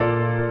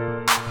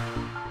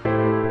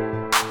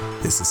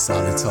This is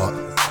Solid Talk.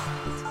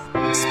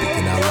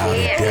 Speaking out loud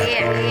in depth.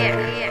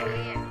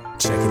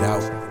 Check it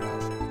out.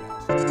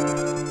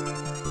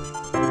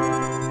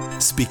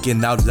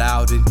 Speaking out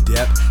loud in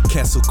depth.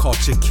 Cancel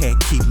culture can't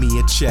keep me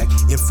in check.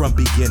 And from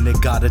beginning,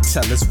 gotta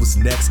tell us what's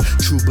next.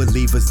 True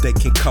believers, they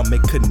can come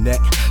and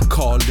connect.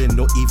 Call in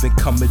or even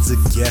come as a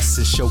guest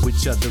and show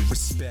each other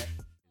respect.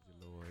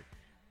 Lord,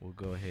 we'll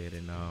go ahead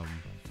and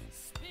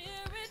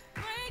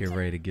get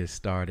ready to get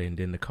started, and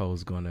then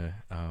Nicole's gonna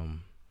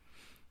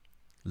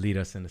lead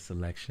us in the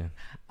selection.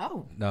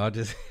 Oh. No,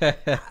 just I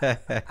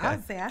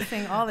would say I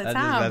sing all the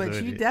time,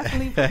 but you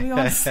definitely put me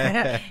on the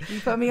spot. You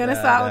put me on the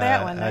spot with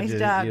that one. Nice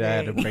job, I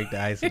had to break the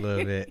ice a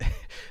little bit.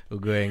 We'll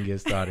go ahead and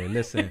get started.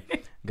 Listen,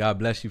 God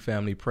bless you,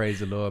 family.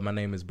 Praise the Lord. My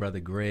name is Brother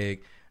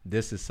Greg.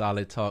 This is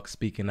Solid Talk,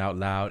 speaking out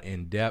loud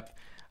in depth.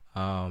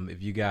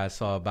 If you guys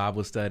saw a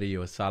Bible study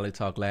or Solid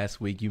Talk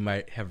last week, you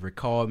might have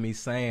recalled me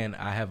saying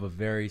I have a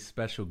very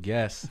special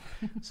guest.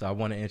 So I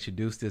want to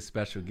introduce this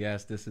special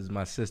guest. This is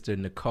my sister,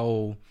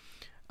 Nicole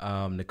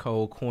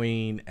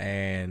Queen,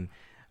 and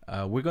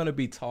we're going to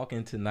be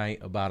talking tonight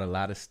about a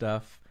lot of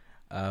stuff,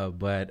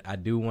 but I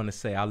do want to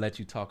say, I'll let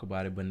you talk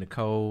about it, but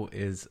Nicole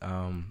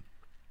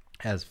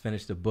has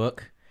finished a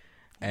book,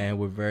 and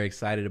we're very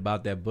excited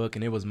about that book,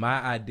 and it was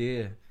my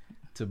idea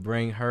to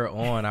bring her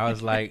on. I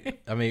was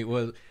like,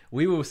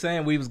 we were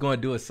saying we was going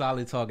to do a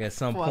Solid Talk at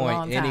some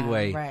point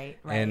anyway. Right.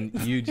 And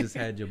you just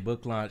had your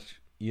book launch,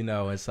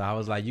 and so I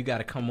was like, you got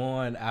to come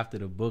on after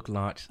the book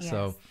launch. Yes.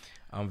 So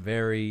I'm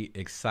very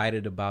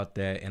excited about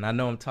that. And I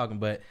know I'm talking,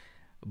 but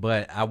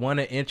I want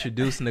to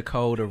introduce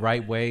Nicole the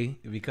right way,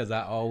 because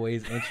I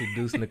always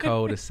introduce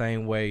Nicole the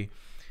same way.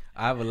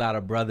 I have a lot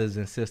of brothers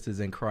and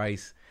sisters in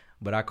Christ,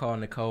 but I call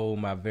Nicole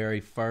my very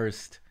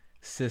first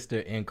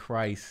sister in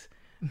Christ,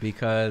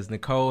 because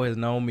Nicole has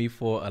known me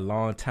for a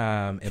long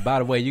time. And by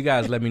the way, you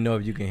guys let me know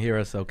if you can hear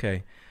us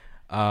okay.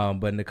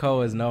 But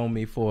Nicole has known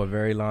me for a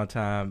very long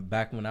time,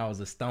 back when I was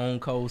a stone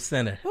cold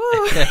sinner.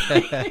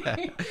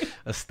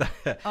 a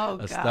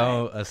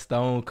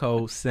stone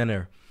cold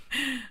sinner.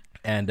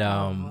 And,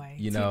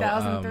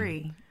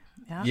 2003.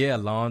 Yeah, a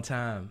long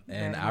time.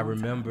 And Very I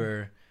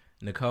remember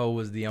Nicole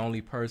was the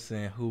only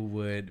person who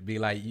would be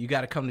like, you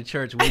got to come to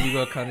church. When you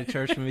going to come to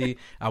church for me?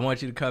 I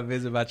want you to come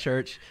visit my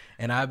church.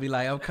 And I'd be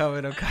like, I'm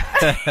coming.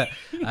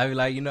 I'd be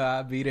like,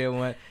 I'll be there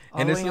one.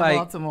 And it's like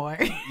Baltimore.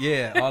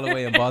 Yeah, all the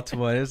way in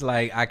Baltimore. It's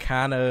like I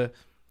kind of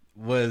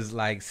was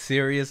like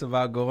serious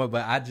about going,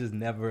 but I just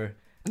never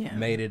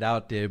made it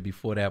out there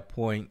before that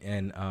point.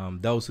 And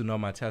those who know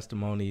my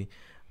testimony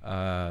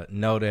know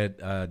that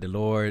the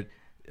Lord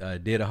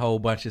did a whole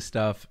bunch of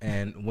stuff,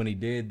 and when he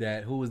did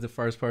that, who was the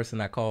first person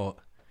I called?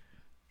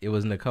 It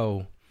was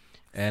Nicole.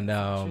 And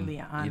truly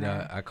an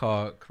honor. I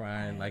called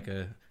crying like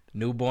a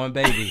newborn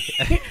baby.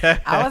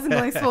 I wasn't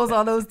going to expose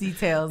all those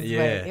details, but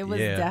it was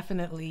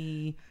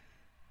definitely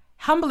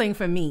humbling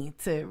for me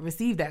to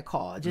receive that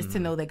call, just to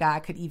know that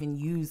God could even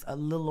use a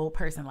little old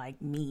person like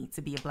me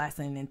to be a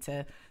blessing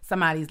into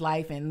somebody's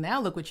life. And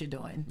now look what you're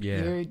doing.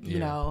 You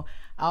know,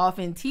 I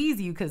often tease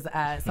you because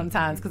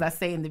sometimes, because I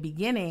say in the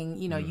beginning,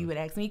 you would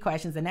ask me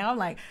questions, and now I'm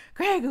like,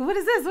 Greg, what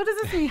is this? What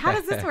does this mean? How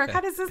does this work?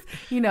 How does this,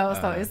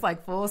 so it's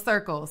like full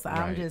circle. So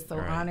I'm just so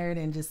honored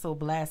and just so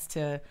blessed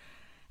to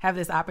have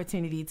this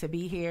opportunity to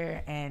be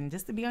here and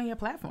just to be on your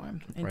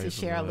platform and to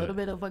share a little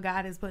bit of what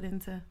God has put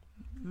into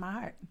my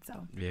heart. So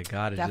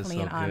God is definitely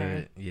just so an honor.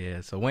 Good.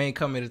 Yeah, so we ain't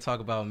coming to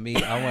talk about me.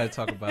 I want to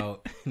talk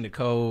about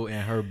Nicole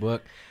and her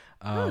book.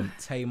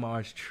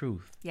 Tamar's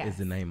Truth is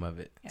the name of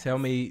it. Tell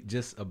me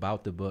just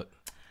about the book.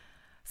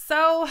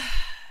 So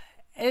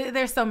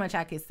there's so much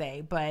I could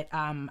say, but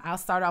I'll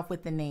start off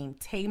with the name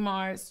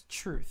Tamar's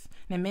Truth.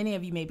 Now, many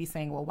of you may be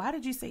saying, well, why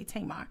did you say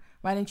Tamar?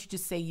 Why didn't you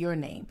just say your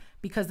name?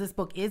 Because this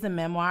book is a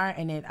memoir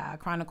and it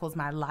chronicles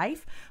my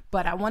life,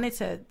 but I wanted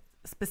to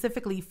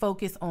specifically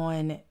focus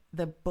on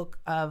the book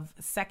of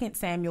 2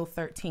 Samuel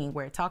 13,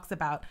 where it talks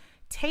about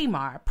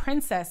Tamar,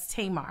 Princess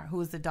Tamar,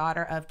 who is the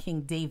daughter of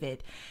King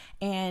David.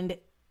 And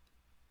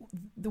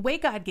the way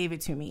God gave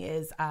it to me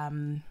is,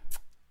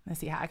 let's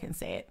see how I can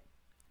say it.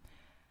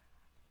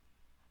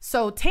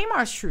 So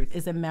Tamar's Truth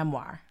is a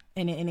memoir,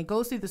 and it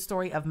goes through the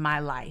story of my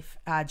life,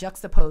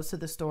 juxtaposed to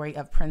the story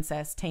of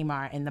Princess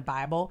Tamar in the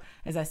Bible.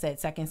 As I said,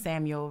 2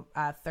 Samuel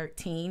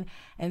 13.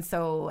 And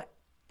so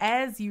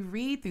as you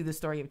read through the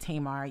story of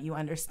Tamar, you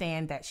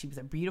understand that she was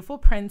a beautiful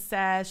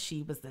princess.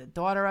 She was the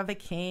daughter of a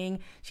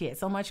king. She had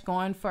so much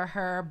going for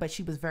her, but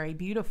she was very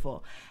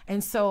beautiful.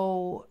 And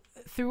so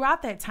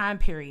throughout that time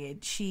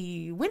period,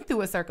 she went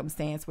through a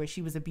circumstance where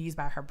she was abused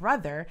by her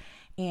brother.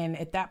 And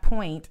at that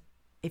point,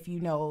 if you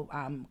know,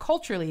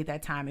 culturally at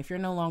that time, if you're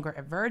no longer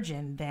a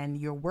virgin, then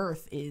your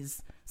worth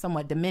is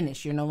somewhat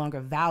diminished. You're no longer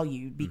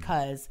valued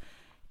because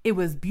it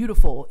was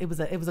beautiful. It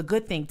was a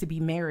good thing to be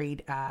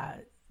married,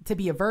 to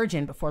be a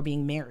virgin before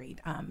being married.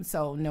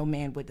 So no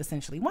man would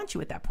essentially want you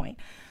at that point.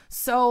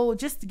 So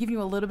just to give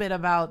you a little bit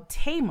about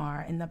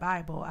Tamar in the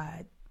Bible,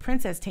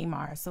 Princess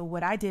Tamar. So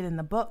what I did in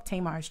the book,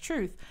 Tamar's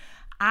Truth,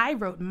 I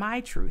wrote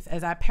my truth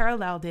as I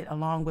paralleled it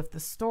along with the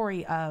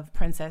story of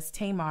Princess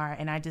Tamar.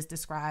 And I just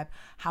described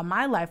how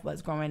my life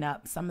was growing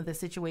up, some of the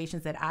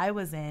situations that I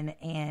was in,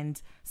 and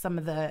some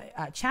of the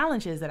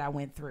challenges that I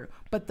went through.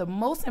 But the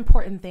most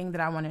important thing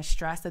that I want to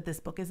stress that this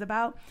book is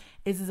about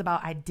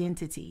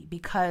identity.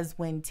 Because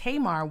when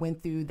Tamar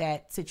went through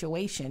that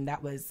situation,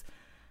 that was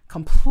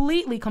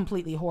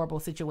completely horrible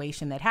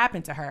situation that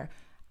happened to her,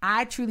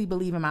 I truly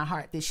believe in my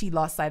heart that she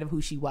lost sight of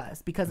who she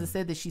was, because it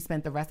said that she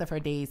spent the rest of her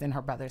days in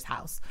her brother's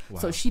house. Wow.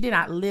 So she did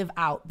not live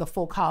out the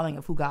full calling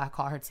of who God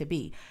called her to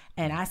be.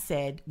 And I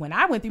said, when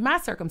I went through my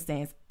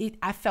circumstance,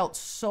 I felt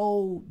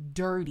so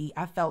dirty.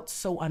 I felt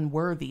so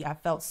unworthy. I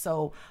felt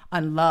so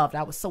unloved.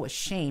 I was so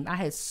ashamed. I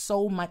had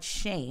so much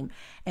shame,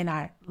 and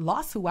I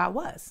lost who I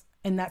was.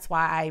 And that's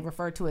why I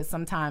refer to it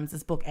sometimes,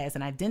 this book, as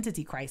an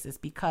identity crisis,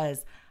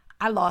 because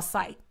I lost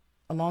sight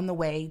along the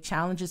way.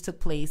 Challenges took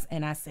place,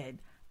 and I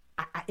said,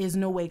 there's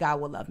no way God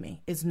will love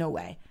me. It's no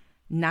way.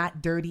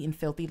 Not dirty and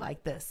filthy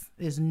like this.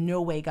 There's no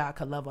way God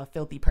could love a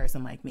filthy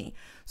person like me.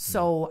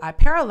 So I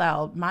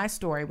paralleled my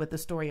story with the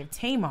story of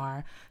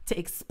Tamar to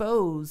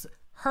expose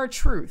her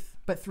truth,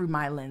 but through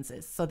my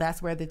lenses. So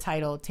that's where the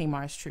title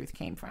Tamar's Truth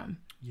came from.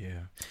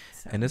 Yeah.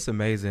 So. And it's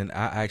amazing.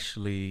 I've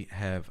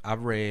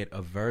read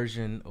a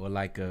version, or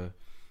like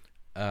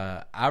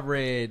I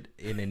read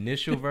an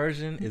initial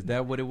version. Is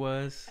that what it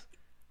was?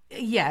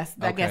 Yes,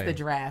 I guess the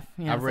draft.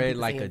 You know, I read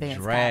like a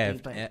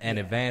draft, an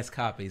advanced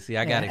copy. See,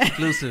 I got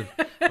exclusive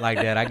like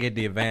that. I get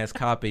the advanced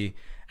copy,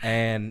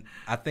 and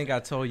I think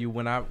I told you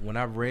when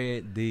I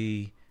read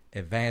the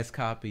advanced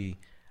copy,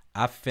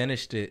 I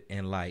finished it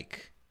in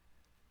like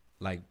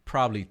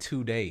probably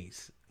 2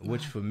 days.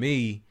 Which for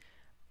me,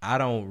 I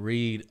don't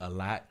read a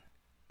lot.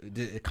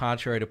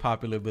 Contrary to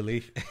popular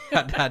belief,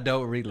 I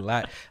don't read a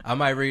lot. I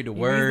might read the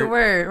word. Use the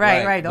word,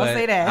 right. Don't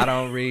say that. I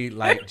don't read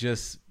like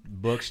just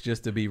books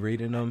just to be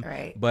reading them.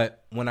 Right.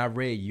 But when I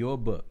read your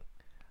book,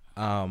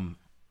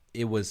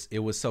 it was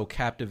so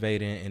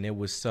captivating, and it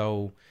was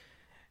so,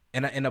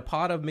 and a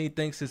part of me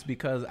thinks it's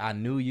because I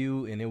knew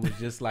you, and it was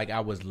just like I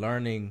was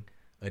learning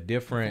a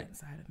different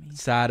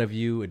side of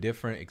you, a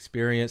different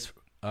experience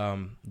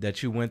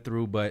that you went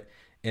through. But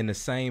in the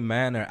same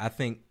manner, I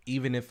think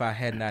even if I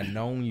had not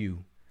known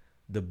you,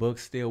 the book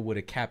still would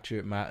have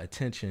captured my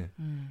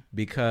attention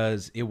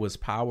because it was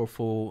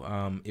powerful.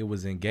 It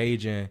was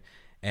engaging.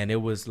 And it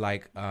was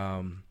like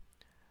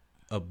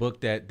a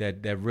book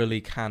that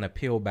really kind of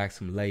peeled back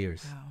some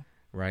layers,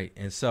 right?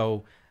 And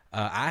so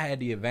I had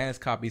the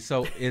advanced copy.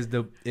 So is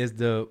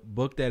the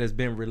book that has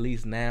been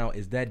released now,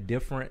 is that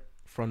different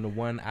from the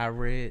one I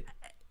read?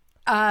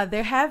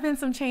 There have been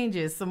some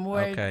changes, some more,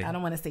 I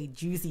don't want to say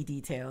juicy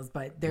details,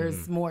 but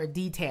there's more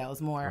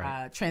details,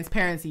 more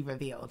transparency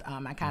revealed.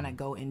 I kind of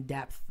go in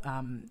depth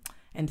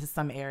into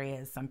some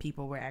areas. Some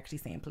people were actually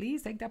saying,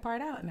 please take that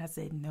part out. And I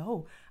said,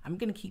 no, I'm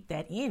going to keep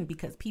that in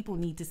because people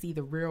need to see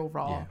the real,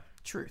 raw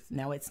truth.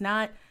 Now, it's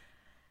not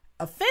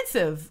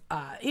offensive.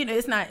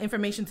 It's not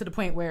information to the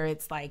point where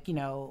it's like,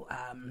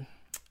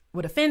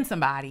 would offend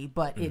somebody,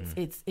 but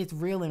it's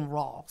real and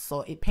raw.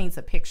 So it paints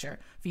a picture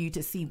for you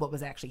to see what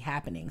was actually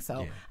happening.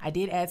 So I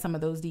did add some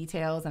of those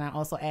details, and I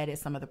also added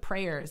some of the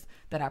prayers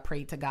that I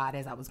prayed to God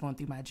as I was going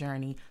through my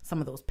journey. Some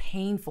of those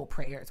painful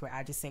prayers where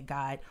I just said,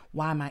 God,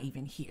 why am I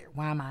even here?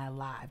 Why am I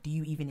alive? Do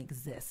you even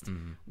exist?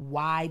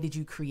 Why did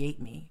you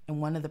create me?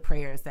 And one of the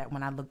prayers that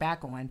when I look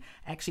back on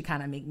actually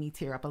kind of make me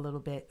tear up a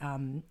little bit.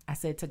 I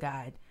said to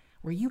God,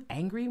 were you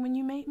angry when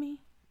you made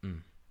me?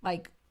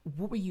 Like,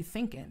 what were you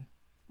thinking?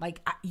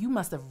 Like, you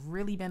must have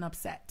really been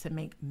upset to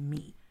make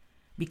me,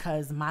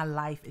 because my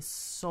life is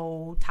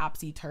so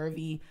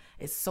topsy-turvy.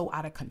 It's so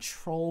out of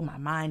control. My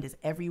mind is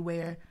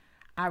everywhere.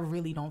 I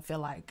really don't feel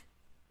like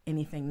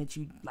anything that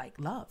you like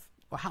love,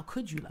 or how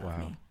could you love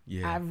me?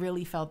 Yeah. I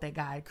really felt that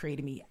God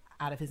created me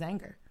out of his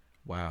anger.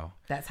 Wow.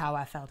 That's how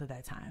I felt at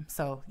that time.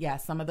 So yeah,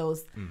 some of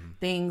those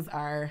things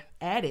are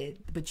added,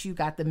 but you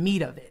got the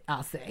meat of it,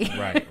 I'll say.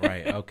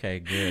 Right. Okay,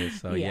 good.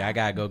 So yeah, I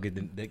gotta go get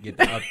the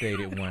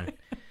updated one.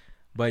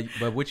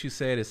 But what you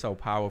said is so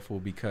powerful,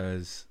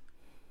 because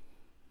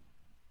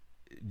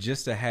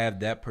just to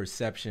have that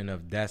perception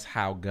of that's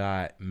how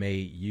God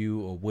made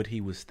you, or what he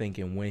was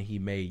thinking when he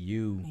made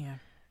you,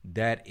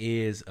 that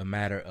is a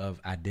matter of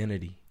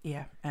identity.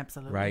 Yeah,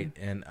 absolutely. Right.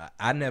 And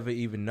I never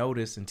even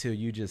noticed until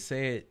you just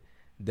said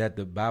that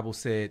the Bible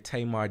said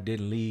Tamar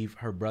didn't leave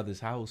her brother's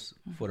house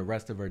for the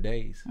rest of her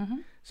days.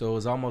 So it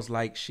was almost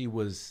like she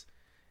was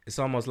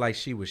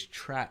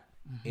trapped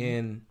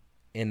in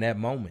that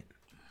moment.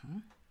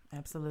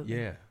 Absolutely.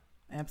 Yeah.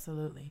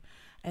 Absolutely.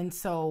 And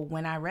so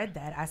when I read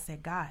that, I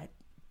said, God,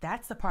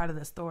 that's the part of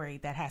the story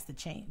that has to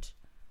change.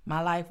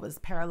 My life was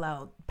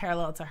parallel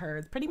to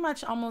hers, pretty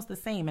much almost the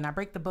same. And I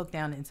break the book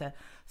down into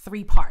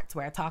 3 parts,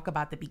 where I talk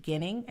about the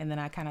beginning, and then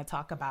I kind of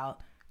talk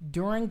about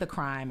during the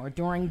crime or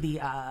during the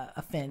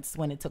offense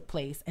when it took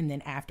place, and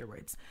then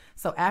afterwards.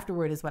 So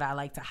afterward is what I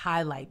like to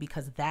highlight,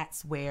 because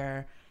that's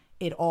where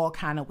it all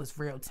kind of was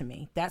real to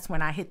me. That's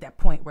when I hit that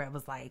point where it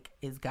was like,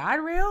 is God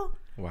real?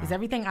 Wow. Is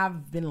everything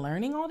I've been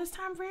learning all this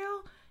time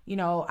real?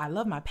 I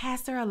love my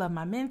pastor, I love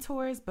my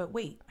mentors, but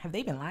wait, have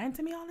they been lying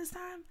to me all this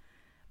time?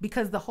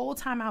 Because the whole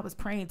time I was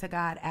praying to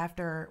God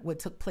after what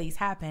took place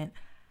happened,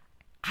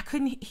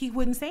 he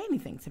wouldn't say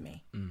anything to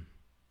me.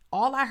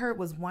 All I heard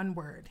was one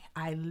word.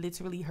 I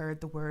literally heard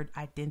the word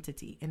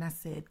identity. And I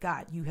said,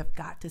 God, you have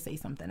got to say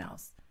something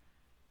else.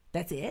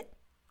 That's it?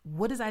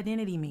 What does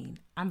identity mean?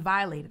 I'm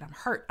violated. I'm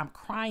hurt. I'm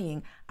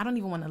crying. I don't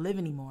even want to live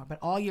anymore. But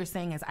all you're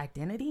saying is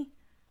identity?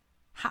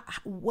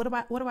 What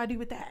do I do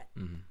with that?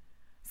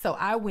 So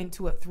I went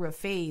through a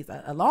phase,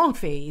 a long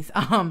phase,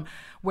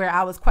 where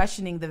I was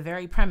questioning the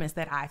very premise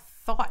that I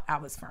thought I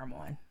was firm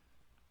on.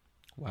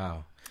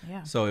 Wow.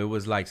 Yeah. So it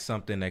was like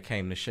something that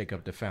came to shake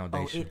up the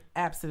foundation. Oh, it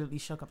absolutely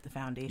shook up the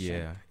foundation.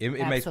 Yeah.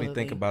 It makes me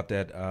think about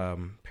that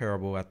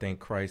parable. I think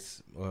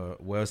Christ,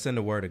 it's in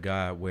the Word of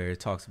God where it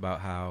talks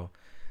about how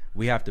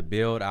we have to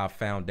build our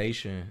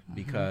foundation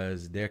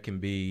because there can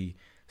be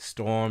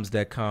storms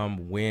that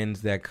come,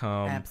 winds that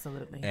come,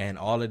 absolutely, and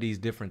all of these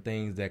different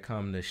things that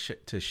come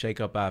to shake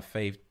up our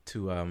faith,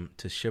 to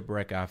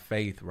shipwreck our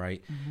faith,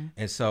 right?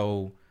 And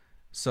so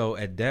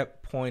at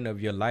that point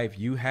of your life,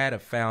 you had a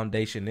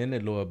foundation in the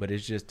Lord, but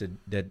it's just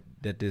that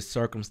this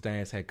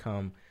circumstance had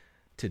come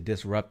to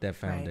disrupt that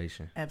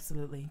foundation. Right.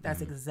 Absolutely.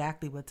 That's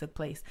exactly what took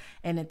place.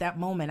 And at that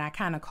moment, I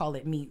kind of call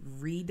it me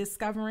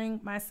rediscovering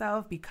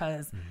myself,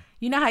 because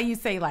you know how you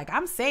say, like,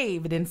 I'm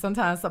saved, and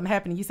sometimes something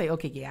happened and you say,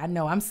 okay, yeah, I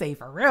know I'm saved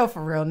for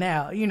real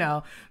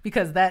now,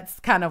 because that's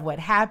kind of what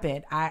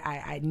happened.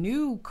 I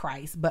knew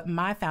Christ, but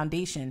my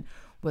foundation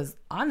was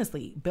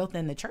honestly built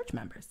in the church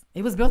members.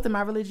 It was built in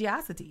my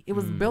religiosity. It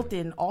was built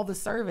in all the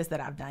service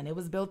that I've done. It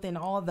was built in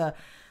all the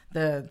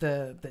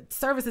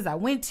services I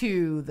went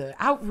to, the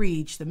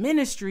outreach, the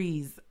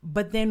ministries.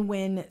 But then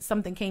when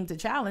something came to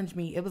challenge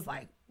me, it was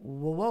like,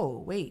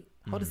 whoa, wait,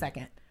 hold a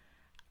second.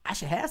 I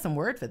should have some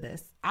word for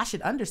this. I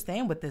should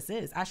understand what this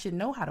is. I should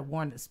know how to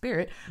warn the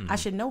spirit. I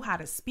should know how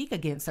to speak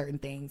against certain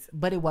things,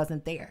 but it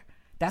wasn't there.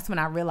 That's when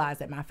I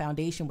realized that my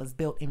foundation was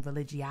built in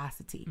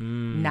religiosity,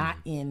 not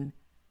in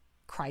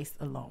Christ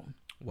alone.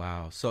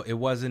 Wow. So it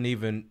wasn't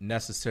even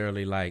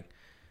necessarily like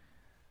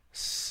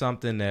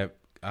something that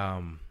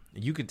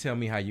you could tell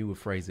me how you would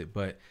phrase it,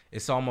 but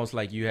it's almost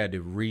like you had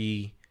to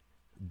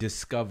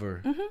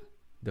rediscover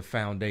the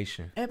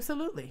foundation.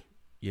 Absolutely.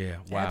 Yeah.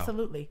 Wow.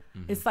 Absolutely.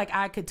 It's like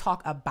I could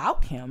talk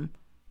about him,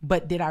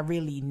 but did I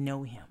really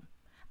know him?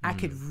 I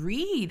could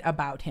read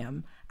about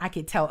him. I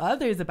could tell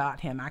others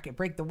about him. I could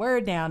break the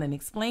word down and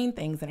explain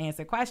things and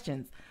answer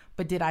questions,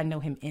 but did I know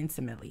him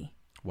intimately?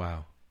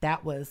 Wow. I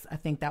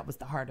think that was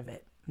the heart of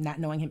it, not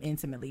knowing him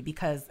intimately,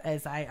 because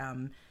as I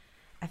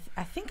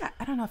think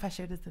I don't know if I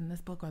shared this in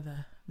this book or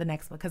the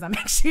next book, because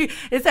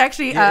it's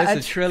actually it's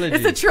a trilogy.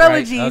 It's a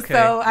trilogy. Right? Okay.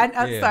 So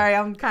I'm sorry,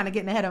 I'm kind of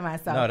getting ahead of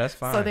myself. No, that's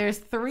fine. So there's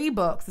 3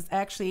 books. It's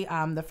actually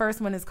the first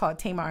one is called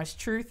Tamar's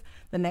Truth.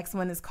 The next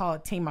one is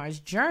called Tamar's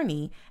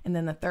Journey, and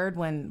then the third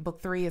one,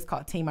 book 3, is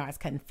called Tamar's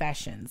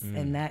Confessions,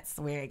 and that's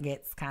where it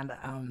gets kind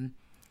of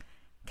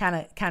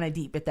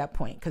deep at that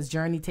point, because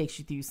Journey takes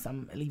you through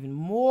some even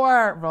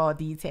more raw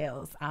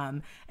details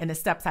and the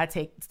steps I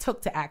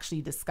took to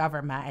actually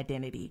discover my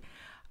identity.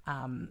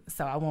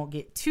 So I won't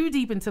get too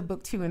deep into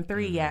book 2 and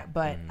 3 yet,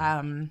 but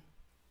now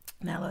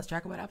I lost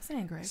track of what I was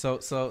saying, Greg. So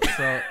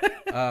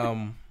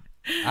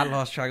I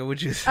lost track of what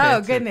you said.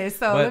 Oh goodness!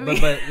 So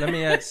but let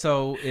me ask.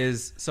 So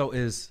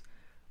is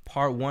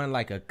part 1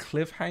 like a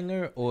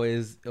cliffhanger, or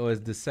is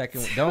the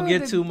second one? Don't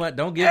get too much.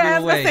 Don't give it away. I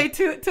was gonna say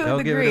to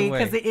a degree,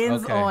 because it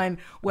ends on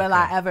will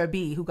I ever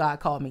be who God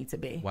called me to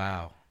be.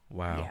 Wow.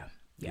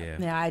 Yeah.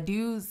 Now I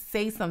do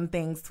say some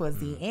things towards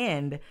the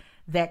end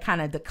that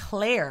kind of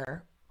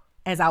declare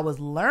as I was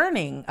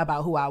learning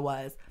about who I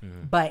was,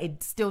 but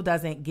it still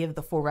doesn't give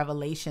the full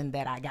revelation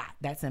that I got.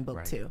 That's in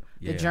book 2.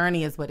 The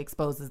journey is what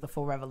exposes the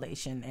full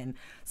revelation, and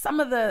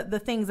some of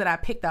the things that I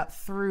picked up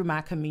through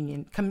my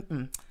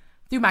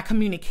through my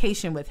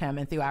communication with him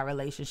and through our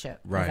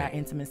relationship as our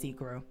intimacy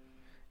grew.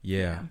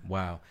 Yeah.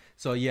 Wow.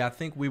 So I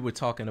think we were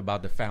talking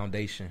about the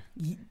foundation.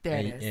 There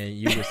it is. And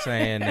you were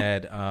saying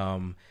that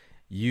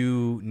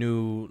you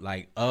knew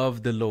like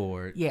of the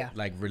Lord,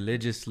 like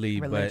religiously.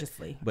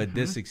 But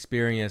this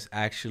experience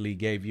actually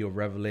gave you a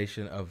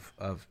revelation of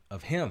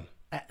him.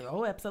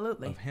 Oh,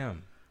 absolutely. Of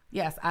him.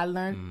 Yes, I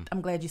learned. I'm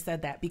glad you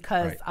said that,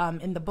 because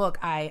in the book,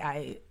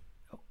 I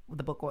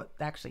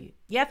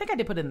think I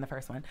did put it in the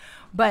first one,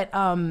 but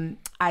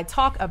I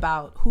talk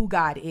about who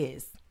God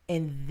is,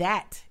 and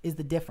that is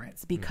the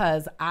difference,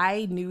 because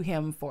I knew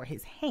him for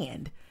his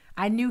hand.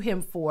 I knew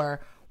him for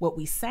what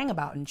we sang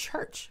about in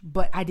church,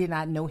 but I did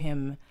not know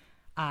him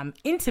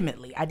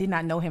intimately. I did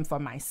not know him for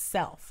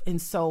myself. And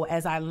so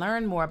as I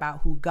learned more about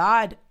who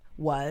God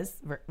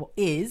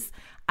is,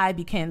 I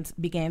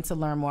began to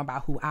learn more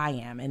about who I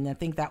am. And I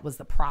think that was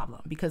the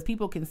problem, because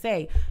people can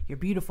say, you're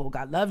beautiful,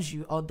 God loves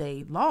you all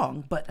day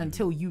long, but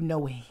until you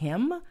know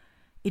him,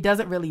 it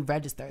doesn't really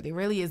register. There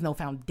really is no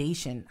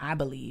foundation, I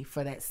believe,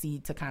 for that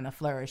seed to kind of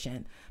flourish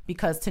in,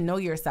 because to know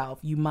yourself,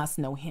 you must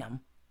know him.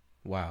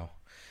 Wow.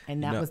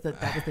 And that was the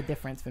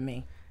difference for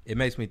me. It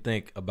makes me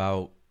think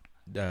about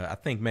I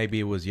think maybe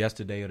it was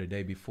yesterday or the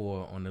day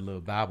before on the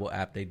little Bible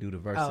app, they do the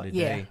verse of the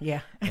day.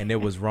 Yeah. And it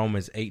was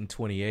Romans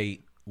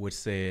 8:28, which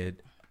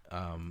said,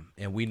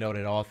 and we know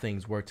that all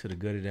things work to the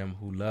good of them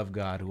who love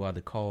God, who are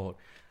the called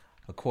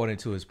according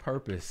to his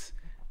purpose.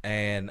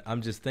 And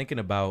I'm just thinking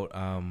about,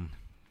 and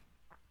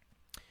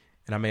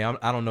I mean,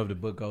 I don't know if the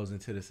book goes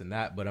into this or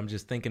not, but I'm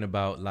just thinking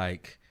about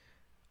like,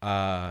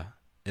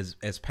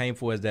 as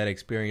painful as that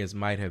experience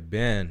might have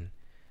been,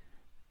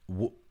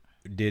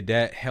 did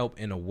that help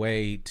in a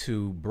way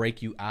to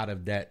break you out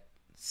of that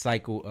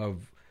cycle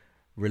of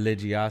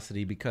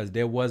religiosity? Because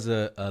there was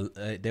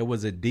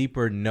a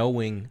deeper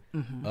knowing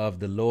of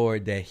the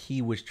Lord that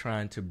he was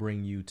trying to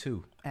bring you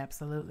to.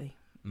 Absolutely.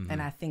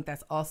 And I think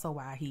that's also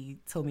why he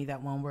told me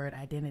that one word,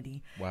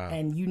 identity. Wow.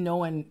 And you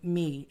knowing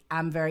me,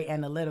 I'm very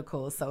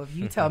analytical. So if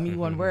you tell me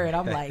one word,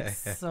 I'm like,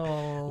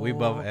 so we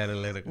both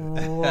analytical.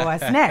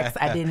 What's next?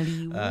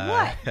 Identity.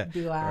 What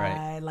do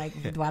right. I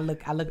like? Do I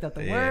look? I looked up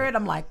the word.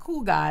 I'm like,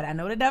 cool, God, I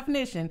know the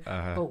definition,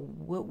 but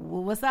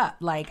what's up?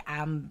 Like,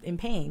 I'm in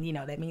pain. You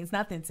know, that means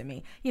nothing to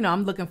me. You know,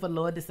 I'm looking for the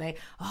Lord to say,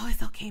 oh,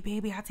 it's okay,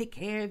 baby, I'll take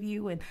care of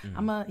you, and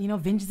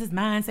vengeance is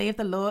mine, saith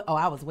the Lord. Oh,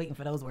 I was waiting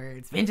for those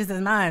words. Vengeance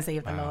is mine,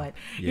 saith the Lord.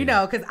 Yeah. You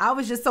know, because I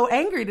was just so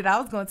angry that I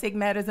was going to take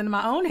matters into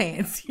my own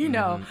hands, you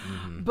know.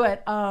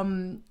 But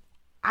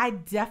I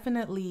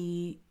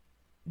definitely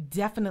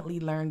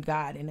learned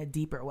God in a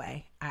deeper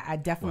way. I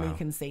definitely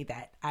can say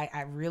that.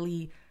 I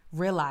really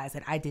realized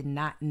that I did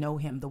not know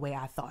him the way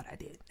I thought I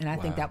did. And I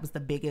think that was the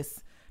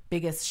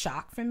biggest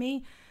shock for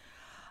me.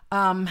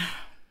 And,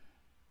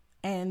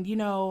 you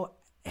know,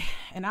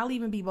 and I'll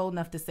even be bold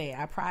enough to say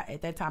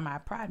at that time I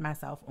pride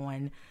myself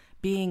on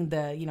being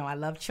I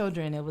love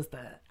children. It was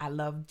I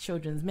love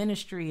children's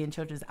ministry and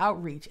children's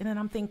outreach. And then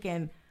I'm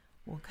thinking,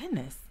 well,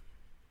 goodness,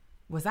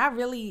 was I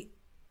really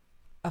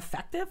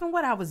effective in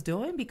what I was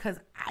doing? Because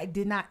I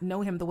did not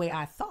know him the way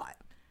I thought.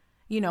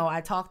 You know,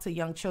 I talked to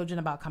young children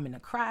about coming to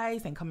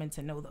Christ and coming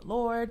to know the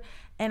Lord.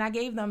 And I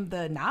gave them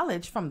the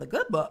knowledge from the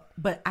good book,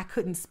 but I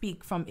couldn't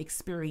speak from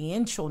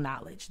experiential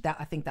knowledge.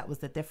 I think that was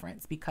the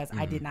difference, because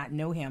I did not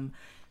know him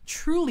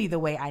truly the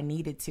way I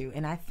needed to.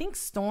 And I think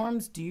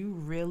storms do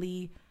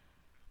really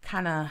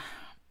kind of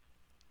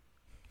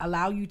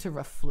allow you to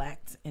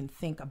reflect and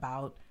think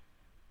about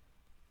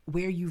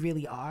where you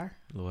really are.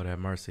 Lord have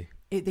mercy.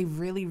 They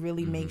really,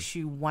 really makes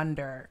you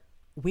wonder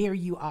where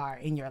you are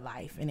in your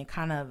life. And it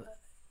kind of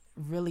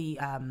really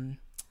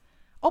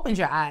opens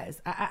your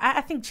eyes.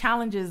 I think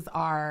challenges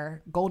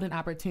are golden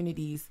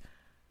opportunities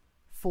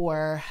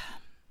for,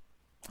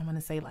 I'm going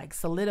to say, like,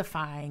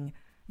 solidifying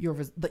your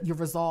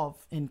resolve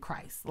in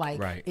Christ. Like,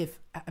 right. If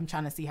I'm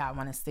trying to see how I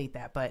want to state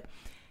that, but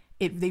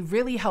they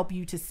really help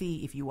you to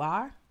see if you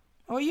are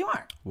or you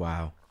aren't.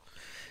 Wow.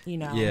 You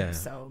know, yeah.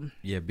 So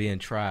yeah, being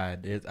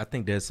tried. I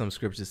think there's some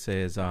scripture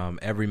says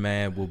every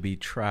man will be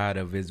tried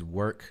of his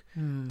work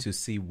to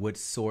see what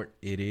sort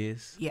it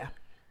is. Yeah.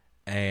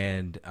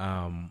 And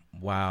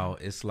wow,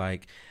 it's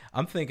like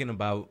I'm thinking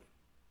about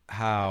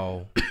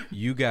how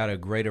you got a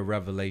greater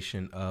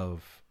revelation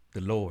of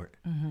the Lord,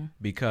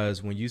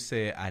 because when you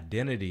said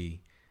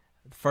identity,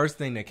 first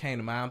thing that came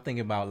to mind, I'm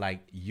thinking about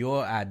like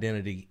your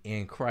identity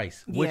in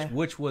Christ,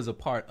 which was a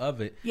part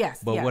of it.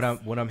 Yes. But yes.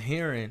 what I'm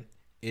hearing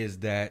is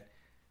that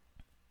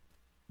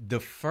the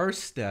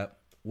first step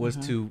was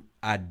to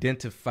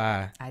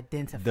identify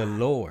the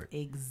Lord.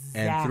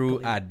 Exactly. And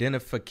through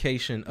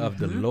identification of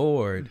the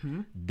Lord,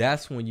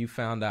 that's when you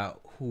found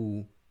out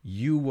who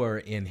you were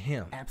in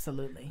him.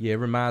 Absolutely. Yeah, it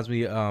reminds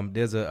me,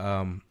 there's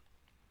a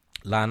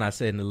line I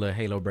said in the little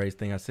Halo Braids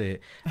thing. I said,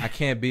 I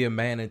can't be a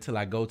man until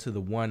I go to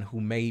the one who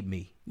made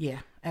me. Yeah,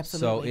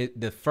 absolutely. So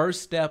the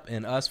first step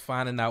in us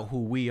finding out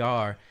who we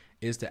are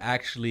is to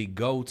actually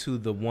go to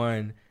the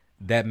one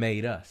that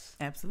made us.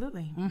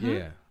 Absolutely.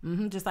 Yeah.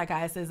 Just like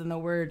it says in the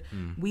word,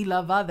 we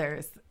love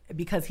others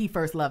because he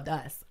first loved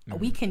us.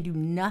 We can do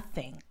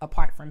nothing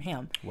apart from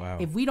him. Wow.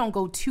 If we don't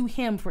go to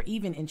him for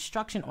even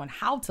instruction on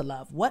how to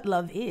love, what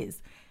love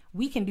is,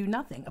 we can do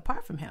nothing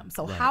apart from him.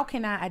 So how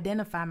can I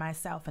identify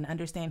myself and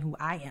understand who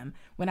I am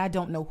when I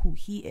don't know who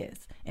he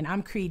is? And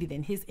I'm created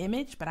in his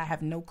image, but I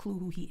have no clue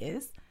who he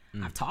is.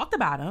 I've talked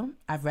about him.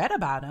 I've read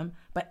about him,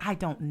 but I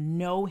don't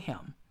know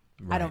him.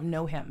 Right. I don't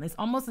know him. It's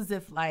almost as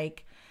if,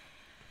 like,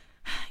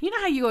 you know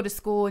how you go to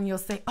school and you'll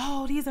say,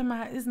 oh, this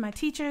is my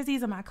teachers.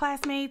 These are my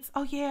classmates.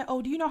 Oh, yeah.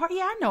 Oh, do you know her?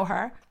 Yeah, I know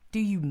her. Do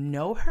you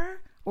know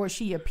her, or is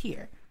she a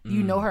peer? Do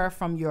you know her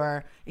from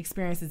your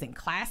experiences in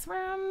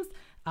classrooms?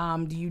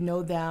 Do you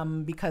know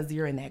them because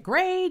you're in that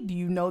grade? Do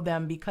you know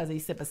them because they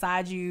sit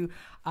beside you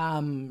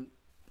in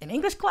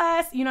English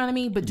class? You know what I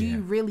mean? But do you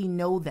really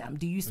know them?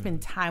 Do you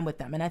spend time with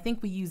them? And I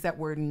think we use that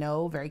word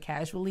know very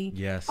casually.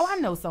 Yes. Oh, I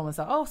know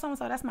so-and-so. Oh,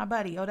 so-and-so, that's my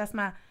buddy. Oh, that's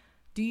my...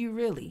 Do you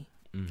really?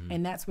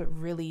 And that's what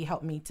really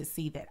helped me to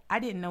see that I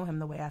didn't know him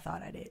the way I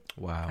thought I did.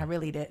 Wow. I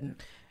really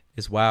didn't.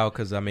 It's wild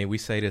because, I mean, we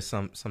say this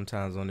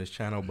sometimes on this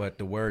channel, but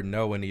the word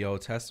know in the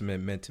Old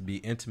Testament meant to be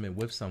intimate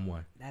with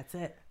someone. That's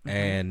it.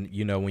 And,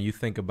 you know, when you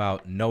think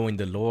about knowing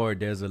the Lord,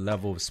 there's a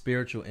level of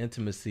spiritual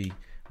intimacy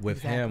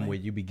with him, where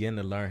you begin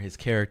to learn his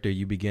character.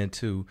 You begin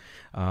to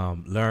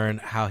learn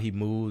how he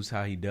moves,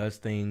 how he does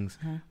things,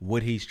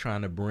 what he's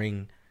trying to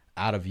bring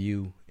out of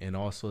you, and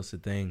all sorts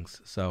of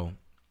things. So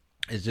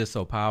it's just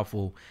so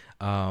powerful.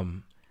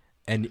 And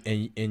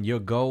your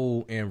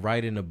goal in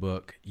writing a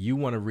book, you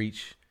want to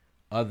reach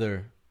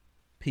other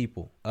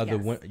people,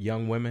 other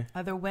young women,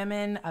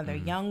 other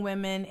young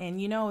women. And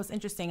it's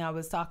interesting. I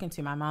was talking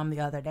to my mom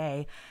the other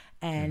day,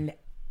 and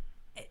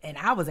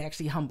I was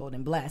actually humbled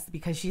and blessed,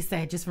 because she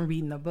said just from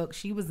reading the book,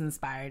 she was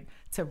inspired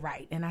to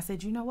write. And I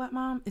said, you know what,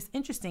 Mom? It's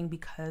interesting,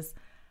 because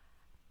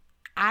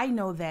I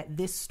know that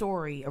this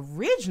story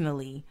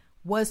originally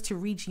was to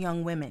reach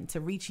young women, to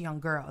reach young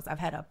girls. I've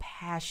had a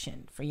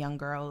passion for young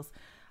girls,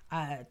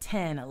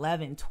 10,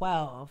 11,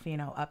 12,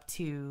 up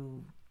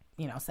to,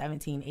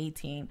 17,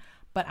 18.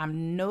 But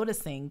I'm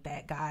noticing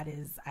that God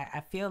is,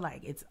 I feel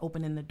like it's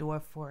opening the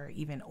door for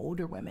even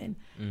older women.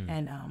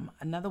 And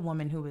another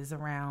woman who was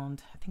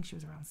around, I think she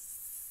was around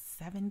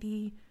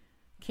 70,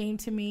 came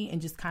to me and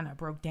just kind of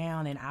broke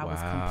down. And I was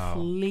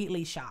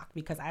completely shocked,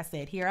 because I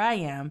said, here I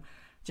am,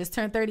 just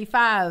turned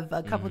 35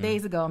 a couple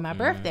days ago on my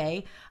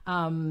birthday,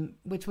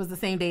 which was the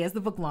same day as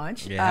the book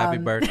launch. Yeah, happy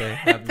birthday.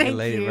 Happy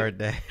belated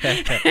birthday.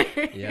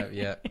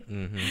 Yep.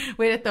 Mm-hmm.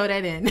 Way to throw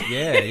that in.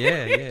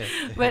 Yeah.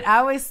 But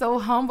I was so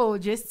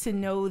humbled just to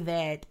know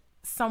that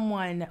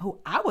someone who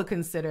I would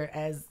consider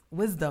as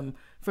wisdom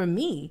for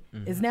me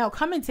is now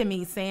coming to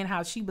me saying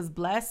how she was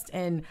blessed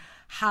and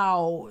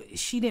how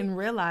she didn't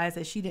realize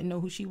that she didn't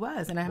know who she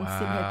was. And I'm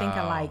sitting here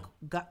thinking like,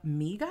 God?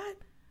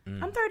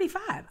 I'm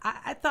 35.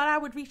 I thought I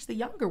would reach the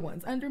younger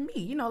ones under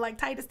me, like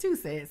Titus 2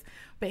 says.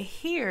 But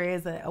here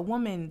is a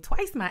woman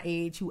twice my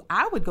age who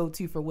I would go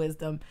to for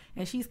wisdom,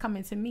 and she's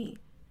coming to me.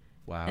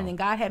 Wow. And then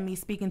God had me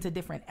speaking to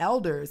different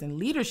elders and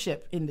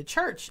leadership in the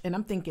church. And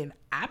I'm thinking,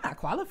 I'm not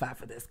qualified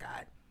for this,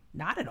 God.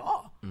 Not at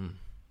all.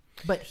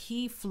 But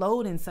he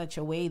flowed in such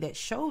a way that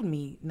showed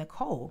me,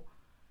 Nicole,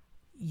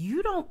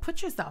 you don't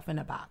put yourself in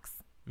a box.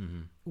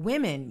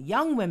 Women,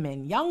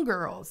 young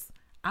girls,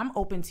 I'm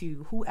open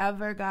to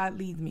whoever God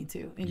leads me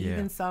to. And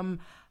even some,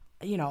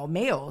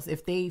 males,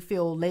 if they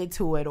feel led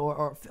to it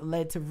or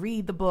led to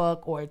read the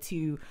book or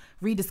to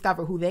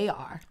rediscover who they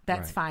are,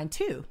 that's fine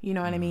too. You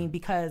know what I mean?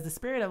 Because the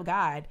Spirit of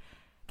God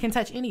can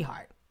touch any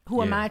heart.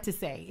 Who am I to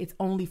say it's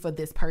only for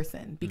this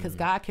person? Because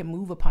God can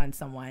move upon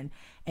someone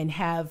and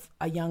have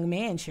a young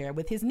man share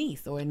with his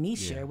niece, or a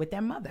niece share with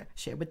their mother,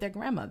 share with their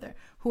grandmother.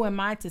 Who am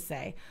I to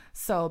say?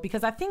 So,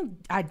 because I think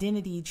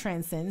identity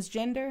transcends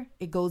gender.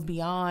 It goes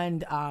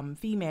beyond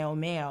female,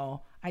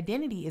 male.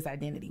 Identity is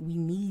identity. We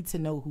need to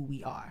know who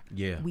we are.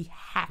 Yeah. We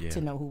have to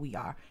know who we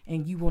are.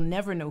 And you will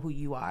never know who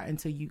you are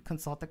until you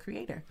consult the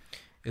Creator.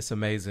 It's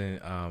amazing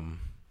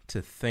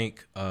to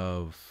think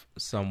of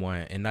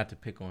someone, and not to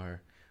pick on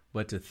her,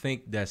 but to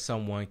think that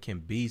someone can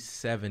be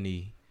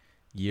 70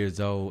 years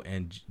old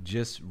and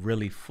just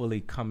really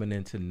fully coming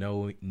into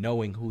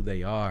knowing who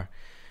they are,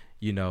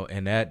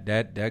 and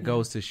that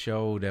goes to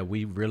show that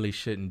we really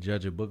shouldn't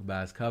judge a book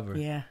by its cover.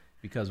 Yeah.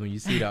 Because when you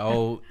see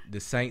the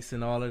saints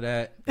and all of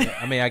that,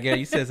 I mean, I guess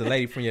you said it's a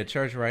lady from your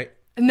church, right?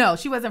 No,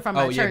 she wasn't from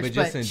my church, but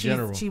just in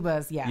general. She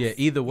was, yes. Yeah,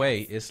 either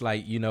way, it's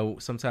like,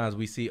 sometimes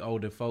we see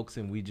older folks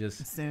and we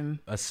just assume,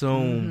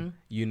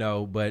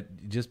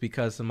 but just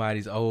because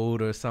somebody's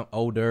old or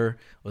older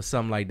or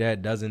something like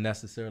that doesn't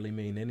necessarily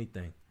mean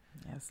anything.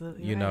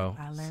 Absolutely right.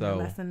 I learned a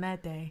lesson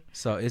that day.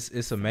 So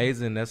it's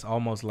amazing. That's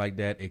almost like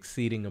that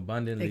exceeding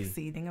abundantly.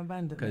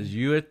 Because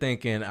you're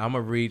thinking, I'm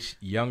going to reach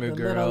younger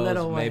girls,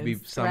 little maybe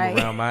ones, some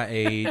around my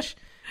age,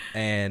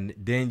 and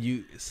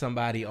then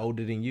somebody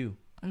older than you.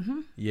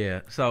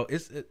 Yeah. So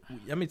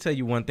let me tell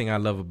you one thing I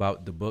love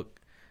about the book,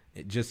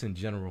 just in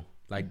general,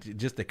 like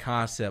just the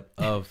concept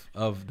of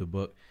the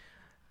book.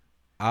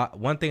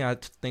 One thing I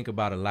think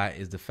about a lot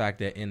is the fact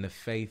that in the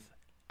faith,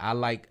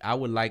 I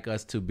would like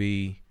us to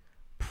be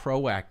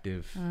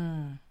proactive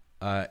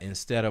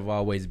instead of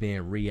always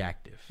being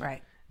reactive.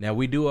 Right. Now,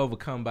 we do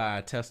overcome by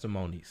our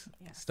testimonies,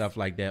 stuff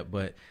like that.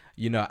 But,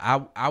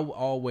 I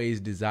always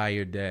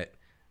desired that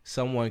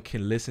someone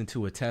can listen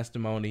to a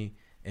testimony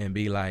and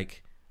be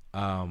like,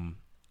 I'm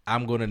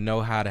going to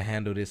know how to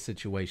handle this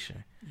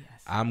situation.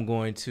 Yes. I'm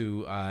going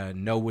to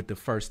know what the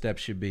first step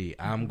should be.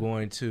 I'm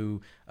going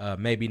to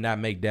maybe not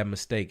make that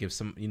mistake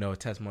if a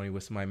testimony where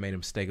somebody made a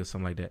mistake or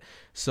something like that.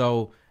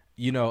 So,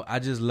 I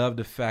just love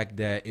the fact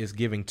that it's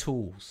giving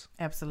tools.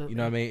 Absolutely. You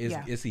know what I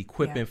mean? It's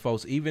equipping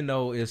folks. Even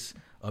though it's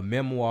a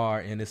memoir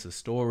and it's a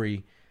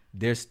story,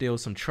 there's still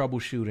some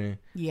troubleshooting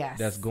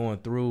that's going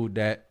through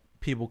that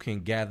people can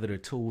gather the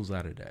tools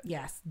out of that.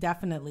 Yes,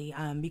 definitely.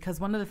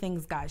 Because one of the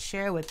things God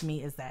shared with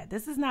me is that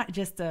this is not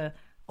just a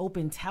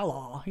open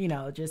tell-all,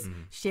 just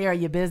share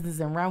your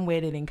business and run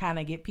with it and kind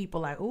of get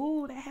people like,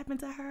 oh, that happened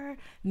to her.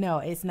 No,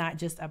 it's not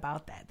just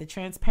about that. The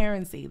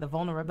transparency, the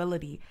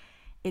vulnerability,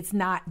 it's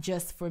not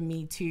just for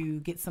me to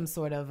get some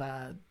sort of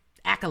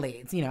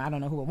accolades. I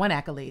don't know who would want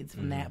accolades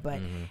from that, but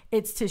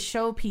it's to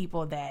show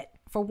people that,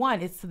 for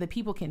one, it's so that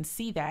people can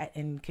see that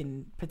and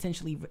can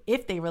potentially,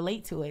 if they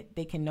relate to it,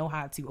 they can know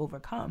how to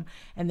overcome.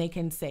 And they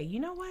can say, you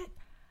know what?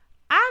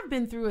 I I've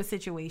been through a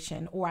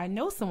situation, or I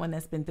know someone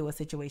that's been through a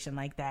situation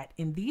like that,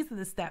 and these are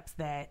the steps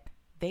that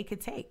they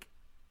could take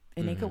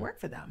and they could work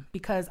for them.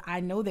 Because I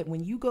know that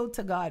when you go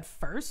to God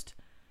first,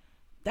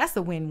 that's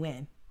a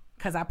win-win.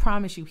 Because I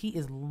promise you, he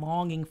is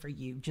longing for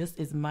you just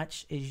as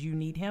much as you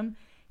need him.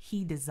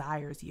 He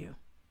desires you.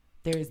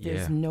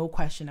 There's no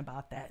question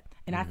about that.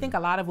 And I think a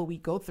lot of what we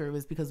go through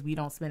is because we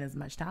don't spend as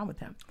much time with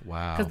him.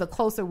 Wow. Because the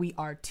closer we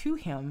are to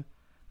him,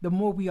 the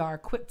more we are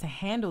equipped to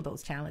handle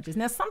those challenges.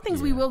 Now, some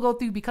things we will go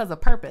through because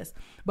of purpose,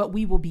 but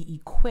we will be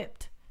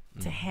equipped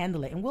to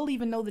handle it. And we'll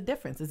even know the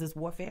difference. Is this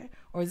warfare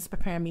or is this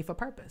preparing me for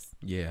purpose?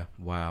 Yeah.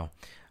 Wow.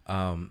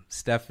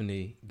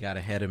 Stephanie got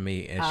ahead of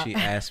me and she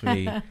asked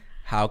me,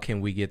 how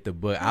can we get the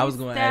book? I was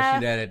going to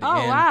ask you that at the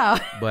end, wow.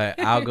 but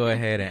I'll go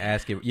ahead and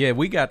ask it. Yeah,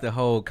 we got the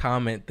whole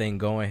comment thing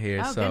going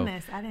here. Oh,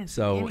 goodness. I didn't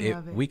see any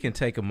of it. We can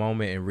take a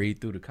moment and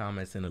read through the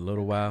comments in a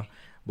little while.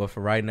 But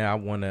for right now, I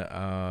want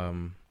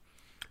to,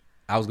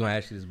 I was going to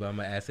ask you this, but I'm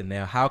going to ask it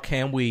now. How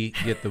can we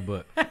get the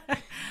book?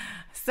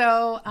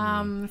 So,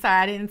 sorry,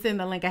 I didn't send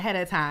the link ahead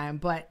of time,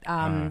 but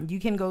you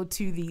can go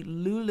to the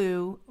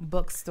Lulu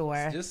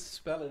bookstore. Just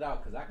spell it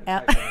out because I can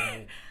type it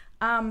in.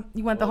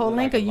 You want the whole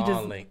link, or you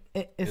just? Link?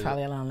 It's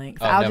probably a long link.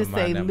 So Oh, I'll never just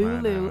mind, say never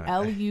mind. Lulu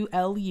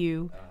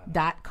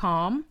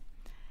LULU.com,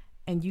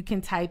 and you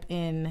can type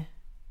in.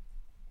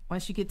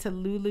 Once you get to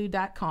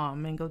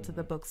Lulu.com and go to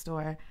the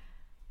bookstore,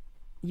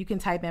 you can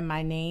type in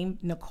my name,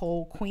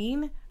 Nicole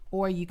Queen,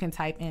 or you can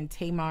type in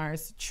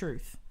Tamar's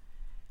Truth,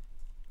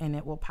 and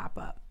it will pop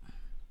up.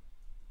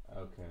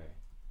 Okay.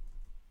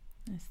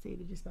 Let's see.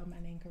 Did you spell my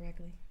name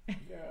correctly? Yeah,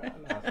 I know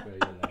how to spell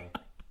your name.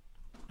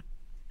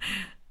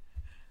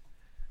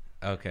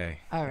 Okay.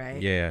 All right.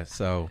 Yeah.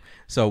 So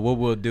what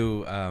we'll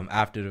do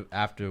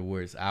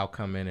afterwards, I'll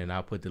come in and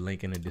I'll put the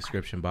link in the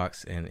description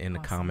box and in the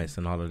comments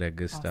and all of that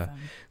good stuff.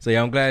 So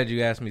yeah, I'm glad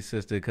you asked me,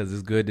 sister, because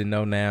it's good to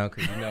know now.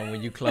 Because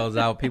when you close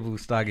out, people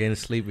start getting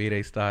sleepy.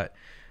 They start,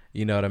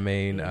 you know what I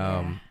mean,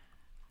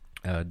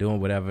 doing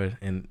whatever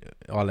and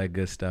all that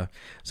good stuff.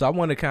 So I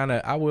want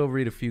to I will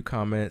read a few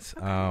comments.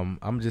 Okay.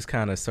 I'm just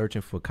kind of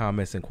searching for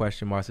comments and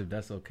question marks, if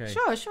that's okay.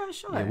 Sure.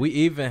 Yeah, we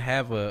even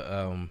have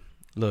a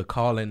little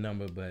call-in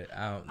number, but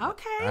I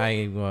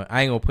ain't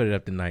gonna put it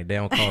up tonight. They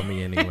don't call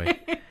me anyway.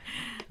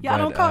 Y'all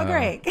don't call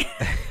Greg.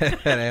 They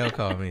don't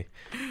call me.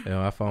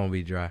 My phone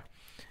be dry.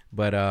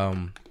 But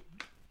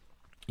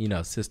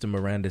Sister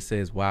Miranda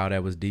says, "Wow,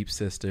 that was deep,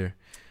 sister."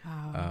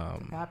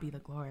 God be the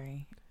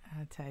glory.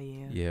 I tell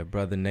you. Yeah,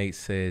 Brother Nate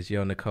says,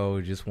 "Yo,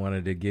 Nicole, just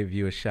wanted to give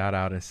you a shout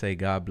out and say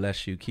God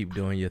bless you. Keep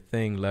doing your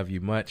thing. Love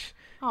you much.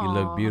 Aww. You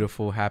look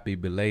beautiful. Happy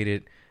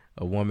belated.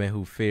 A woman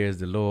who fears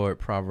the Lord."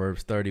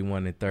 Proverbs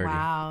 31 and 30.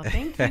 Wow.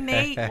 Thank you,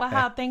 Nate.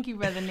 Wow. Thank you,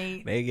 Brother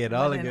Nate. They get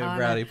all the good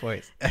brownie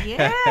points.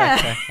 Yeah.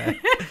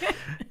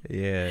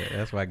 Yeah,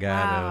 that's my guy,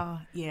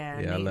 wow.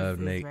 Yeah, I love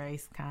Nate. He's very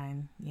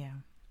kind. Yeah.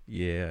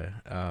 Yeah.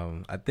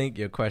 I think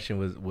your question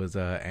was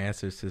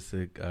answered,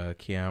 Sister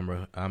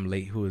Kiamra. I'm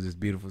late. Who is this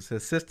beautiful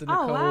Sister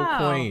Nicole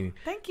Queen?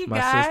 Thank you, my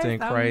guys. sister in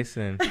Christ,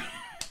 and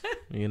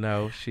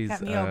she's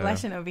got me all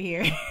blushing over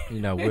here.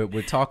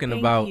 We're talking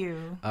about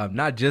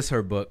not just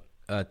her book,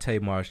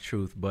 Tamar's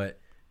Truth, but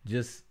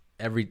just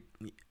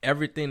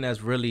everything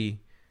that's really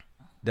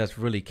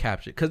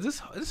captured. Because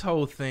this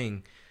whole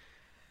thing,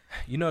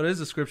 there's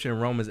a scripture in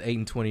Romans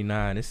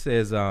 8:29. It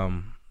says,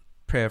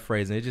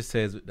 paraphrasing, it just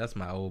says, that's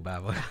my old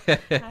Bible. I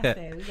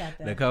said, we got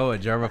that. Nicole, a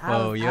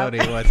germaphobe. You don't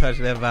even want to touch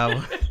that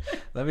Bible.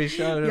 Let me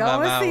show you my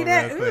Bible see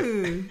that?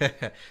 real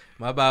quick.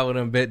 My Bible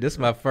done bit. This is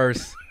my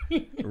first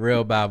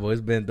real Bible.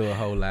 It's been through a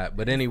whole lot.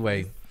 But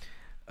anyway.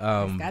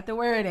 It's got the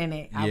word in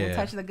it. I will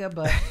touch the good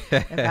book.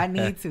 If I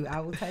need to, I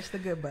will touch the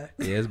good book.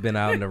 Yeah, it's been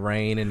out in the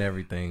rain and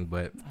everything.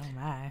 But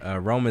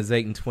Romans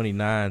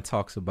 8:29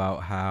 talks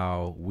about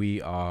how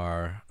we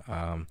are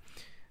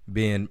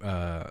being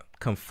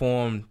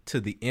conformed to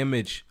the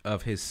image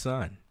of his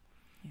son,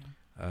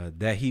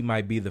 that he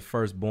might be the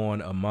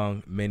firstborn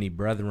among many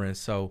brethren.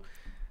 So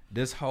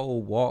this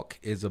whole walk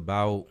is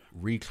about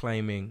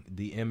reclaiming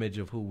the image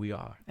of who we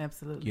are.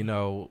 Absolutely.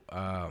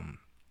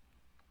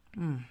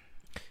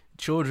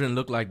 Children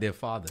look like their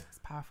father. It's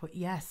powerful.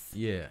 Yes.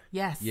 Yeah.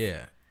 Yes.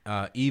 Yeah.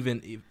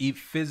 Even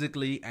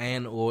physically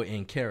and or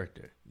in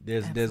character.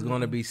 There's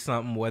going to be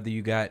something, whether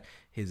you got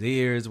his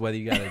ears, whether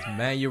you got his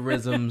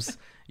mannerisms,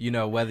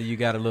 whether you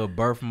got a little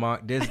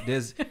birthmark.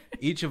 There's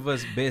each of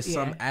us bears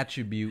some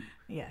attribute,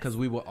 because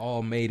we were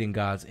all made in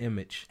God's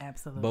image.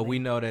 Absolutely. But we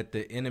know that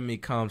the enemy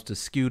comes to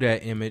skew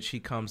that image. He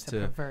comes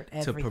to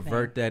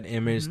pervert that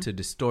image, to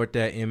distort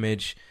that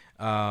image.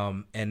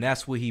 And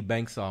that's what he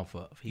banks off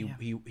of.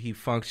 He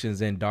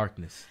functions in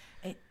darkness.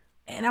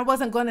 And I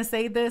wasn't going to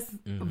say this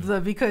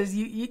because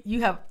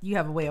you have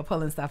a way of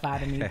pulling stuff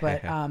out of me.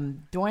 But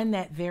during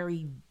that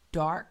very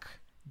dark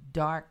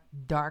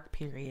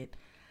period,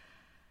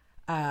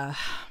 I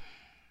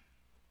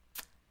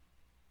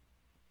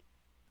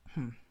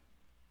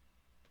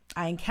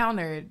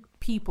encountered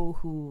people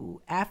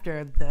who,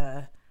 after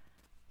the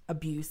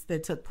abuse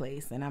that took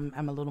place, and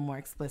I'm a little more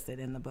explicit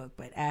in the book,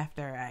 but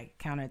after I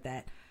encountered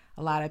that,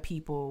 a lot of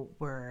people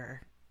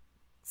were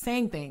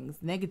saying things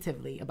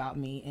negatively about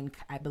me. And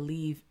I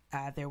believe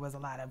there was a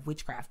lot of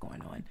witchcraft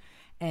going on.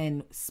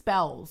 And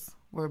spells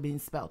were being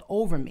spelled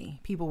over me.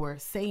 People were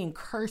saying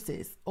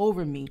curses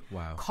over me,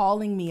 wow.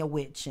 calling me a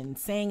witch and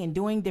saying and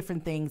doing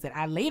different things that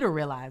I later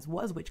realized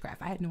was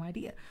witchcraft. I had no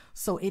idea.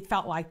 So it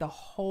felt like the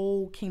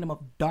whole kingdom of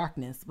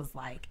darkness was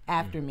like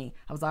after me.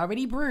 I was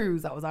already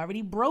bruised. I was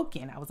already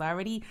broken. I was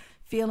already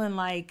feeling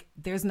like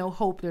there's no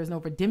hope. There's no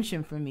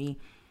redemption for me.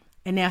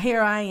 And now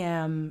here I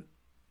am,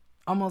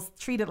 almost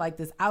treated like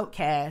this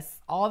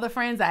outcast. All the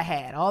friends I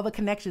had, all the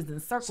connections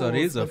and circles. So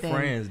these are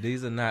friends.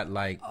 These are not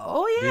like,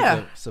 oh yeah,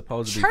 these are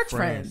supposed to be church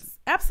friends.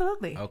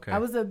 Absolutely. Okay. I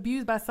was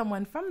abused by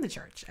someone from the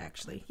church,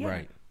 actually. Yeah.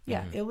 Right.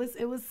 Yeah. Mm-hmm.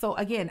 It was so,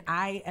 again,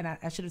 I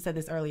should have said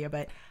this earlier,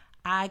 but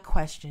I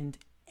questioned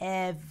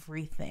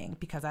everything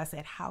because I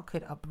said, how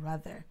could a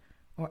brother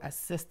or a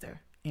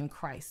sister in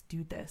Christ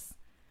do this?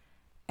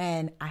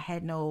 And I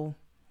had no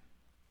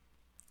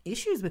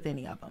issues with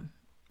any of them.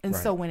 And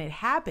so when it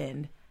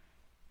happened,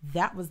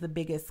 that was the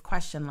biggest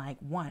question. Like,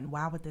 one,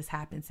 why would this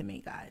happen to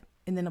me, God?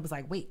 And then it was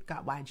like, wait,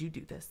 God, why'd you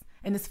do this?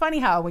 And it's funny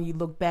how when you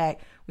look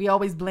back, we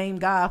always blame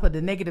God for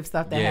the negative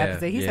stuff that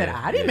happens. And he said,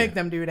 I didn't make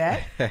them do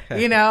that.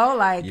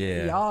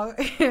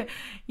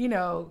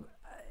 Y'all,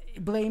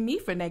 blame me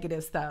for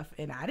negative stuff.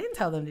 And I didn't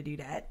tell them to do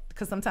that,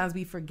 because sometimes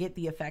we forget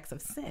the effects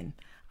of sin.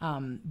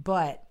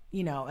 But,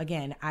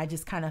 again, I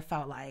just kind of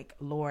felt like,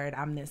 Lord,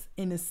 I'm this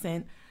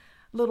innocent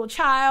little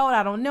child.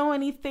 I don't know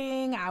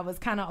anything. I was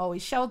kind of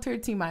always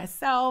sheltered to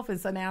myself. And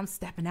so now I'm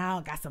stepping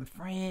out, got some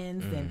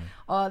friends and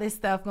all this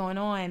stuff going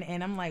on.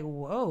 And I'm like,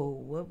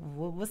 whoa,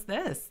 what's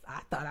this? I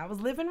thought I was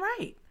living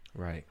right.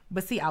 Right.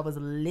 But see, I was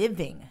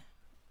living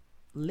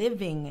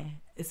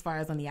as far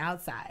as on the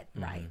outside.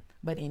 Right.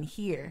 But in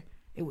here,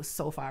 it was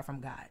so far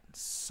from God,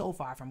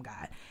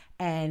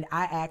 And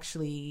I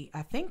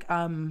think,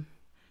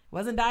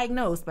 wasn't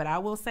diagnosed, but I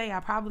will say I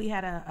probably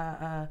had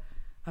a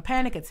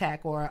panic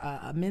attack or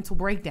a mental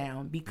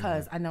breakdown,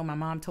 because I know my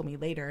mom told me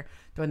later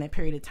during that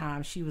period of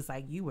time, she was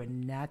like, you were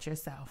not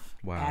yourself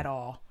at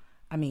all.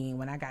 I mean,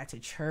 when I got to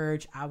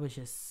church, I was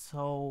just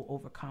so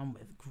overcome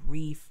with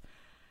grief.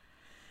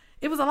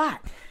 It was a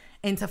lot.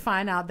 And to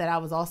find out that I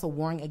was also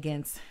warring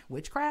against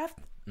witchcraft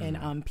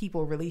and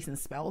people releasing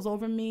spells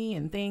over me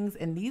and things.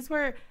 And these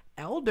were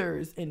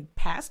elders and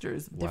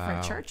pastors of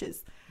different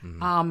churches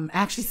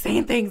actually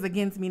saying things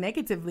against me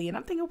negatively. And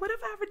I'm thinking, what have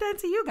I ever done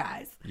to you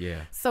guys?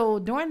 Yeah. So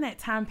during that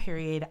time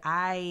period,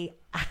 I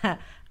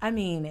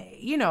mean,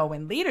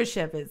 when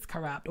leadership is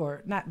corrupt,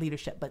 or not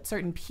leadership, but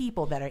certain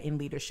people that are in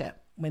leadership,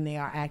 when they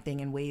are acting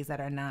in ways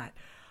that are not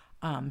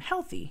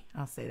healthy,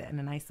 I'll say that in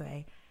a nice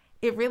way,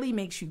 it really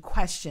makes you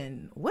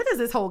question, what is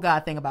this whole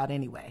God thing about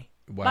anyway?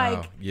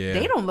 Wow.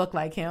 They don't look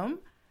like him.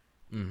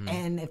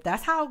 And if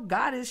that's how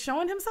God is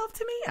showing himself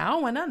to me, I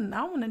don't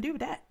want to do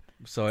that.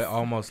 So it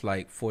almost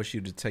like forced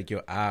you to take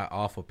your eye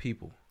off of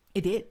people.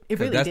 It did. It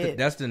really did.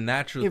 That's the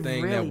natural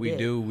thing that we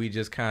do. We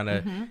just kind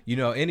of,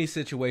 any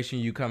situation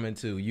you come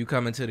into the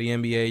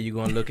NBA, you're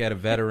going to look at a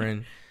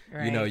veteran.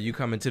 Right. You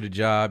come into the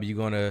job, you're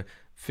going to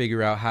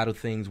figure out how do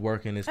things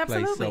work in this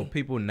place. So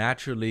people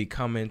naturally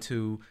come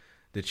into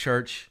the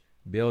church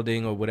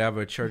building or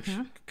whatever, church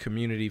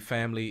community,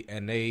 family,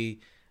 and they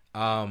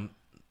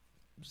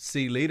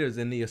see leaders,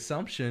 and the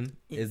assumption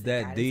is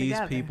that these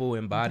people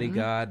embody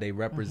God, they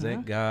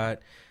represent God.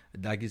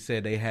 Like you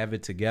said, they have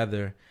it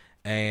together.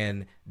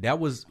 And that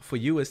was, for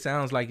you, it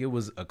sounds like it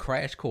was a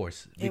crash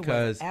course,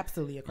 because it was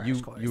absolutely a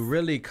crash course. You're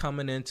really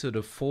coming into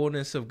the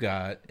fullness of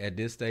God at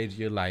this stage of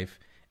your life.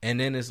 And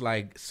then it's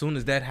like, as soon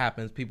as that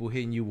happens, people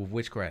hitting you with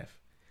witchcraft.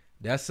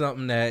 That's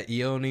something that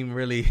you don't even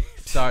really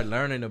start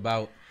learning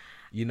about.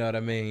 You know what I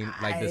mean?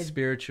 Like the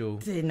spiritual.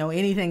 Didn't know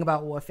anything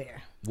about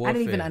warfare. I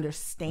didn't even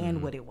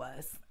understand what it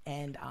was.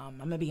 And I'm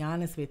going to be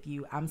honest with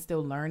you. I'm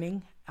still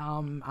learning.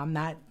 I'm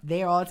not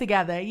there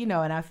altogether,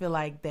 and I feel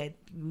like that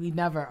we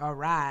never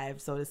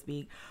arrived, so to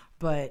speak.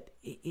 But,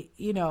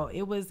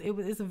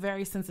 it's a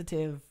very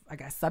sensitive,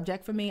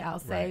 subject for me, I'll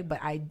say. Right. But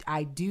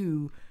I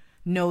do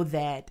know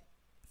that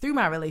through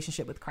my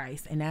relationship with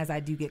Christ, and as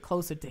I do get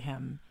closer to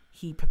him,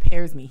 he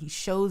prepares me. He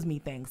shows me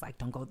things like,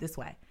 don't go this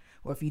way.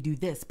 Or if you do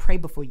this, pray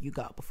before you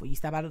go. Before you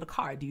step out of the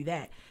car, do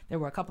that. There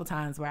were a couple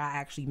times where I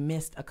actually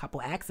missed a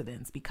couple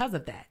accidents because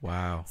of that.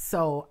 Wow.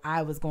 So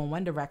I was going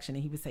one direction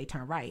and he would say,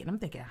 turn right. And I'm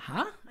thinking,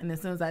 huh? And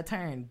as soon as I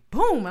turned,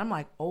 boom, I'm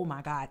like, oh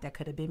my God, that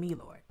could have been me,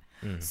 Lord.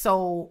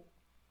 So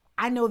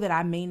I know that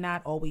I may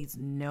not always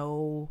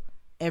know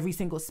every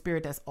single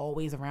spirit that's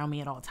always around me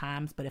at all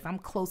times. But if I'm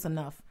close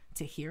enough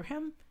to hear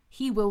him,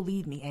 he will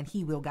lead me and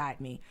he will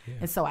guide me. Yeah.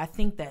 And so I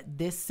think that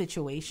this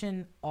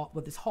situation,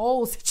 this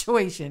whole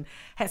situation,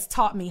 has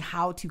taught me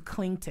how to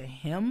cling to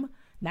him,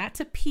 not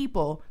to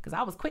people. Because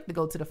I was quick to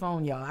go to the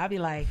phone, y'all. I'd be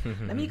like,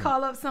 let me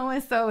call up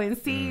so-and-so and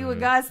see what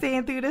God's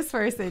saying through this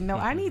person. No,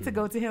 I need to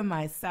go to him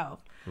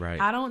myself.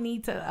 Right. I don't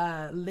need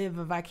to live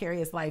a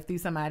vicarious life through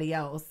somebody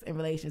else in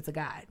relation to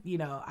God.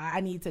 I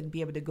need to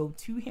be able to go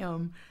to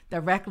him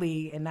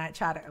directly and not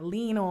try to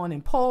lean on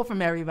and pull from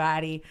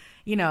everybody.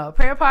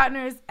 Prayer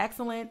partners,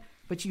 excellent.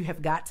 but you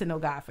have got to know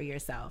God for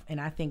yourself.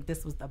 And I think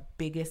this was the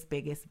biggest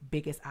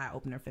eye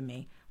opener for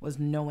me, was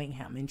knowing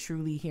him and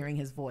truly hearing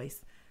his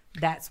voice.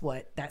 That's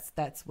what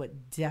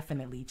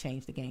definitely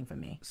changed the game for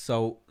me.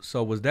 So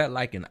was that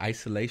like an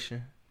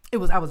isolation? It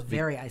was. I was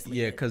very isolated.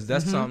 Yeah, because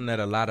that's something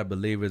that a lot of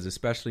believers,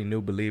 especially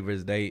new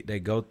believers, they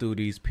go through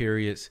these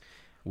periods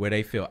where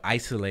they feel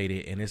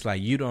isolated, and it's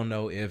like you don't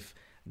know if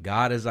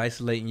God is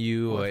isolating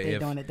you, or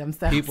if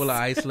people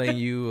are isolating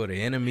you, or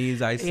the enemy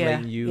is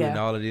isolating you, and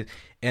all of this.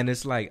 And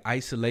it's like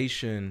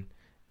isolation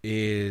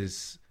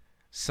is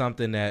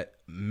something that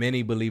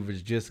many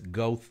believers just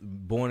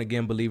born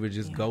again believers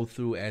just go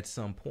through at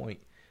some point.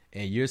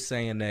 And you're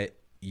saying that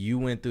you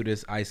went through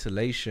this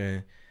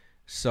isolation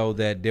so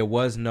that there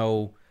was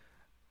no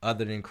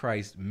other than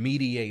Christ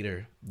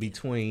mediator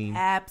between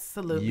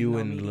you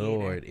and the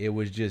Lord. It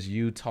was just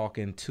you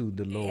talking to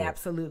the Lord.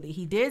 Absolutely.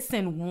 He did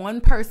send one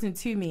person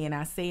to me, and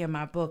I say in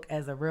my book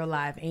as a real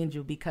live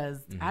angel, because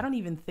I don't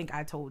even think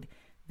I told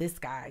this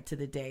guy to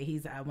the day.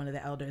 He's one of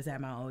the elders at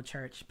my old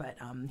church, but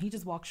he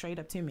just walked straight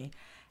up to me,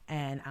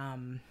 and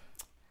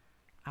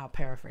I'll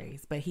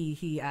paraphrase, but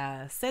he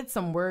said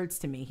some words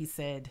to me. He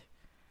said,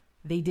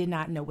 they did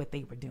not know what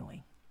they were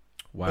doing.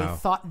 Wow. They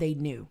thought they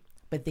knew,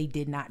 but they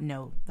did not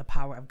know the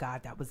power of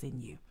God that was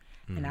in you.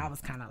 And I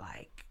was kind of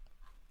like,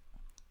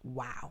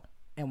 wow.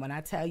 And when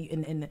I tell you,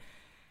 and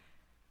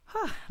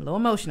a little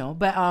emotional,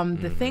 but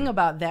the thing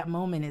about that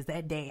moment is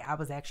that day I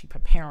was actually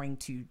preparing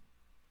to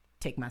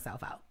take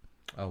myself out.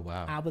 Oh,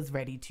 wow. I was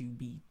ready to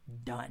be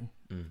done.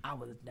 I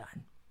was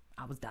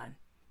done.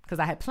 Because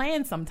I had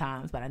planned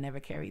sometimes, but I never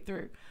carried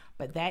through.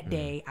 But that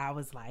day, I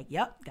was like,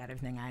 yep, got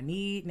everything I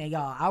need. Now,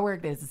 y'all, I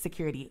worked as a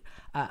security,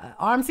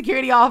 armed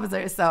security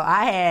officer, so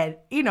I had,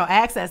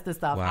 access to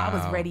stuff. Wow. I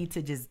was ready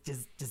to just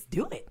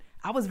do it.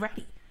 I was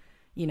ready.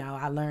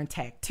 I learned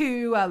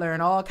tattoo. I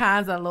learned all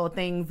kinds of little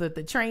things with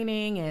the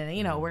training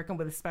and, working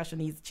with special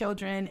needs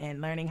children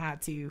and learning how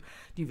to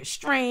do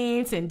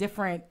restraints and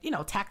different,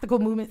 tactical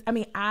movements. I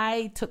mean,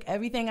 I took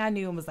everything I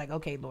knew and was like,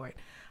 okay, Lord,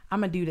 I'm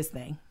going to do this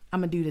thing.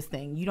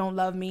 You don't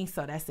love me,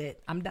 so that's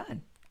it. I'm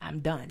done.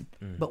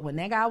 But when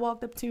that guy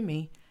walked up to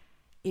me,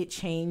 it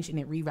changed and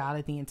it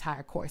rerouted the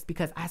entire course,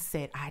 because I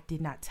said, I did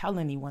not tell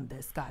anyone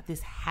this, God.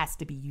 This has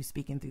to be you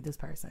speaking through this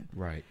person.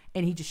 Right.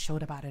 And he just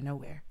showed up out of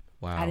nowhere.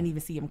 Wow. I didn't even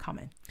see him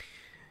coming.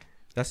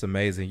 That's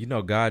amazing.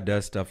 God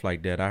does stuff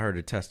like that. I heard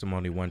a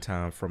testimony one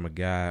time from a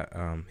guy.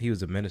 He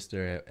was a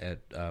minister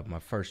at my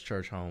first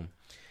church home.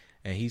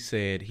 And he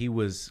said he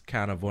was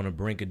kind of on the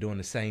brink of doing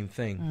the same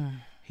thing.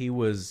 He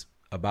was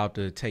about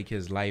to take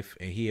his life,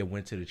 and he had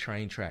went to the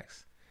train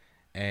tracks,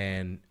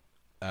 and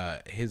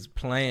his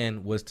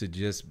plan was to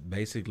just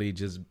basically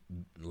just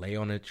lay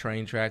on the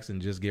train tracks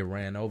and just get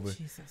ran over.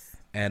 Jesus.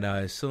 And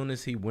as soon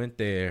as he went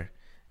there,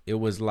 it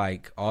was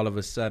like all of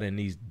a sudden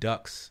these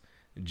ducks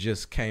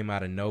just came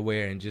out of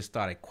nowhere and just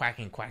started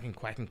quacking.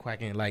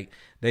 Like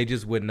they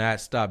just would not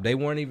stop. They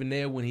weren't even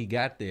there when he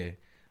got there.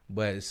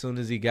 But as soon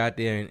as he got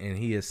there and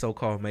he had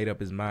so-called made up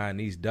his mind,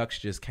 these ducks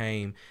just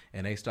came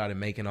and they started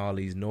making all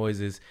these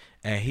noises.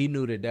 And he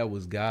knew that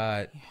was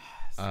God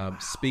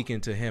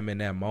speaking to him in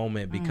that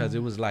moment, because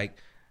it was like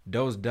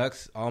those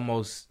ducks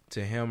almost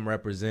to him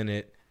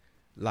represented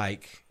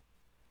like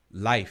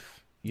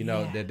life,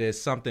 that there's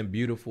something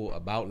beautiful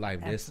about life.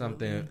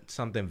 Absolutely. There's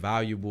something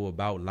valuable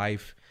about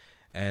life.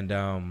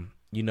 And,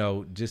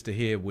 just to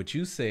hear what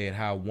you said,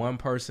 how one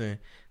person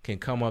can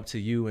come up to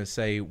you and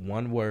say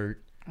one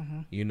word,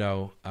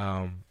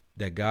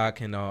 that God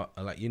can,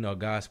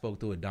 God spoke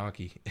through a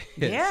donkey.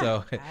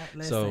 Yeah.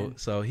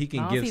 so he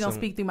can give. He don't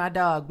speak through my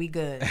dog. We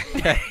good.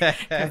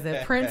 Because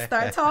if Prince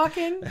start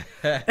talking,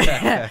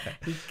 I'm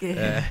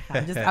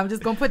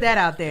just gonna put that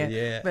out there.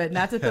 Yeah. But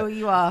not to throw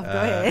you off. Go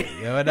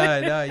ahead.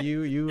 No,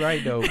 you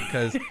right though,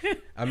 because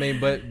I mean,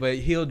 but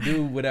he'll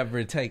do whatever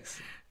it takes.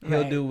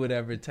 He'll do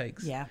whatever it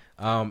takes. Yeah.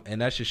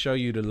 And that should show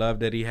you the love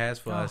that he has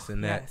for us,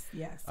 and that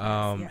yes.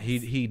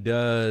 he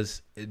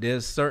does.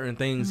 There's certain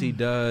things he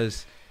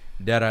does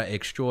that are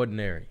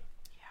extraordinary.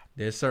 Yeah.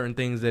 There's certain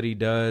things that he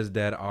does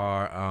that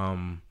are,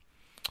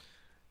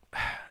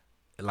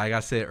 like I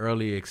said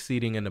earlier,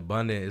 exceeding and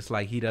abundant. It's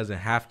like he doesn't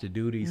have to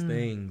do these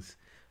things.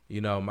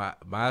 My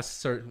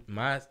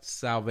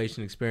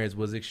salvation experience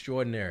was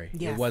extraordinary.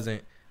 Yes. It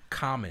wasn't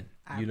common.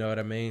 You know what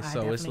I mean?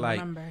 So it's like.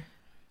 Remember.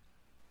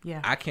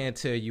 Yeah. I can't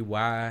tell you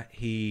why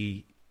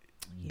he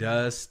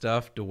does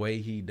stuff the way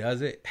he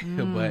does it,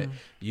 but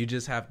you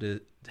just have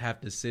to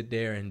sit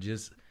there and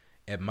just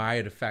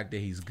admire the fact that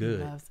he's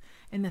good.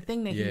 And the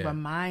thing that he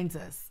reminds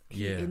us,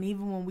 and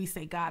even when we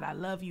say, God, I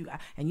love you,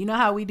 and you know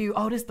how we do,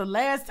 this is the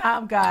last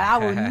time, God, I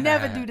will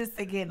never do this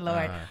again,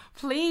 Lord.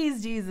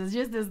 Please, Jesus,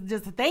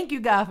 just thank you,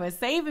 God, for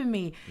saving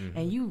me.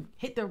 And you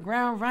hit the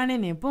ground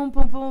running and boom,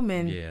 boom, boom,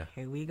 and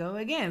here we go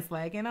again,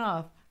 slacking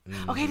off.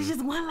 Okay, this is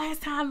just one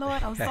last time,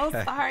 Lord. I'm so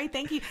sorry.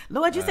 Thank you.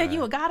 Lord, you said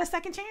you a God of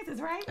second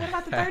chances, right? What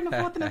about the third and the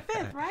fourth and the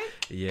fifth, right?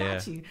 Yeah.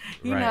 Got you.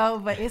 You know,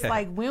 but it's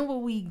like, when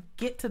will we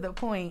get to the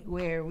point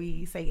where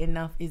we say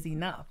enough is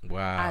enough?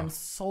 Wow. I'm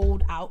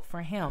sold out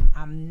for him.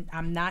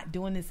 I'm not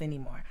doing this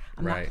anymore.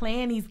 I'm not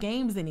playing these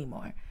games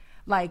anymore.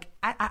 Like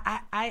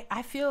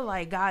I feel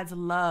like God's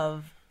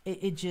love,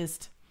 it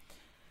just,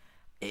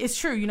 it's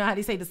true. You know how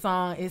they say the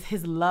song is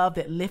his love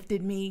that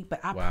lifted me, but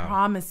I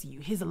promise you,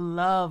 his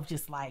love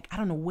just like, I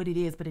don't know what it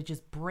is, but it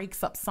just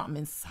breaks up something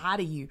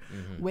inside of you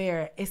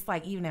where it's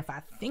like, even if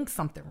I think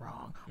something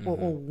wrong or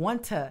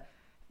want to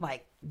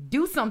like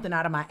do something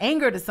out of my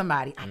anger to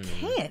somebody, I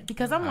can't,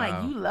 because I'm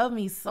like, you love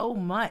me so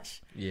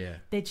much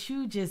that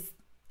you just,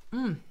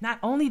 not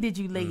only did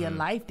you lay your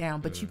life down,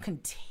 but you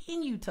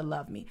continue to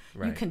love me.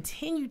 Right. You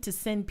continue to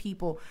send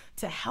people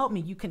to help me.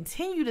 You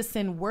continue to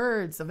send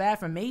words of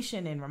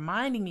affirmation and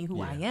reminding me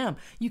who I am.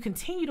 You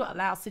continue to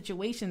allow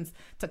situations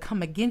to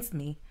come against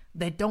me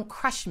that don't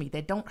crush me,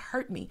 that don't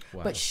hurt me,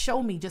 but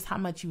show me just how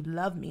much you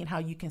love me and how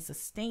you can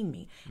sustain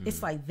me.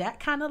 It's like that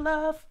kind of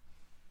love.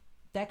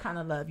 That kind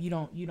of love you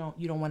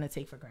don't want to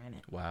take for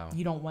granted. Wow.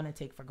 You don't want to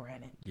take for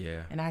granted.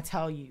 Yeah. And I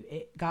tell you,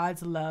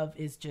 God's love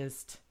is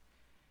just,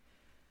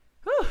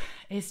 whew,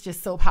 it's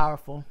just so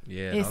powerful.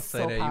 Yeah, it's don't say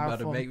so that. Powerful. You about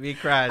to make me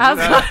cry. I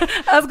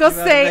was going to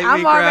say,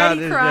 I'm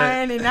already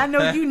crying, and I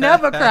know you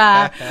never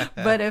cry.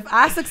 But if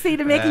I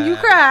succeed in making you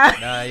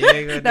cry, you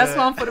ain't gonna that's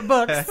one for the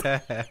books.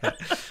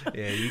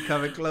 Yeah, you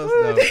coming close,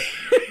 though.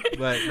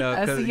 But no,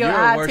 because you're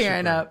a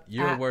worshiper.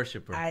 You're a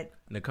worshiper.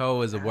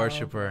 Nicole is a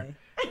worshiper. Boy.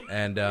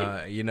 And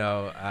that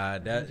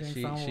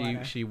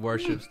she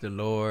worships the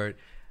Lord.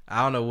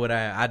 I don't know what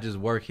I just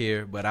work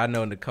here, but I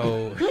know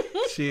Nicole.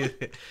 she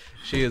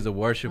is a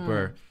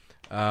worshiper.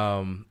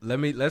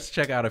 Let's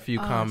check out a few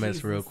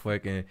comments real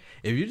quick, and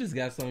if you just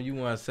got something you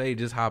want to say,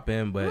 just hop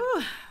in. But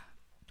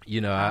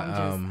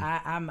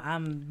I'm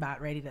about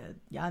ready to.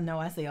 Y'all know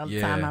I say all the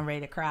time I'm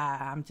ready to cry.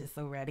 I'm just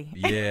so ready.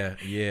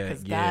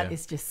 Because God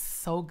is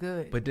just so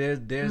good. But there's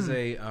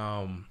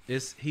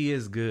he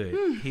is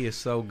good. He is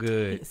so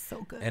good. He is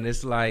so good. And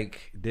it's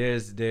like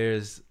there's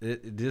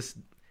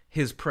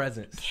his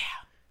presence.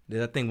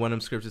 Yeah. I think one of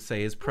them scriptures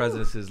say his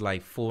presence is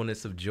like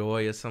fullness of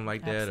joy or something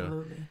like that.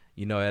 Absolutely.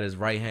 Or, at his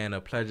right hand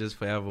are pleasures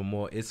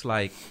forevermore. It's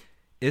like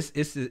it's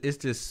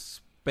this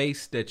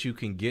space that you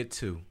can get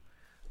to.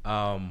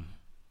 And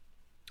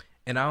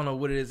I don't know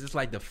what it is. It's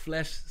like the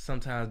flesh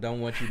sometimes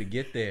don't want you to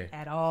get there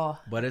at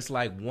all. But it's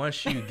like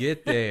once you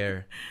get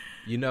there,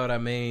 you know what I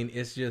mean?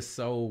 It's just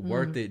so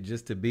worth it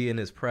just to be in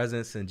his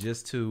presence and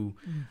just to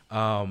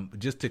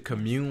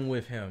commune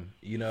with him.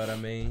 You know what I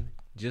mean?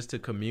 Just to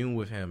commune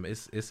with him.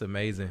 It's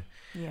amazing.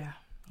 Yeah.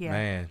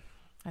 Man.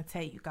 I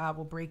tell you, God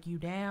will break you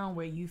down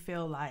where you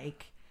feel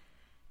like,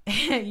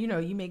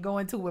 you may go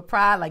into with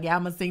pride, like,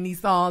 I'm going to sing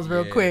these songs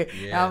real quick.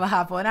 I'm going to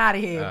hop on out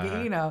of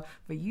here.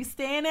 But you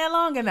stay in there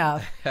long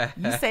enough.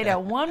 You say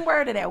that one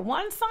word of that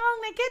one song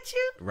that gets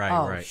you.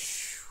 Right.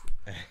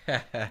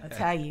 I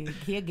tell you,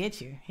 he'll get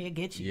you.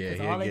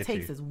 Because all it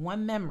takes is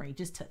one memory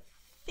just to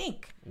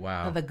think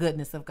of the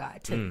goodness of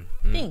God, to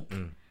think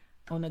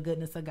on the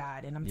goodness of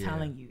God. And I'm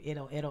telling you,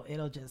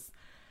 it'll just...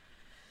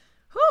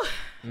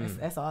 Whew,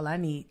 that's all I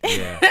need.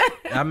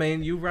 I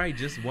mean, you're right.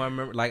 Just one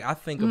memory. Like I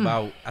think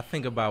about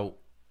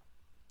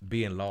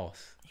being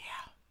lost.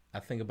 I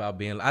think about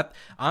being.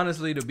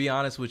 Honestly, to be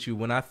honest with you,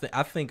 when I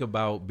think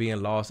about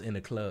being lost in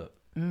a club,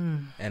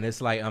 and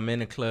it's like I'm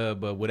in a club,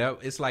 but whatever,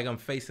 it's like I'm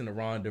facing the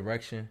wrong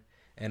direction.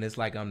 And it's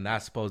like I'm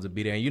not supposed to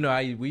be there.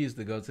 And we used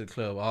to go to the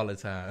club all the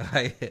time,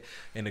 like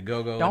in the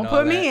go-go. Don't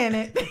put me in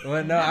it.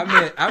 Well, no,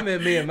 I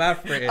meant me and my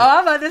friend. Oh,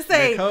 I'm about to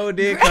say. Nicole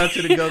did come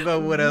to the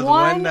go-go with us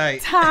one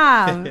night.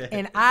 Time,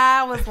 and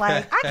I was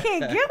like, I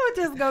can't get with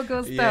this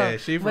go-go stuff. Yeah,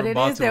 she from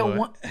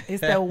Baltimore.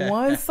 It's that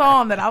one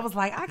song that I was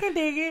like, I can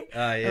dig it.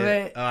 Oh,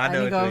 yeah. But I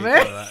know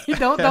what you're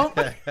don't.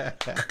 We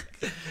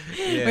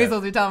ain't supposed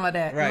to be talking about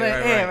that.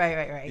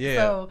 Right. Yeah.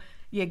 So.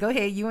 Yeah, go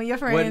ahead. You and your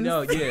friends. Well,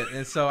 no,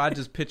 and so I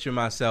just picture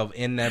myself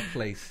in that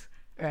place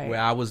where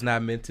I was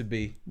not meant to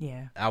be.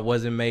 Yeah, I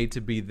wasn't made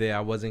to be there.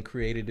 I wasn't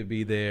created to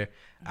be there.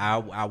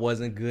 I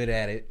wasn't good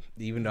at it,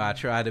 even though I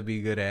tried to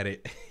be good at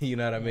it. You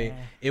know what I mean?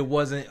 It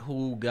wasn't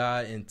who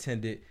God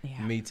intended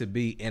me to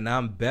be, and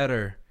I'm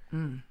better.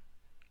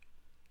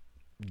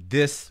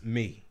 This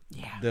me,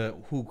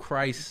 who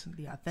Christ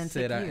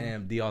said I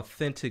am, the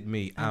authentic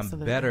me.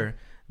 Absolutely. I'm better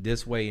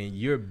this way, and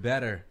you're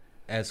better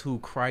as who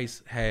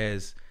Christ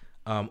has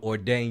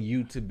ordained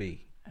you to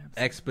be.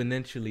 Absolutely.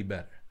 Exponentially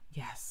better.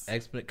 Yes.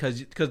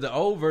 Because the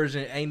old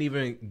version ain't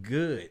even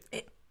good.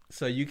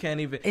 So you can't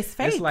even. It's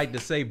fake. It's like to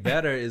say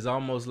better is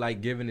almost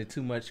like giving it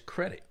too much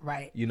credit.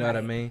 Right. You know what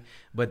I mean?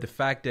 But the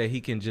fact that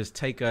he can just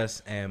take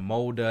us and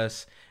mold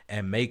us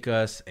and make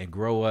us and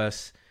grow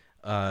us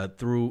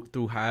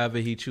through however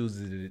he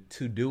chooses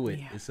to do it,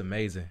 it's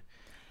amazing.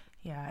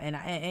 Yeah, and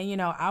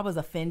I was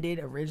offended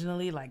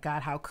originally, like,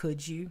 God, how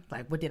could you?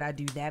 Like, what did I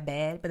do that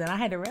bad? But then I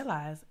had to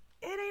realize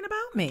it ain't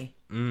about me.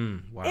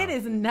 Wow. It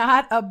is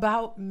not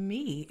about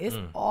me. It's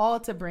all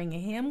to bring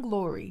him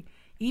glory.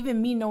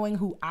 Even me knowing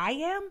who I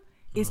am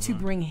is to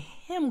bring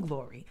him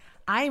glory.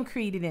 I am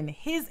created in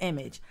his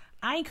image.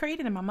 I ain't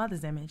created in my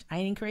mother's image. I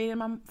ain't created in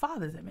my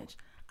father's image.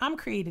 I'm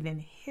created in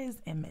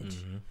his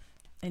image.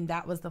 And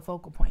that was the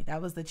focal point.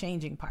 That was the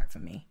changing part for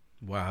me.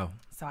 Wow.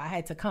 So I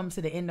had to come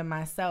to the end of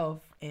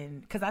myself.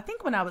 And because I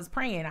think when I was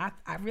praying, I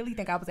really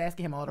think I was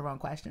asking him all the wrong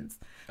questions.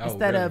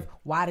 Instead of,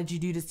 why did you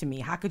do this to me?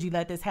 How could you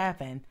let this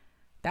happen?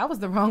 That was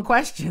the wrong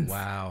questions.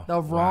 Wow.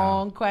 The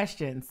wrong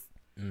questions.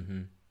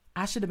 Mm-hmm.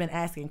 I should have been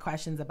asking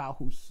questions about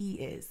who he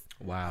is.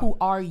 Wow. Who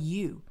are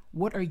you?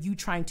 What are you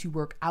trying to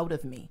work out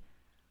of me?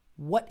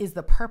 What is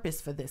the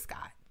purpose for this,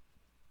 God?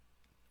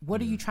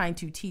 What are you trying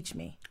to teach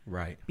me?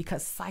 Right.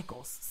 Because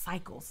cycles.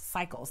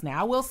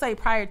 Now, I will say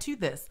prior to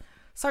this,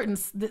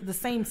 the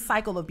same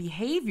cycle of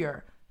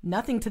behavior,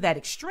 nothing to that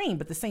extreme,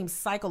 but the same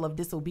cycle of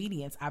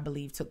disobedience, I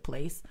believe, took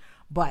place.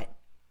 But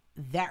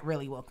that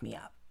really woke me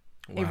up.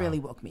 Wow. It really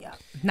woke me up.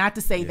 Not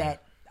to say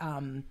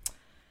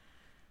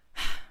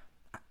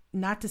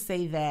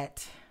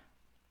that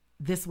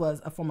this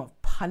was a form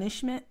of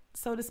punishment,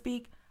 so to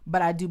speak,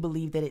 but I do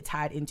believe that it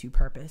tied into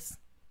purpose.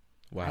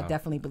 Wow. I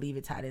definitely believe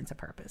it tied into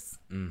purpose.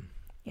 Mm.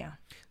 Yeah.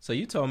 So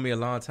you told me a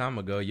long time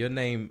ago, your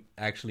name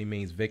actually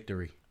means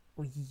victory.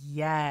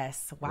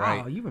 Yes. Wow.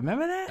 Right. You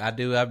remember that? I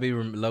do. I be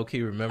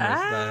low-key remembering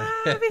stuff.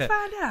 Let me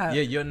find out.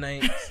 Yeah, your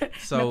name.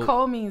 So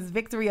Nicole means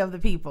victory of the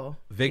people.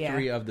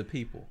 Victory of the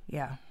people.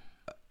 Yeah.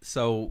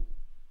 So.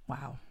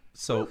 Wow.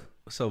 So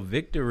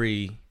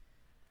victory,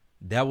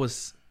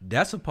 that's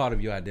a part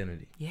of your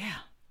identity. Yeah.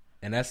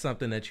 And that's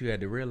something that you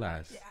had to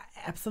realize. Yeah,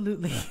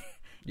 absolutely.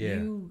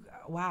 Yeah.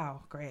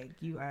 Wow, Greg,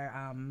 you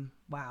are,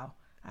 wow.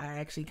 I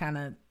actually kind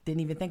of didn't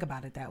even think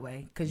about it that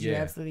way because you're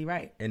absolutely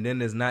right. And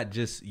then it's not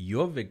just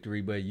your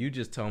victory, but you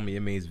just told me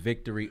it means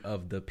victory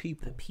of the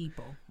people. The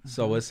people. Mm-hmm.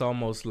 So it's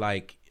almost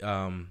like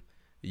the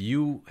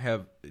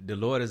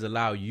Lord has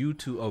allowed you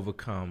to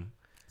overcome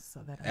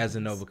as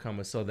an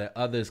overcomer so that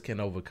others can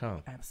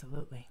overcome.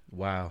 Absolutely.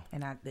 Wow.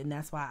 And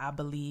that's why I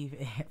believe,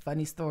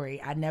 funny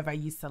story, I never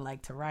used to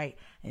like to write.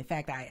 In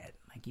fact,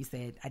 like you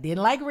said, I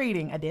didn't like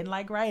reading. I didn't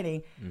like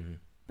writing. Mm-hmm.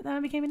 But then I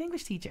became an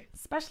English teacher,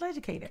 special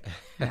educator.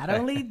 Not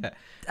only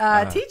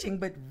teaching,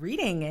 but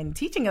reading and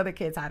teaching other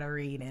kids how to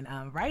read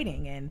and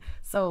writing. And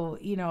so,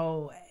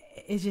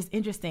 it's just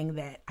interesting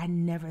that I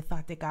never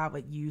thought that God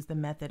would use the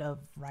method of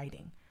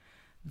writing,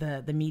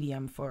 the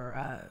medium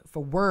for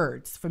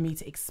words, for me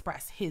to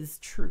express his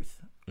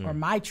truth or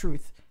my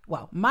truth.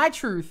 Well, my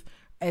truth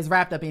is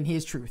wrapped up in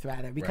his truth,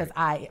 rather, because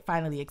I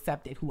finally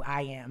accepted who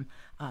I am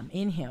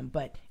in him.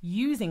 But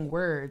using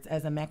words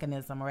as a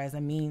mechanism or as a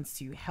means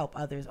to help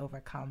others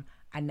overcome,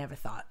 I never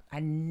thought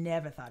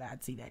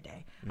I'd see that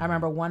day. Mm-hmm. I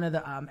remember one of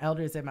the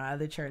elders in my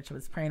other church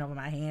was praying over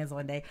my hands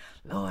one day,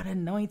 Lord,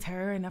 anoint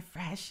her in a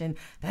fresh and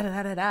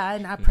da-da-da-da-da.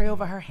 And I pray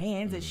over her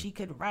hands that she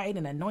could write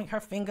and anoint her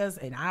fingers.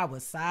 And I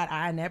was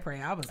side-eyeing that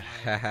prayer. I was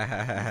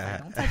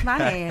like, don't touch my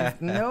hands.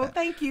 No,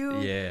 thank you.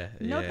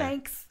 No,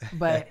 thanks.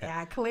 But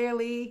I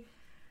clearly...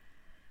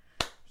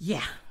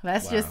 Yeah,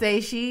 let's just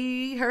say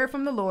she heard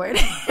from the Lord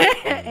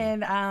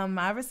and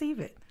I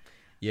receive it.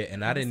 Yeah,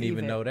 and I didn't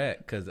even know that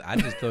because I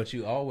just thought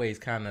you always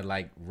kind of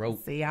like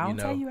wrote. See, I don't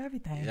tell you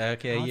everything.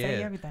 Okay, I don't tell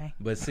you everything.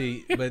 But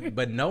see,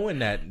 but knowing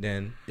that,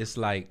 then it's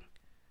like,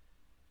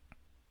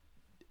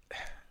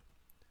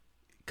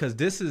 because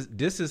this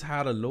is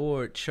how the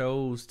Lord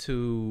chose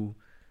to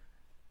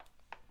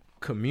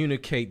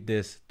communicate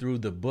this through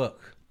the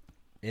book,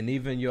 and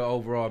even your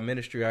overall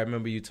ministry. I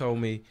remember you told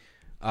me.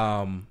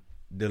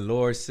 The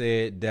Lord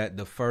said that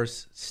the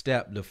first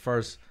step, the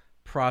first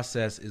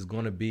process is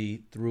going to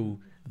be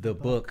through the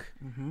book.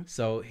 Mm-hmm.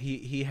 So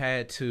he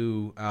had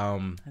to,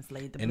 and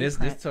this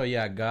tell you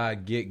how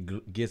God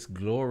gets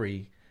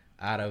glory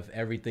out of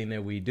everything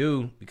that we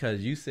do, because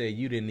you said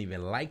you didn't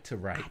even like to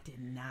write. I did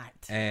not.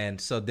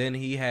 And so then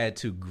he had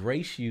to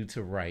grace you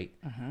to write,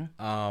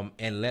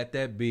 and let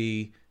that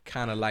be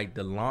kind of like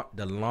the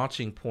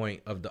launching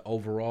point of the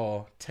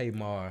overall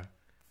Tamar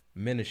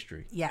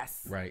ministry.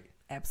 Yes. Right.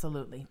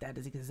 Absolutely. That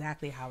is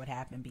exactly how it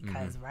happened,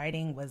 because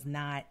writing was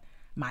not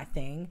my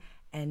thing.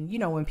 And,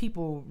 when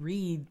people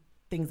read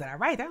things that I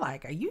write, they're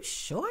like, are you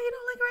sure you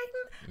don't like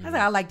writing? I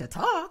said, I like to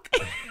talk.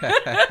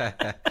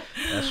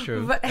 That's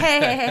true. But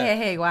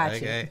hey,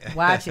 watch it.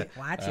 Watch it.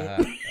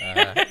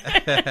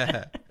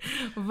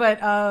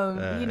 But,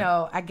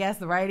 I guess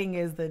the writing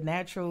is the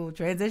natural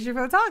transition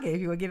from talking,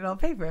 if you want to get it on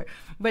paper.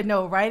 But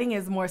no, writing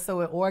is more so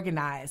an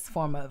organized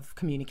form of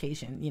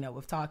communication.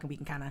 With talking, we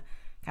can kind of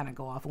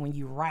go off. And when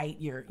you write,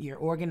 you're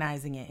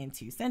organizing it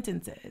into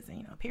sentences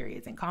and,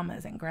 periods and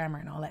commas and grammar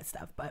and all that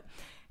stuff. But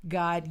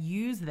God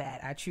used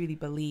that, I truly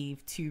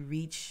believe, to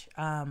reach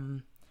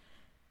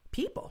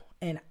people.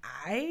 And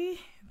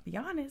be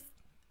honest,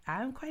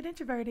 I'm quite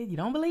introverted. You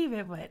don't believe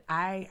it, but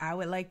I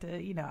would like to,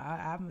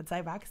 I'm the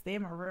type, I can stay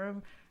in my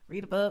room,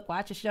 read a book,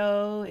 watch a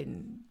show,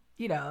 and,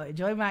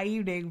 enjoy my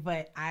evening.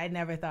 But I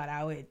never thought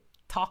I would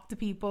talk to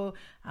people.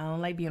 I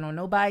don't like being on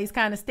nobody's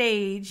kind of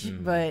stage,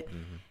 but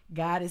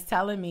God is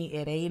telling me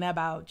it ain't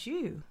about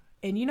you.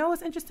 And you know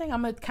what's interesting?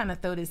 I'm going to kind of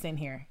throw this in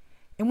here.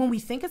 And when we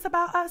think it's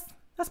about us,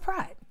 that's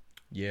pride.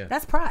 Yeah.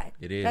 That's pride.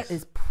 It is. That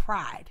is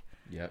pride.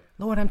 Yep.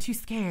 Lord, I'm too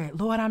scared.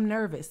 Lord, I'm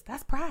nervous.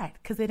 That's pride,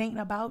 because it ain't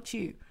about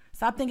you.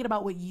 Stop thinking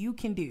about what you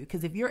can do,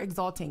 because if you're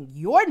exalting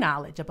your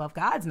knowledge above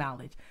God's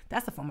knowledge,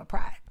 that's a form of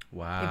pride.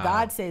 Wow. If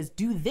God says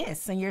do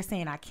this and you're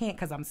saying I can't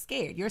because I'm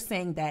scared, you're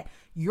saying that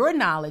your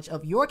knowledge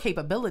of your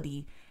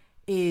capability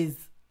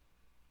is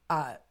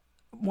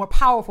more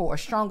powerful or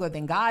stronger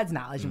than God's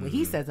knowledge and what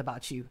he says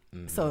about you.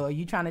 So are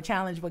you trying to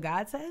challenge what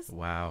God says?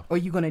 Wow. Or are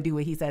you going to do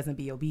what he says and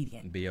be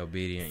obedient? Be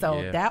obedient.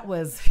 So yeah. that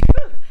was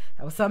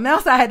something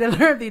else I had to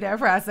learn through that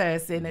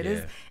process. And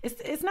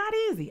it's not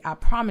easy. I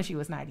promise you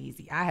it's not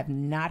easy. I have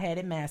not had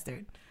it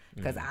mastered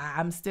because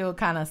I'm still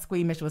kind of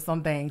squeamish with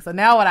some things. So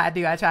now what I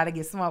do, I try to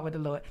get smart with the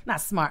Lord. Not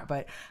smart,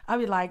 but I'll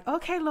be like,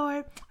 okay,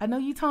 Lord, I know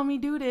you told me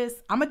do this.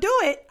 I'm going to do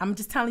it. I'm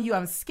just telling you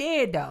I'm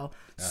scared though.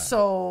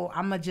 So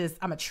I'm going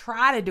to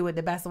try to do it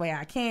the best way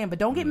I can. But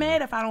don't get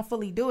mad if I don't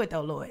fully do it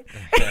though, Lord.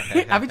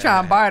 I be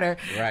trying to barter,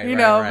 right.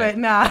 But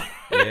nah.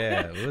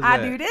 Yeah, I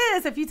do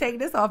this if you take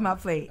this off my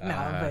plate.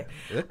 But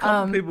a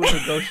couple people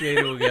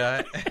negotiated with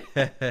God.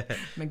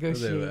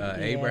 Negotiate.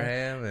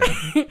 Abraham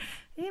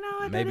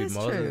and maybe that is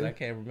Moses. true. I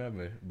can't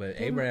remember, but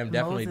Abraham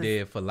definitely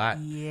did for Lot.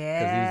 Yeah,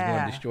 because he was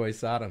going to destroy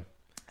Sodom.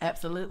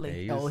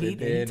 Absolutely. Yeah,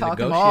 he talked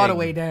him all the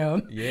way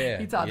down. Yeah,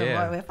 he talked him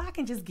all the way. If I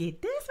can just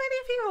get this many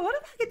people, what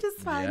if I could just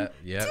find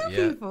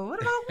two people?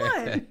 What about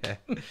one?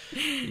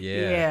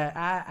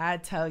 I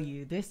tell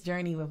you, this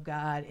journey with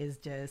God is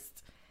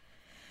just.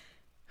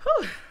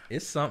 Whew.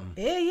 It's something.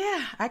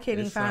 Yeah. I can't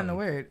even find the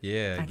word.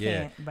 I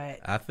can't, but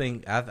I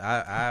think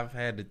I've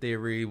had the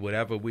theory,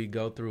 whatever we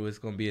go through, it's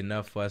going to be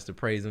enough for us to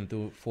praise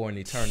him for an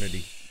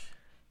eternity.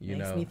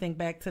 Makes me think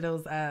back to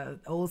those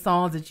old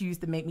songs that you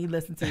used to make me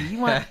listen to. You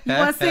want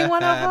to sing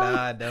one of them? No,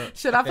 I don't.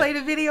 Should I play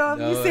the video of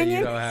you singing?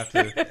 You don't have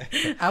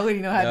to. I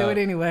wouldn't know how to do it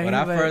anyway. When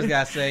I first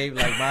got saved,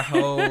 like my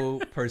whole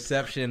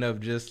perception of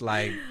just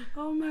like,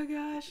 oh my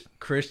gosh,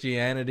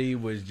 Christianity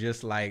was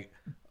just like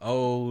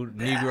old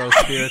Negro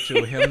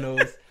spiritual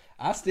hymnals.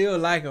 I still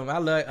like them. I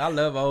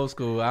love old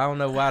school. I don't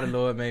know why the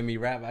Lord made me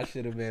rap. I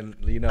should have been,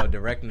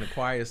 directing the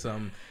choir or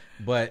something.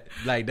 But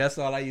like that's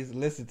all I used to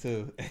listen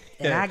to.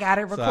 And I got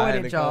it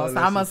recorded, y'all. So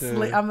I'm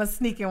a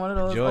sneak in one of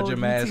those Georgia old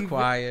Mass YouTube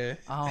Choir.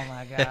 Oh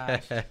my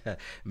gosh.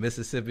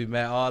 Mississippi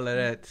Mass, all of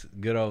that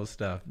good old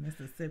stuff.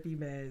 Mississippi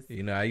Mass.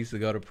 I used to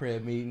go to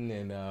prayer meeting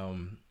and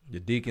the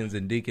deacons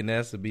and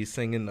deaconess would be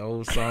singing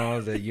old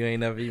songs that you ain't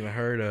never even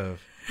heard of.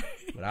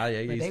 But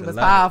they was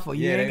powerful.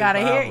 You ain't gotta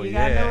hear it. You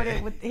gotta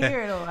know what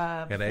hear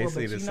it. They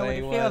see the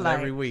same ones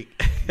every week.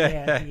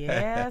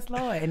 Yes,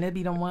 Lord. And it'd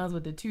be the ones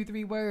with the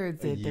 2-3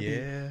 words that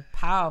be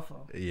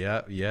powerful.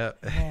 Yep. Yeah.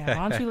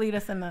 Why don't you lead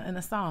us in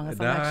a song? A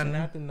selection?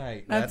 Not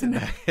tonight. Not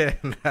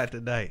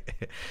tonight.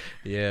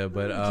 Yeah,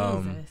 but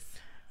Jesus.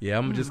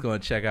 I'm just gonna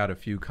check out a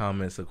few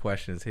comments or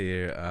questions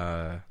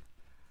here.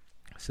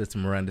 Sister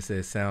Miranda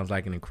says, sounds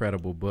like an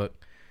incredible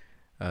book.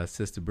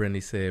 Sister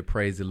Brittany said,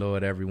 praise the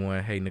Lord,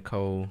 everyone. Hey,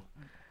 Nicole.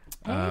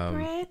 Hey,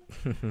 Brett.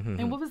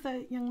 And what was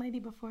that young lady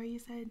before you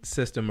said?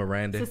 Sister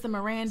Miranda. Sister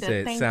Miranda,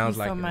 said, thank sounds you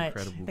like so much.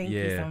 Incredible. Thank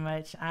you so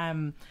much.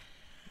 I'm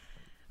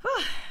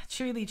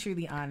truly,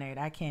 truly honored.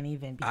 I can't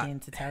even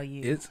begin to tell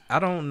you. I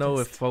don't know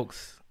if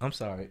folks, I'm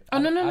sorry. Oh,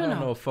 no. I don't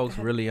know if folks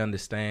really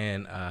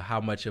understand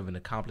how much of an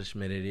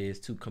accomplishment it is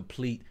to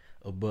complete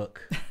a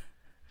book.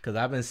 Because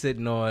I've been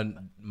sitting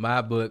on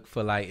my book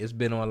for it's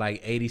been on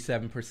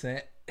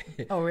 87%.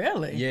 Oh,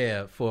 really?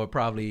 Yeah, for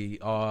probably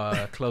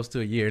close to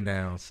a year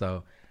now.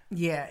 So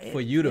yeah,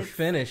 for you to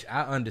finish,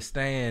 I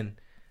understand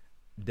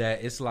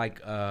that it's like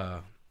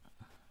a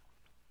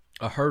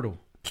hurdle.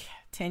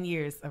 10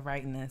 years of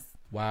writing this.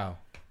 Wow.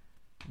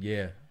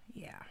 Yeah.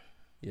 Yeah.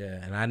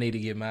 Yeah, and I need to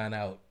get mine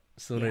out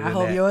sooner than I that.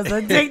 hope yours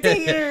will take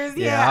 10 years.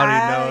 I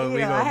already know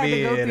we're going to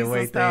be in the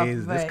way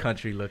things this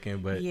country looking.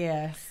 But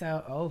yeah,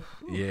 so,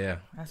 yeah.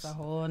 That's a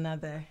whole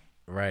nother.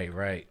 Right.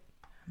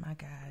 My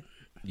God.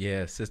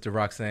 Yeah, Sister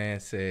Roxanne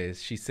says,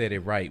 she said it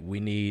right. We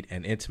need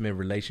an intimate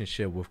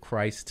relationship with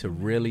Christ to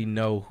really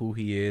know who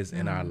he is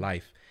in our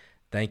life.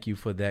 Thank you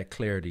for that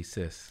clarity,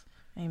 sis.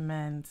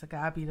 Amen. To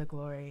God be the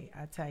glory.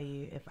 I tell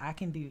you, if I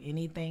can do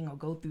anything or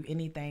go through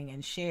anything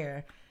and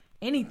share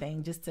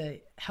anything just to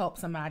help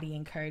somebody,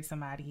 encourage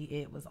somebody,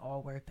 it was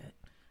all worth it.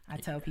 I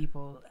tell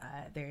people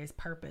there is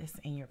purpose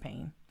in your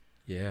pain.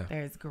 Yeah.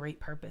 There is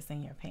great purpose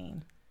in your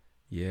pain.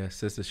 Yeah,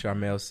 Sister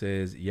Charmel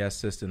says, yes,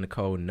 Sister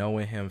Nicole,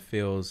 knowing him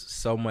feels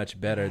so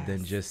much better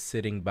than just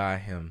sitting by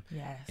him.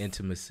 Yes.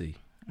 Intimacy.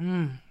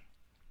 I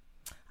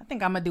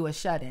think I'm going to do a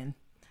shut-in.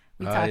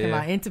 We're talking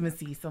about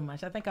intimacy so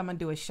much. I think I'm going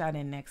to do a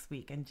shut-in next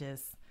week and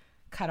just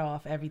cut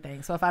off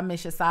everything. So if I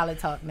miss your solid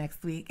talk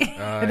next week,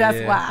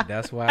 that's why.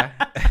 That's why.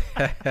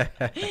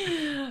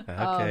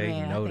 Okay,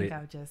 man, noted. I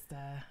think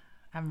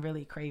I'm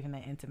really craving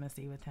that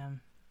intimacy with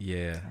him.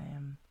 Yeah. I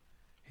am.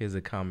 Here's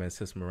a comment,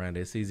 Sis Miranda.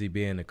 It's easy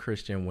being a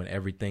Christian when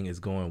everything is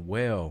going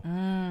well,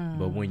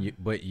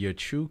 but your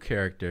true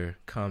character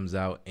comes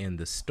out in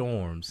the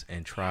storms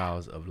and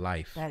trials of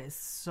life. That is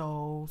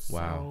so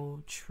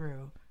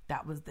true.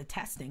 That was the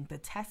testing. The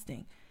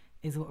testing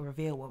is what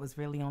revealed what was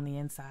really on the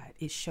inside.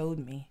 It showed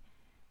me,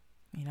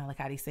 like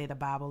how they say the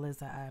Bible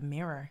is a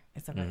mirror.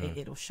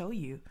 It'll show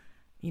you,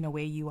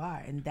 where you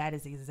are, and that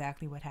is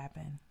exactly what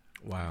happened.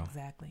 Wow,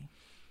 exactly.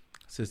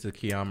 Sister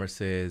Kiamar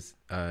says,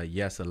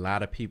 yes, a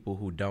lot of people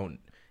who don't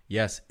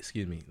Yes,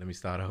 excuse me. Let me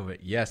start over.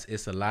 Yes,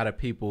 it's a lot of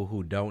people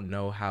who don't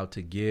know how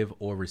to give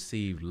or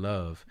receive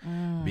love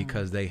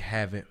because they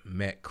haven't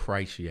met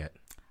Christ yet.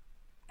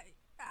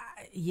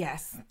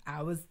 Yes,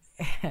 I was.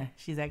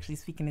 She's actually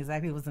speaking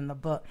exactly what's in the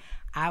book.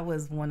 I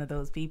was one of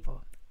those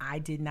people. I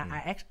did not.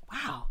 I actually.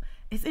 Wow,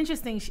 it's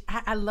interesting.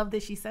 I love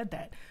that she said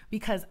that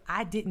because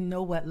I didn't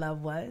know what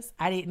love was.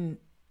 I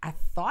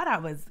thought I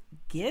was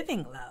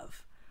giving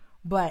love,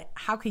 but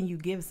how can you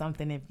give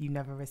something if you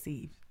never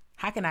received?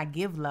 How can I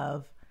give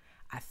love?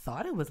 I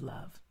thought it was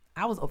love.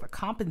 I was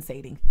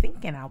overcompensating,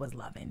 thinking I was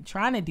loving,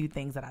 trying to do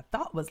things that I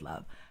thought was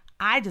love.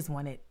 I just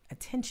wanted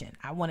attention.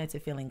 I wanted to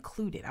feel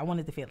included. I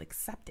wanted to feel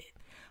accepted.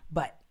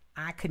 But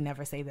I could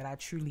never say that I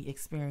truly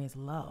experienced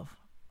love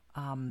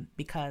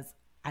because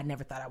I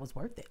never thought I was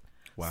worth it.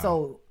 Wow.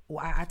 So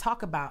I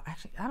talk about,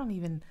 actually, I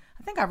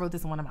think I wrote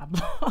this in one of my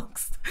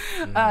blogs.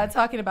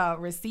 Talking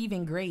about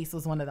receiving grace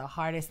was one of the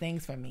hardest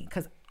things for me.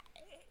 Because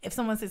if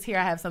someone says, here,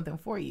 I have something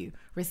for you,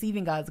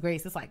 receiving God's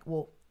grace, it's like,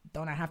 well,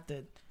 don't I have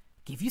to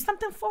give you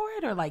something for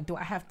it? Or like, do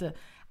I have to?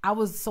 I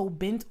was so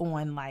bent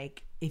on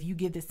like, if you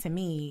give this to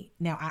me,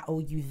 now I owe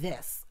you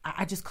this.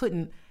 I just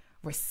couldn't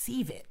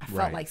receive it. I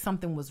felt like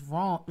something was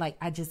wrong. Like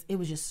it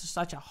was just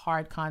such a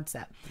hard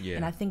concept. Yeah.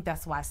 And I think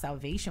that's why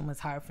salvation was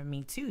hard for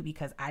me too,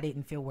 because I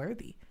didn't feel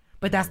worthy.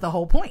 But that's the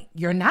whole point.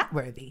 You're not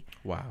worthy.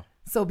 Wow.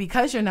 So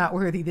because you're not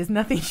worthy, there's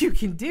nothing you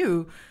can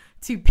do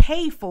to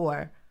pay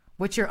for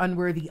what you're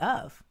unworthy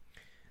of.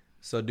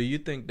 So do you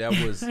think that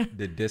was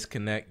the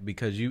disconnect?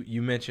 Because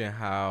you mentioned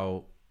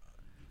how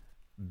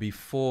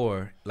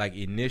before, like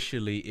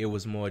initially, it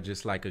was more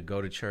just like a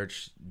go to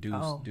church,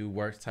 do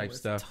works type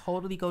stuff.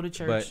 Totally go to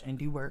church and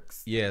do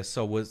works. Yeah.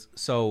 So was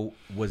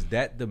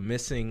that the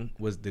missing?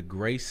 Was the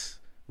grace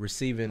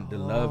receiving the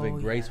love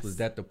and grace? Yes. Was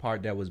that the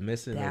part that was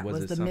missing? That or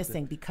was the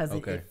missing because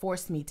it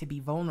forced me to be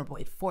vulnerable.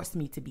 It forced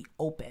me to be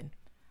open.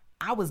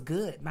 I was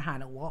good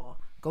behind a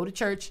wall. Go to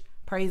church.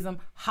 Praise him.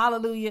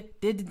 Hallelujah.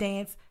 Did the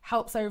dance.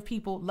 Help serve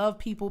people. Love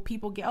people.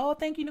 People get, oh,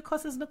 thank you, Nicole.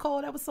 This is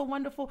Nicole. That was so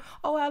wonderful.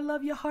 Oh, I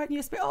love your heart and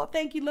your spirit. Oh,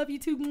 thank you. Love you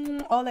too.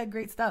 All that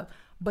great stuff.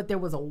 But there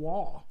was a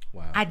wall.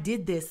 Wow. I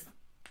did this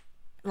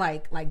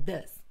like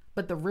this.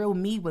 But the real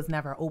me was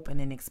never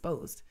open and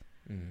exposed.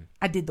 Mm.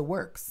 I did the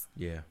works.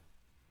 Yeah.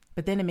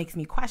 But then it makes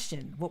me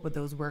question, what were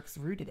those works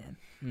rooted in?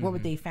 Mm-hmm. What were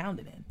they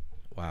founded in?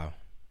 Wow.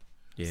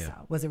 Yeah. So,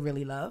 was it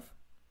really love?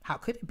 How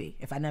could it be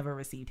if I never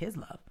received his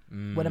love?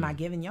 Mm. What am I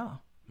giving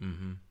y'all?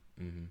 Mm-hmm.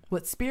 Mm-hmm.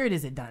 What spirit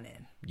is it done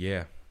in?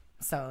 Yeah.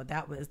 So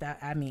that was that.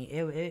 I mean,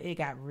 it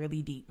got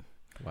really deep.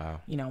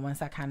 Wow. You know,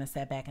 once I kind of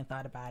sat back and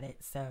thought about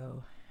it.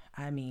 So,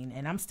 I mean,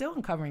 and I'm still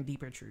uncovering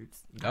deeper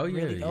truths. Oh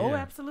yeah. Really, yeah. Oh,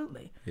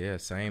 absolutely. Yeah.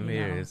 Same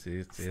here.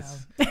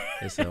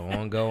 It's an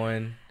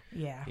ongoing.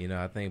 Yeah. You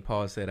know, I think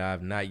Paul said,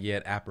 "I've not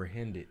yet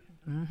apprehended."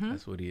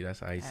 Mm-hmm. That's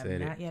how he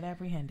said it. Not yet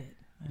apprehended.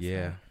 That's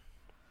yeah. Right.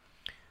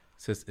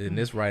 Sister, and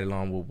this right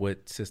along with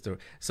what sister.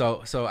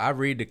 So I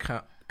read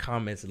the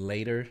comments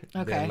later.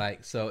 Okay.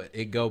 So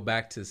it go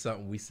back to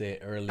something we said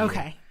earlier.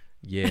 Okay.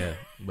 Yeah,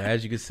 but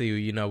as you can see,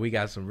 you know, we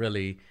got some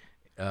really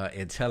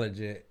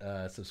intelligent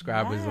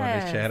subscribers on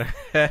this channel.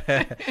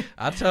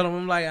 I tell them,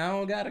 I'm like, I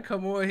don't gotta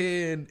come on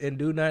here and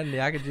do nothing.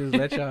 I can just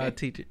let y'all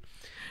teach it.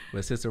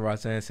 But Sister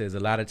Roxanne says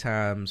a lot of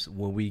times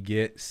when we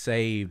get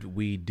saved,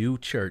 we do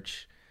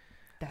church.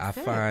 I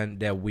find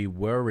that we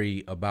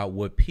worry about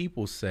what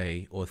people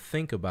say or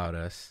think about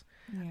us.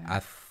 Yeah. I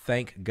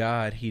thank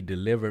God he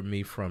delivered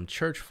me from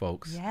church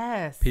folks.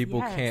 Yes. People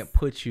can't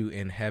put you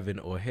in heaven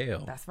or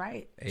hell. That's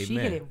right. Amen. She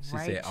hit it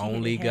right. She said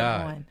only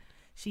God.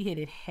 She hit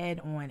it head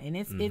on. And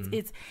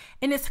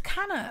it's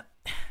kind of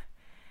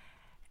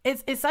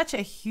it's such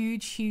a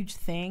huge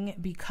thing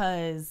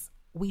because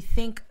we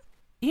think,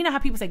 you know how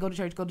people say go to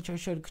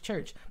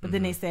church, but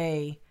then they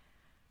say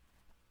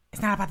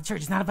it's not about the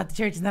church. It's not about the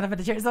church. It's not about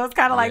the church. So it's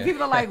kind of like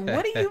people are like,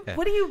 what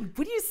are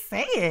you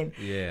saying?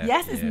 Yeah.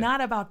 Yes, it's not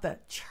about the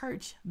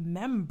church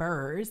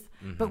members,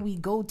 but we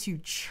go to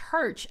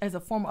church as a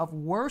form of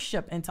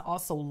worship and to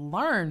also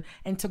learn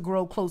and to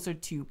grow closer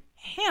to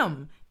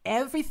him.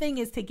 Everything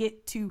is to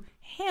get to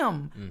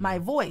him. My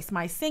voice,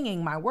 my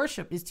singing, my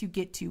worship is to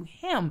get to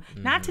him,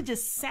 not to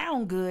just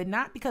sound good,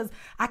 not because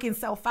I can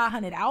sell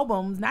 500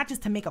 albums, not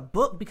just to make a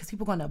book because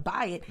people are going to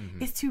buy it.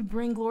 It's to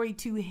bring glory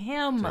to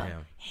him.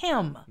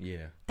 Him.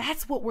 Yeah.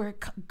 That's what we're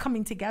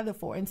coming together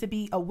for, and to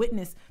be a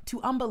witness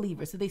to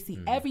unbelievers so they see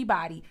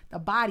everybody, the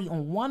body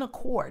on one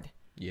accord.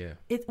 Yeah.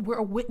 We're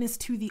a witness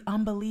to the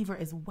unbeliever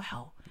as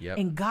well. Yep.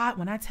 And God,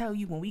 when I tell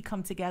you, when we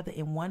come together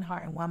in one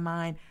heart and one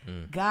mind,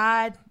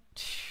 God,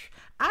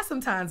 I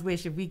sometimes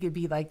wish if we could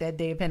be like that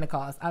day of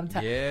Pentecost. I'm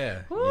telling you.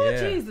 Yeah. Oh,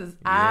 Jesus.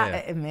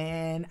 Yeah.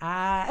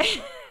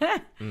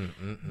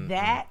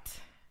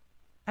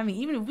 I mean,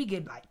 even if we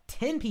get like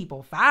 10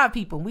 people, 5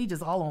 people, and we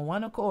just all on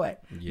one accord.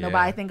 Yeah.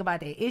 Nobody think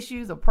about their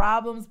issues or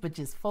problems, but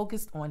just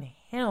focused on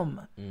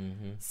him.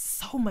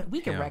 So much.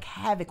 We can wreak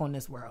havoc on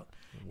this world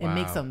and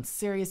make some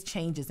serious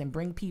changes and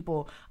bring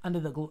people under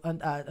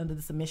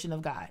the submission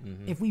of God.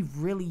 If we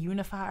really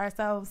unify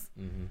ourselves.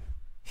 And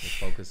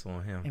focus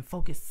on him. And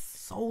focus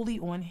solely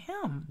on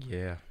him.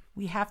 Yeah.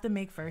 we have to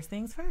make first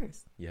things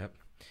first. Yep.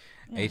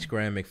 H.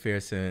 Graham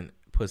McPherson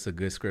puts a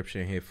good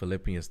scripture in here,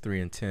 Philippians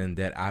 3:10,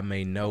 that I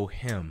may know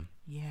him.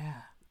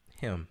 Yeah.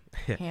 Him.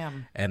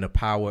 Him. And the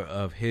power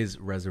of his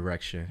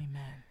resurrection.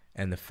 Amen.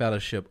 And the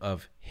fellowship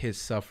of his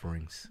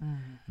sufferings,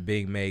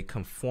 being made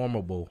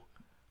conformable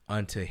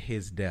unto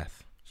his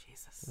death.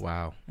 Jesus.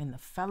 Wow. And the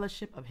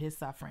fellowship of his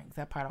sufferings.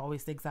 That part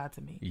always sticks out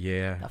to me.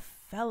 Yeah. The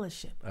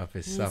fellowship of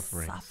his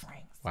sufferings.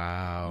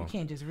 Wow. You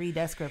can't just read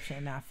that scripture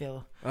and not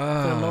feel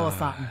a little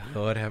something.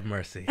 Lord have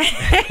mercy. Woo!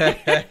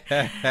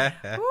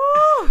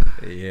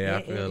 Yeah,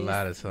 I feel a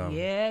lot of something.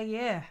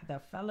 Yeah.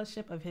 The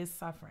fellowship of his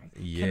suffering.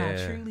 Yeah. Can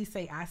I truly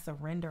say I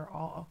surrender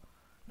all?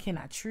 Can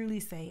I truly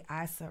say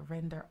I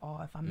surrender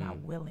all if I'm not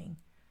willing?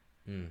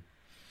 And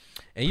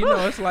you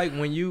know, it's like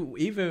when you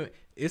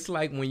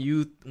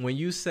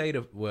say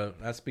well,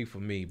 I speak for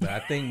me, but I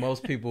think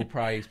most people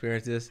probably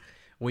experience this.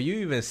 When you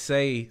even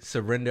say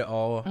surrender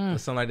all or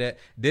something like that,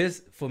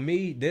 for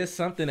me, there's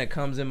something that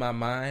comes in my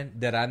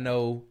mind that I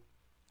know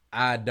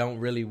I don't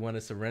really want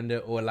to surrender,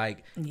 or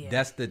like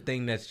that's the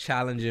thing that's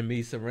challenging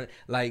me.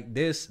 Like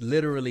there's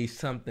literally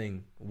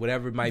something,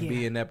 whatever it might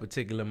be in that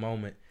particular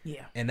moment.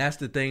 Yeah. And that's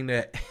the thing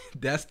that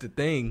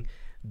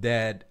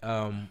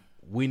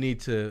we need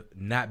to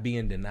not be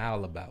in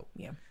denial about.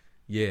 Yeah.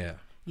 Yeah.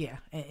 Yeah.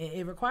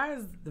 It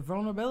requires the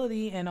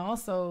vulnerability and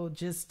also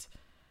just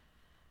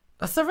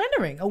a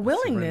surrendering, a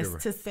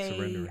willingness to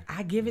say,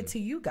 I give it to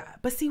you, God.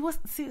 But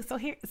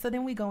so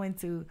then we go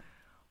into,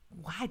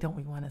 why don't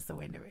we want to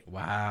surrender it?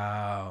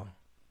 Wow.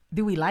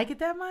 Do we like it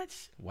that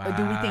much? Wow. Or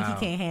do we think he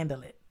can't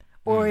handle it?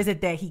 Or is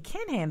it that he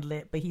can handle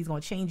it, but he's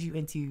going to change you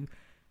into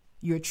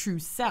your true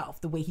self,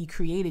 the way he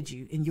created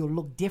you, and you'll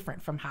look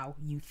different from how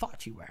you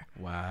thought you were?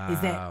 Wow. Is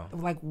that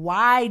like,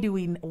 why do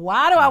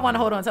I want to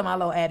hold on to my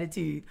low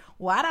attitude?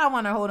 Why do I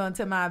want to hold on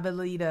to my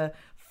ability to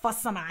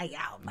fuss somebody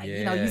out? Like,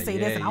 you say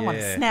this and I want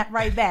to snap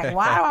right back.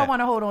 Why do I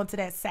want to hold on to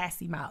that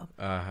sassy mouth?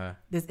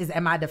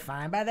 Am I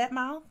defined by that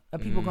mouth? Are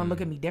people going to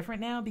look at me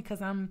different now because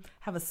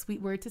have a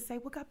sweet word to say?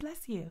 Well, God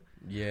bless you.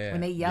 Yeah.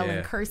 When they yell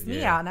and curse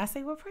me out and I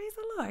say, well, praise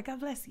the Lord, God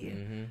bless you.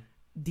 Mm-hmm.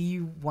 Do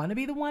you want to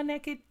be the one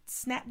that could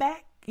snap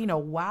back?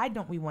 Why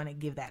don't we want to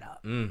give that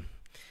up?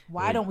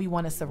 Why don't we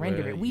want to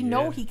surrender it? We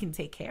know he can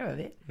take care of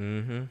it.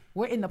 Mm-hmm.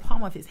 We're in the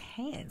palm of his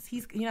hands.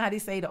 He's, how they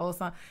say the old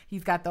song,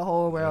 he's got the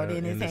whole world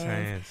in his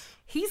hands.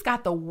 He's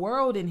got the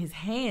world in his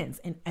hands.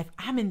 And if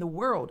I'm in the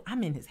world,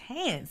 I'm in his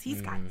hands.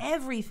 He's got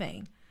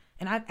everything.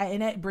 And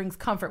that brings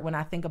comfort when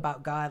I think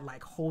about God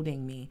like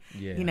holding me,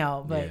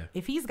 but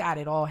if he's got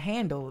it all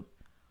handled,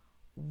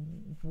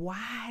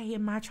 why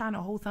am I trying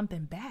to hold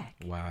something back?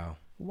 Wow.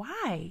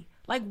 Why?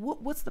 Like,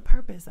 what's the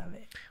purpose of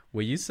it?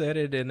 Well, you said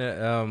it in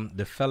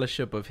the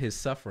fellowship of his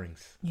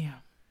sufferings. Yeah.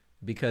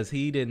 Because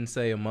he didn't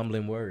say a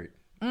mumbling word.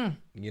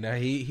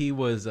 He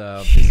was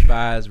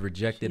despised,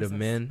 rejected of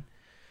men,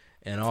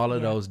 and all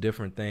of those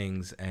different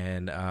things.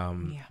 And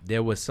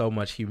there was so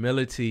much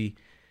humility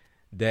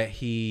that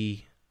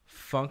he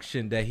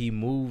functioned, that he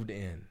moved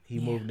in. He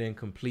moved in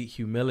complete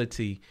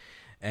humility.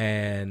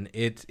 And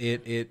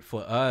it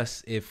for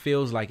us, it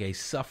feels like a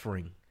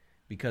suffering,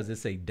 because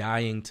it's a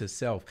dying to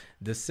self.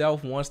 The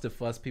self wants to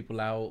fuss people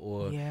out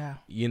or,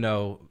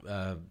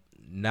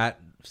 not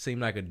seem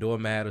like a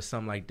doormat or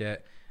something like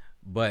that.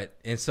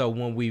 And so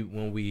when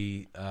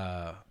we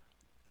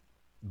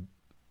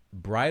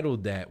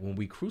bridled that, when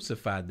we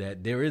crucified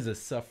that, there is a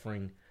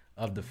suffering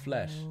of the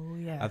flesh. Oh,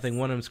 yes. I think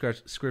one of them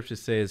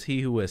scriptures says,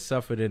 he who has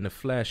suffered in the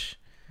flesh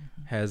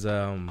has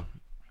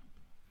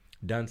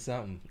done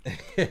something.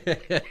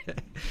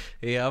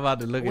 Yeah, I'm about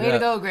to look it up. Way to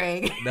go,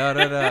 Greg. No.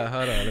 Hold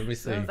on. Let me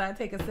see. As I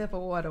take a sip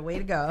of water. Way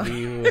to go.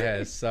 He who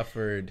has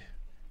suffered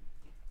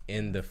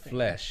in the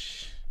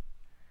flesh.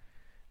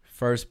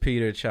 1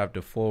 Peter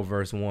chapter 4,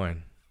 verse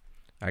 1.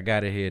 I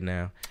got it here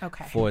now.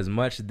 Okay. For as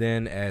much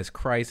then as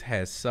Christ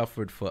has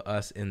suffered for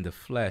us in the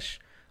flesh,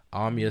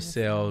 arm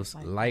yourselves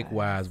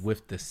likewise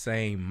with the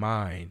same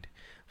mind.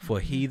 For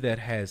he that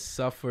has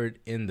suffered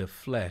in the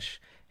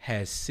flesh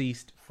has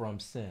ceased from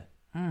sin.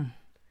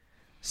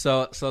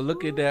 So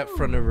look at that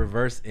from the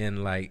reverse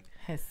end, like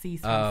has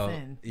ceased from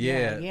sin.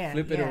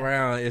 Flip it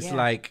around. It's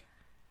like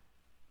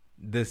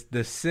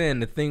the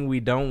sin, the thing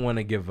we don't want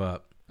to give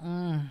up.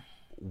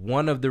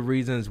 One of the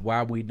reasons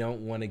why we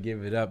don't want to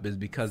give it up is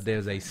because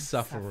there's a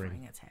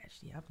suffering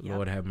attached. Yep.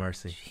 Lord have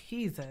mercy.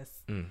 Jesus.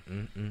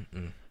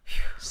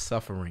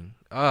 Suffering.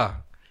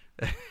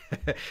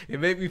 It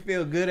made me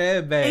feel good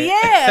and bad.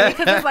 Yeah,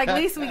 because it's like, at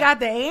least we got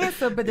the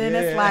answer, but then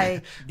it's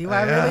like, do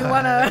I really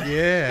want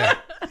to?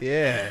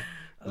 Yeah.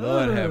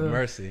 Lord have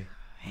mercy.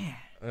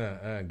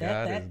 Man.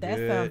 God is that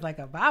good. sounds like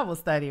a Bible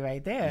study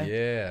right there.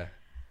 Yeah.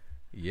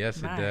 Yes,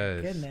 it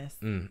does. Goodness.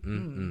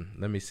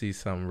 Let me see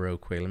something real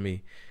quick. Let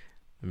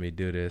me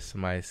do this.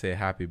 Somebody said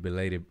happy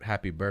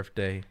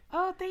birthday.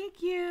 Oh,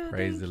 thank you.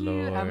 Praise the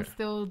Lord. I'm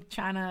still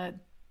trying to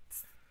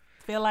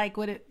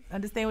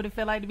understand what it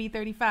felt like to be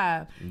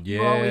 35. Yeah.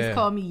 You always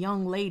call me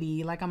young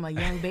lady, like I'm a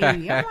young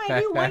baby. I'm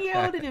like, you 1 year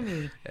older than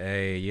me.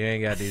 Hey, you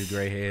ain't got these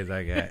gray hairs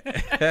I got.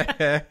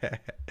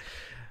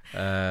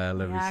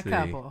 Let me see.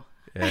 Couple.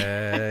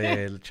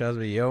 Yeah, trust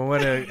me, you don't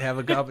want to have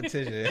a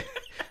competition.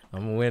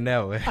 I'm gonna win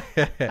that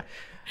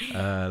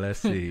one. Let's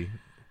see.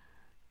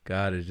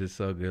 God is just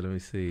so good. Let me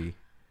see.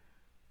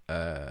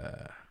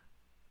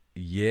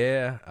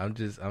 Yeah,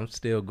 I'm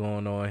still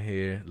going on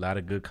here. A lot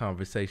of good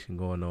conversation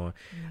going on.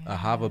 Yeah.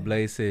 Hava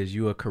Blaze says,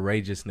 you are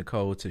courageous,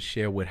 Nicole, to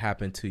share what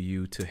happened to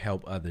you to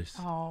help others.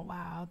 Oh,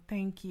 wow.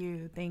 Thank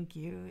you.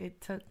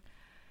 It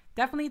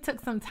definitely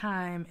took some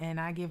time, and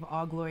I give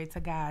all glory to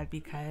God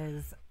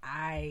because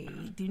I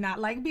do not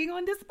like being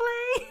on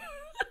display.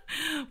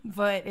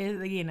 But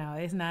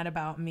it's not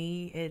about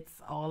me. It's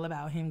all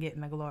about him getting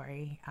the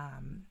glory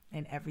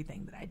in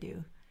everything that I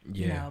do.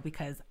 Yeah.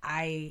 Because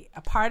a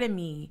part of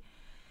me,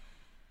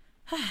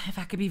 if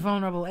I could be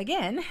vulnerable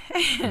again,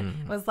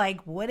 was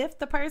like, what if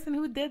the person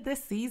who did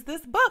this sees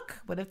this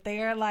book? What if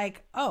they're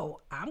like, oh,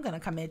 I'm going to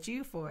come at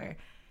you for,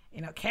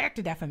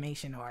 character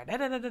defamation or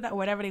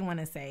whatever they want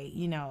to say.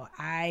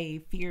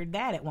 I feared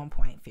that at one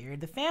point,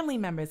 feared the family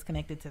members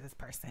connected to this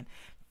person,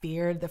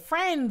 feared the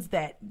friends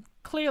that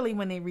clearly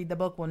when they read the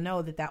book will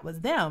know that was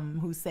them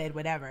who said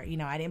whatever.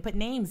 I didn't put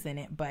names in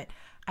it, but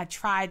I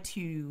tried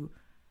to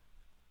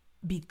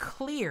be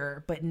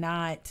clear, but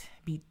not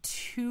be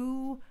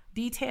too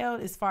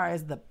detailed as far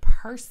as the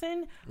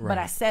person, right. But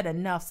I said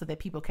enough so that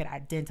people could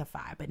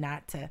identify, but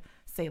not to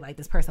say like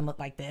this person looked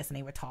like this and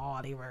they were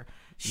tall, they were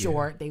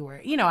short, they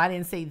were, I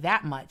didn't say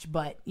that much,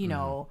 but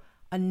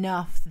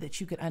enough that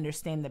you could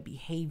understand the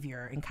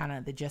behavior and kind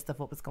of the gist of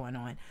what was going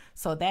on.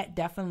 So that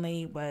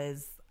definitely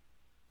was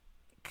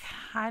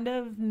kind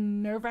of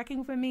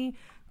nerve-wracking for me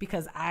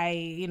because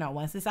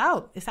once it's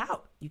out, it's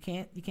out. You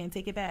can't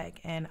take it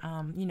back. And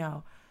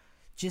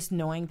just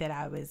knowing that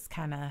I was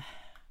kind of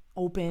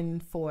open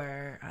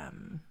for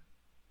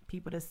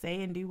people to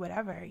say and do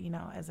whatever,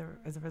 as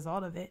a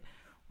result of it,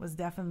 was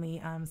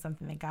definitely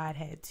something that God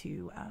had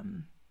to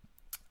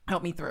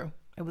help me through.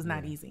 It was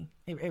not easy.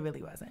 It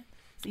really wasn't.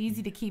 It's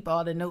easy to keep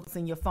all the notes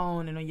in your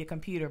phone and on your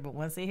computer, but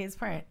once it hits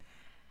print,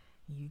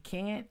 you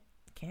can't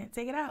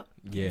take it out.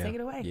 You can't take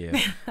it away. Yeah.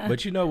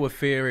 But what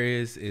fear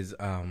is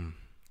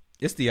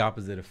it's the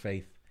opposite of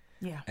faith.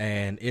 Yeah.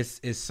 And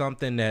it's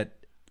something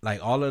that,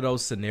 like, all of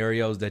those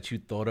scenarios that you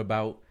thought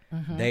about,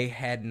 they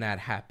had not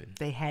happened.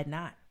 They had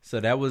not. So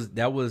that was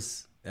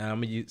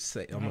I'm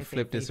gonna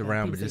flip this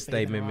around, but just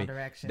stay with me.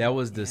 That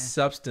was the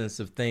substance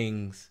of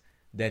things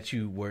that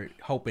you were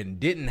hoping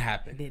didn't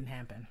happen. It didn't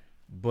happen.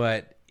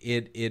 But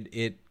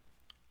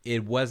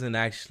it wasn't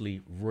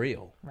actually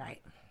real. Right.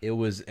 It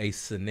was a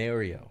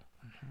scenario.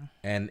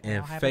 And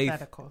all faith,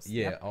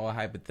 hypotheticals. All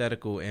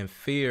hypothetical, and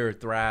fear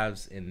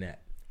thrives in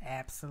that.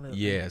 Absolutely.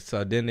 Yeah.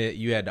 So then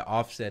you had to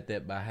offset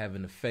that by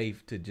having the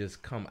faith to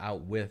just come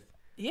out with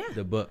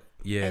the book.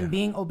 Yeah. And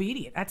being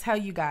obedient. I tell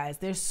you guys,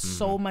 there's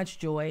so much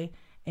joy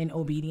in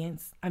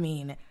obedience. I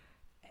mean,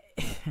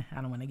 I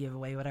don't want to give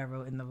away what I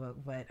wrote in the book,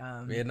 but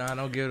no,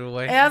 don't give it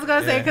away. I was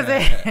gonna say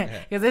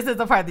because this is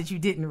the part that you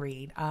didn't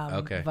read.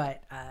 Okay.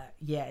 But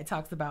it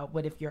talks about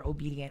what if your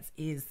obedience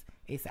is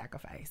a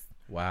sacrifice.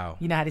 Wow.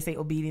 You know how they say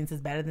obedience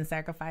is better than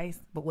sacrifice,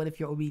 but what if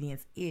your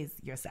obedience is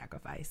your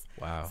sacrifice?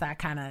 Wow. So I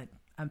kind of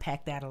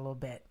unpacked that a little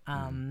bit.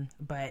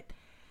 But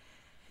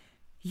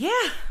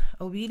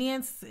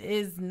obedience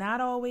is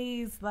not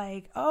always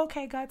like,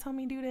 okay, God told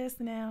me to do this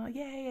now.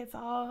 Yay, it's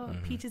all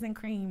peaches and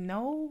cream.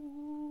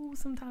 No,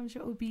 sometimes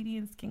your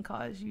obedience can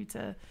cause you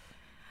to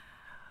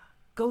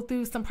go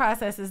through some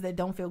processes that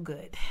don't feel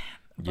good.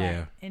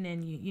 But, and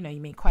then you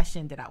may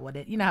question,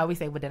 how we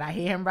say, well, did I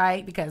hear him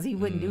right? Because he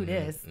wouldn't do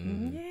this.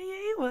 Yeah,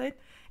 he would.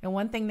 And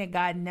one thing that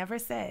God never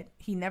said,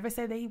 he never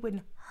said that he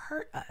wouldn't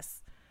hurt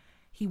us.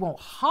 He won't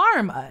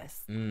harm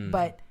us.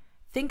 But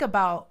think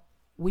about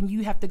when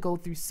you have to go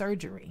through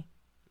surgery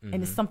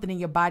and it's something in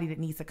your body that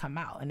needs to come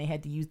out and they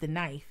had to use the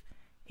knife.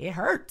 It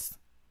hurts,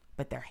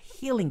 but they're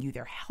healing you.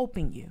 They're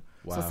helping you.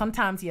 Wow. So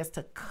sometimes he has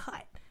to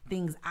cut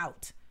things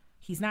out.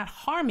 He's not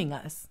harming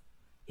us.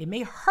 It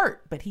may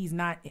hurt, but he's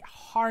not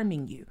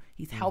harming you.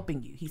 He's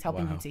helping you. He's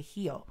helping you to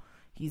heal.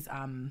 He's,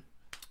 so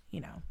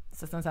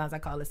sometimes I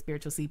call it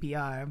spiritual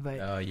CPR, but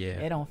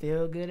it don't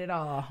feel good at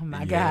all.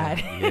 My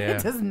God,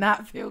 it does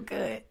not feel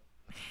good.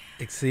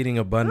 Exceeding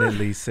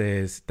abundantly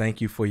says,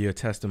 thank you for your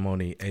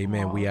testimony.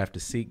 Amen. We have to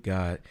seek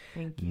God,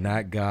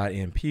 not God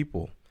in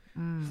people.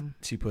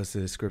 She puts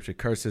in the scripture,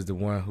 curses the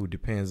one who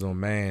depends on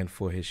man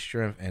for his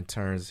strength and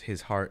turns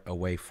his heart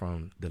away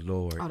from the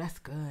Lord. Oh, that's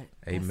good.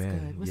 Amen.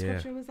 That's good. What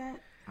scripture was that?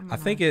 I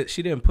think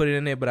she didn't put it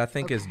in there, but I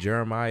think it's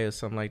Jeremiah or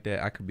something like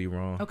that. I could be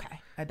wrong. Okay.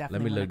 I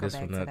definitely Let me look this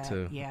one up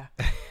too. Yeah.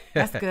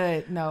 That's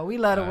good. No, we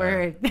love the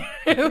word.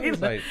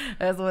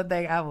 That's one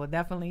thing I will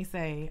definitely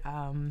say.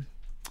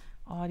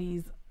 All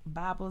these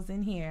Bibles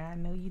in here, I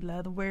know you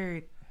love the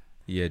word.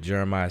 Yeah,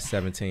 Jeremiah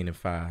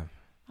 17:5.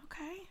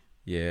 Okay.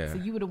 Yeah. So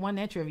you would have won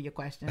that trivia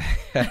question.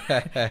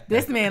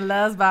 This man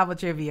loves Bible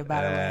trivia,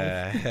 by the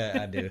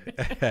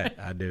way.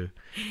 I do.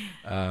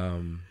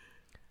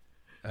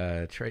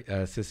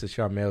 Sister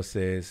Charmel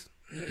says,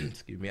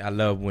 excuse me, I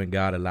love when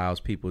God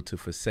allows people to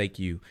forsake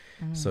you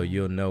so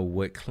you'll know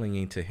what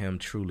clinging to him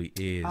truly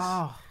is.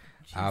 Oh,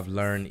 I've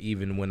learned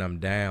even when I'm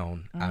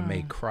down, I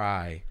may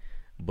cry,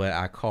 but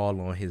I call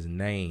on his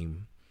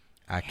name.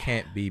 I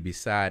can't be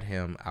beside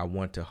him. I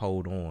want to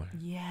hold on.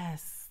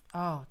 Yes.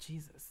 Oh,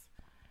 Jesus.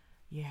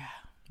 Yeah.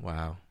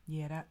 Wow.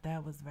 Yeah,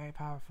 that was very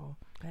powerful.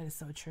 That is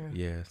so true.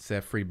 Yeah.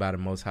 Set free by the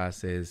Most High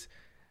says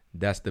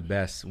that's the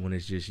best when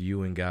it's just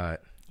you and God.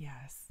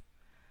 Yes.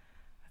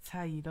 I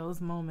tell you,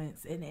 those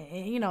moments, and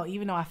you know,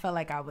 even though I felt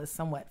like I was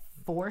somewhat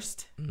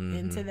forced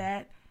into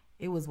that,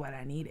 it was what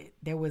I needed.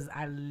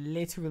 I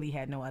literally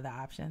had no other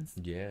options.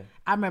 Yeah.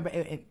 I remember,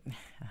 I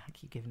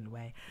keep giving it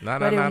away. No,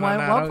 but in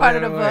one part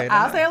of the book,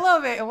 I'll say a little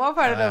bit. In one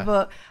part of the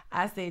book,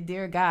 I said,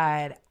 "Dear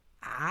God,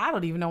 I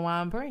don't even know why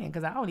I'm praying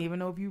because I don't even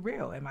know if you're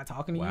real. Am I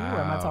talking to you or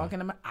am I talking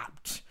to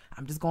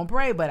I'm just going to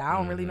pray, but I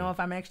don't really know if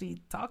I'm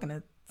actually talking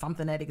to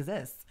something that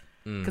exists."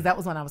 Because that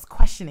was when I was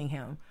questioning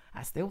him.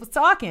 I still was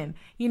talking,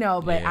 you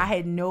know, but I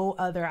had no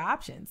other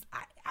options.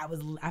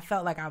 I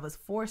felt like I was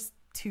forced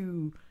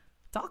to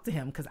talk to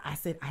him because I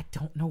said, I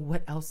don't know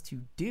what else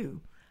to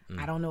do.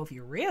 I don't know if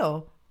you're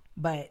real,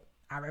 but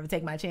I'd rather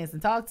take my chance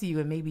and talk to you,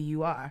 and maybe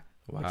you are.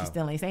 Wow. But you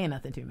still ain't saying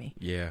nothing to me.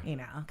 Yeah. You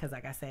know, because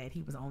like I said,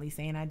 he was only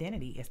saying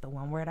identity. It's the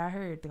one word I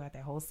heard throughout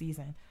that whole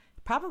season.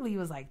 Probably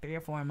was like 3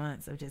 or 4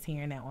 months of just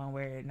hearing that one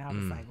word. And I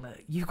was like, look,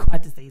 you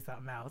got to say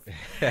something else.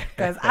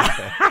 Because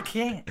I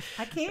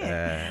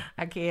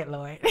can't,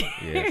 Lord.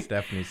 Yeah,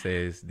 Stephanie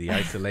says the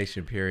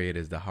isolation period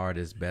is the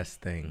hardest, best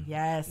thing.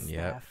 Yes,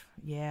 yep. Steph.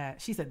 Yeah.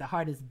 She said the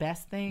hardest,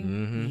 best thing.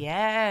 Mm-hmm.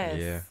 Yes.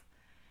 Yeah.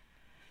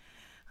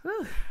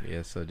 Whew.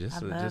 Yeah, so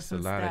just a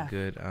lot of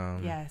good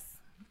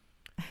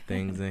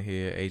things in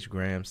here. H.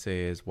 Graham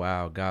says,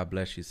 wow, God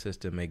bless you,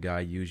 sister. May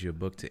God use your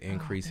book to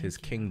increase his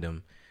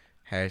kingdom.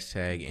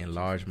 Hashtag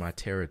enlarge my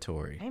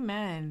territory.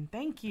 Amen.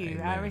 Thank you.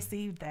 Amen. I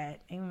received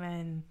that.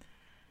 Amen.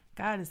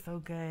 God is so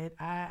good.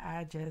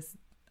 I'm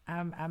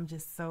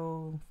just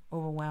so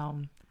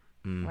overwhelmed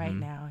right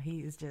now.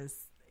 He is just,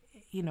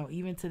 you know,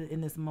 even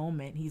in this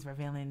moment, he's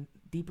revealing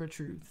deeper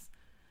truths.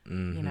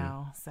 You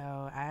know,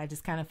 so I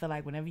just kind of feel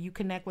like whenever you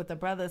connect with a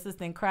brother or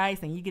sister in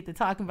Christ and you get to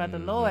talking about the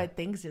Lord,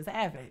 things just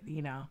happen,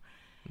 you know.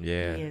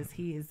 Yeah.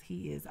 He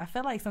is. I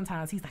feel like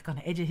sometimes he's like on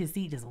the edge of his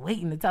seat just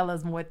waiting to tell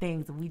us more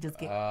things, and we just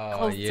get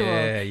close to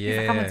him. He's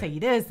like, I'm going to tell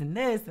you this and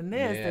this and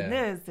this and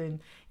this.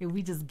 And if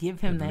we just give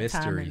him that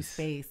mysteries. Time and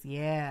space.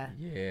 Yeah.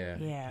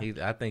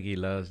 I think he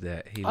loves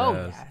that. He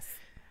loves. Yes.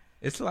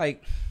 It's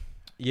like,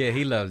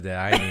 he loves that.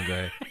 I ain't even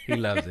good. He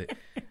loves it.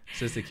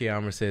 Sister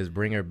Kiamra says,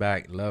 bring her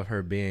back. Love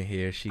her being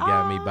here. She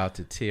got me about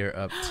to tear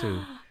up too.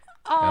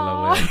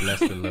 LOL, bless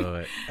the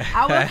Lord.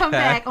 I will come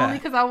back only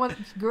because I want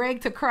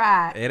Greg to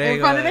cry in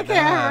front of the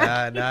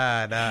camera.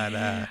 Nah.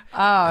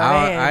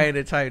 I ain't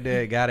the type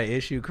that got an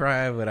issue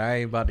crying, but I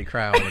ain't about to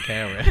cry on the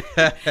camera.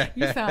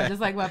 You sound just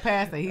like my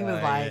pastor. He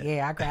was like,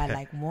 I cried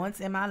like once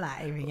in my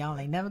life, and y'all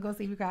ain't never gonna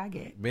see me cry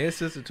again. Me and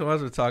Sister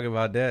Torrance were talking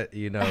about that,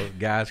 you know,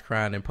 guys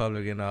crying in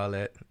public and all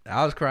that.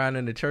 I was crying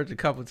in the church a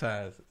couple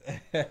times.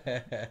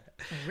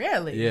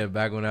 Really? Yeah,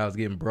 back when I was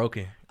getting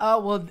broken. Oh,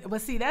 well,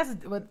 see, that's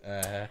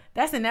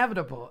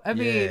inevitable. I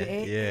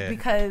mean,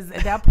 because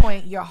at that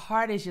point, your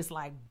heart is just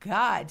like,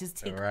 God, just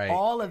take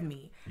all of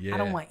me. Yeah. I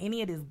don't want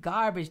any of this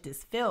garbage,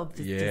 this filth,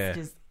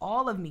 just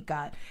all of me,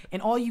 God. And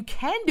all you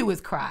can do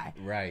is cry.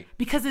 Right.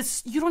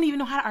 Because you don't even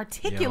know how to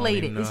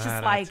articulate it. It's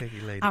just like,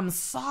 I'm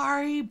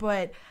sorry,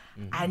 but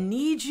I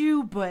need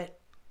you, but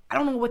I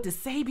don't know what to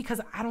say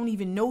because I don't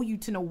even know you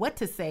to know what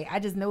to say. I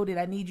just know that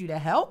I need you to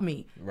help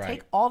me. Right.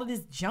 Take all of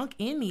this junk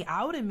in me,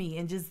 out of me,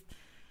 and just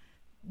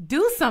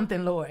do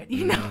something, Lord.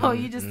 You know,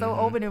 you're just so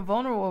open and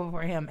vulnerable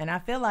for him. And I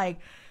feel like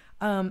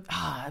it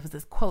was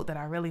this quote that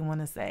I really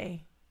want to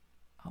say.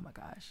 Oh, my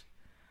gosh.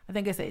 I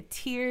think I said,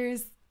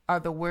 tears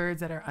are the words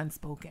that are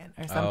unspoken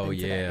or something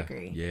to that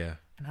degree. Yeah.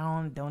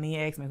 And don't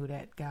even ask me who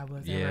that guy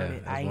was. Yeah.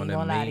 I ain't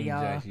gonna lie to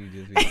y'all. You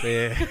just be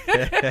saying.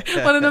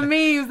 One of the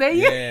memes.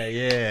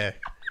 Yeah.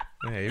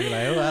 Yeah, you're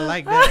like, oh, I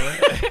like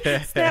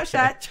that.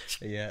 Snapshot.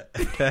 Yeah.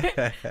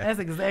 That's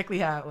exactly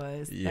how it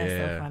was. Yeah.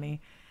 That's so funny.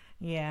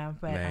 Yeah,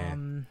 but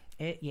I'm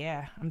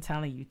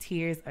telling you,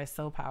 tears are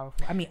so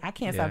powerful. I mean, I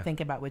can't stop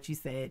thinking about what you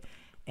said,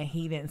 and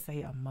he didn't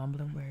say a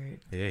mumbling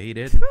word. Yeah, he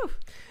did. Whew.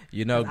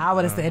 You know, I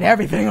would have said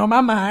everything on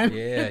my mind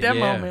at that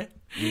moment.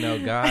 You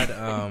know, God,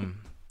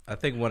 I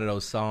think one of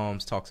those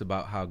Psalms talks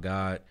about how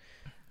God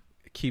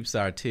keeps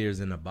our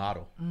tears in a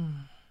bottle.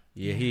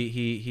 Yeah,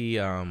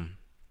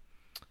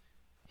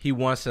 he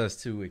wants us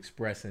to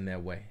express in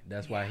that way.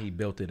 That's why he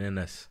built it in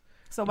us.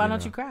 So why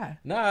don't you cry?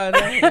 No,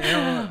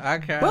 I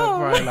cry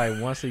probably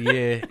like once a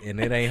year, and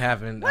it ain't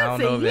happened. I don't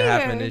know if it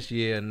happened this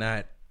year or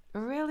not.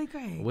 Really?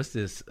 Great. What's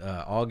this?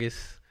 August?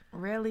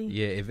 Really?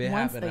 Yeah, if it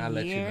happened, I'll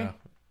let you know.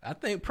 I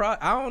think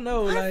I don't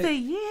know. Once a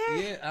year?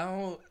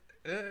 Yeah,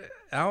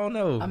 I don't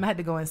know. I'm gonna have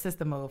to go in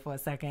system mode for a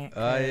second.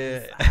 Oh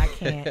yeah.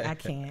 I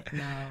can't.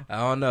 No. I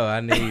don't know.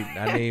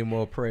 I need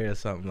more prayer or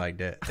something like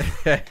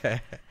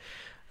that.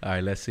 All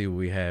right, let's see what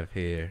we have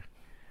here.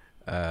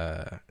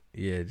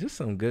 Just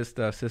some good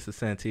stuff. Sister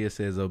Santia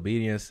says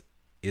obedience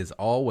is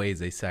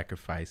always a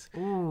sacrifice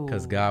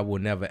because God will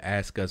never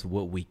ask us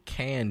what we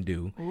can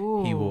do.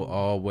 Ooh. He will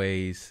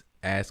always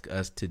ask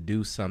us to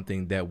do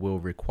something that will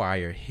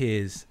require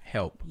his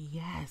help.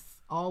 Yes.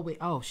 Always.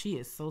 Oh, she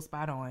is so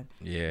spot on.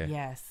 Yeah.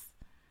 Yes.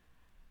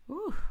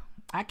 Ooh.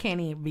 I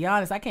can't even be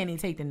honest. I can't even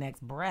take the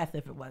next breath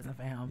if it wasn't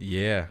for him.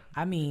 Yeah.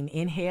 I mean,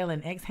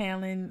 inhaling,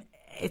 exhaling,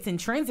 it's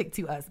intrinsic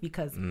to us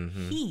because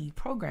he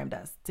programmed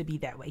us to be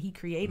that way. He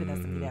created us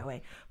to be that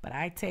way. But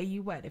I tell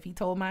you what, if he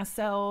told my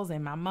cells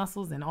and my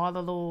muscles and all the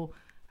little,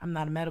 I'm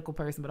not a medical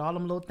person, but all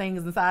them little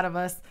things inside of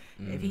us,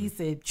 if he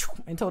said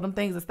and told them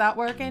things to stop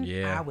working,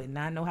 I would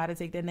not know how to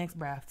take that next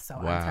breath. So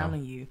I'm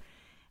telling you,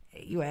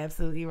 you're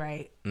absolutely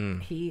right.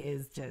 He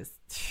is just,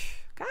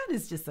 God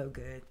is just so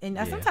good. And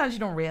sometimes you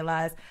don't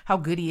realize how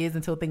good he is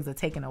until things are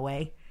taken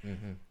away.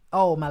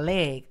 Oh, my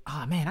leg.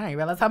 Oh, man, I didn't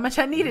realize how much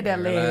I needed that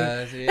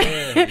leg.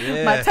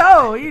 My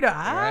toe,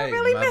 I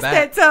really missed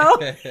that toe.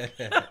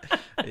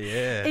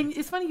 And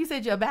it's funny you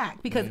said your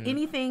back because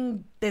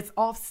anything that's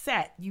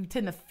offset, you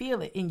tend to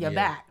feel it in your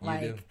back.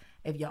 Like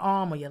if your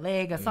arm or your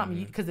leg or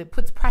something, because it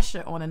puts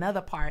pressure on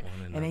another part.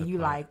 And then you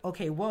like,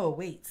 okay, whoa,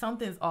 wait,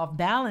 something's off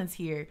balance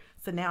here.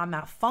 So now I'm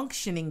not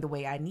functioning the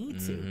way I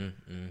need to.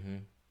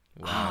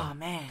 Wow. Oh,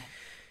 man.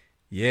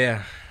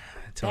 Yeah.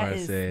 Tamar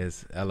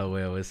says,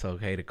 LOL, it's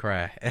okay to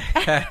cry.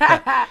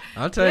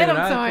 I'm telling you, when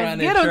I was crying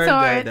in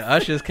church, the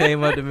ushers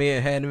came up to me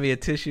and handed me a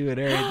tissue and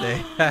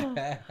everything.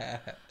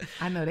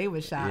 I know they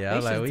were shocked. Yeah, I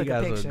was like, we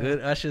got some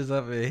good ushers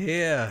up in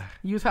here.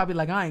 You was probably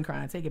like, I ain't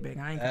crying. Take it back.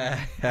 I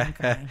ain't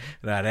crying.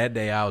 Nah, that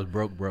day I was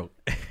broke. broke.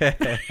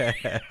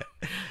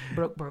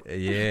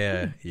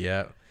 Yeah.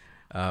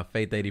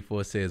 Faith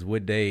 84 says,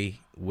 what day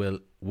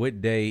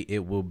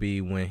it will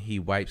be when he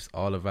wipes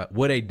all of our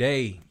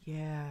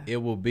it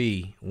will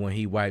be when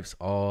he wipes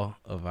all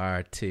of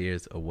our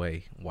tears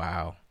away.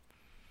 Wow,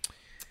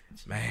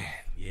 man.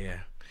 Yeah.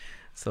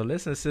 So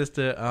listen,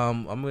 sister,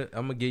 I'm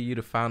gonna give you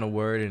the final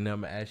word, and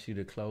I'm gonna ask you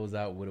to close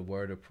out with a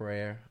word of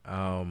prayer.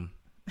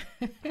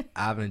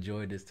 I've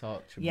enjoyed this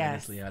talk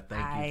tremendously. Yes, I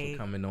thank you for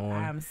coming on.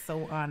 I'm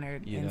so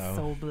honored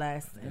so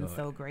blessed and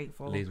so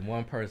grateful. At least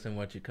one person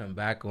wants you to come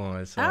back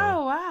on. So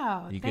oh,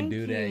 wow. You can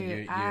do that.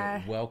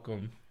 You're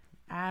welcome.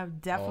 I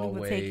definitely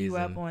will take you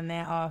up on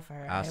that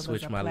offer. I'll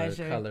switch my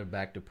little color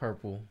back to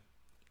purple.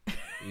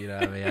 You know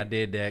what I mean? I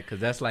did that because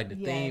that's like the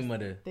theme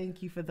of the...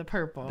 Thank you for the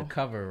purple. The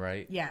cover,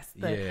 right? Yes.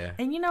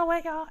 And you know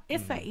what, y'all?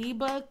 It's an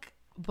ebook,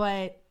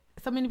 but...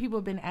 so many people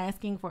have been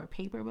asking for a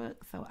paper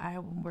book, so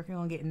I'm working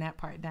on getting that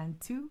part done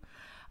too.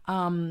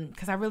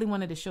 Because I really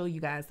wanted to show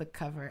you guys the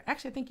cover.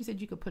 Actually, I think you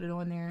said you could put it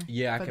on there.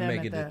 Yeah, I can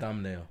make it the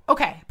thumbnail.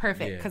 Okay,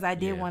 perfect. Because I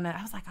did want to.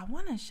 I was like, I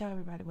want to show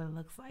everybody what it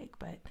looks like,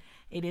 but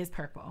it is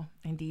purple.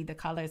 Indeed, the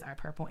colors are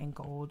purple and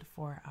gold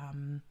for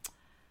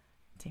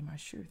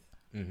Tamar's Truth.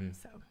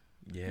 So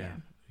yeah.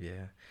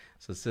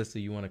 So, sister,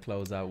 you want to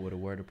close out with a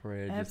word of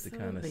prayer just to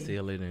kind of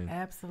seal it?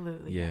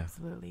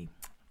 Absolutely.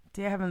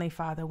 Dear Heavenly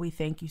Father, we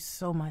thank you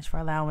so much for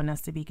allowing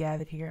us to be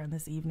gathered here on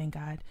this evening,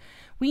 God.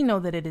 We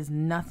know that it is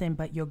nothing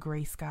but your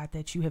grace, God,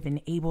 that you have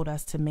enabled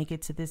us to make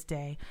it to this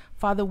day.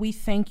 Father, we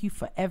thank you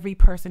for every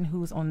person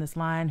who's on this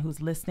line, who's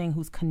listening,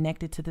 who's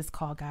connected to this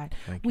call, God.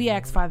 We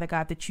ask, Father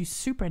God, that you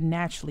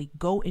supernaturally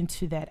go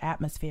into that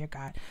atmosphere,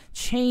 God.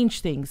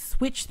 Change things,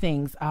 switch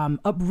things,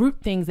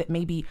 uproot things that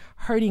may be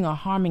hurting or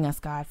harming us,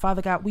 God.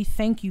 Father God, we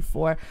thank you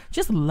for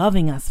just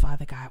loving us,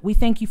 Father God. We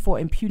thank you for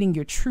imputing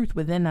your truth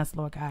within us,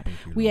 Lord God.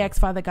 We ask,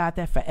 Father God,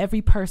 that for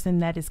every person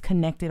that is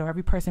connected or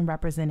every person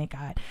represented,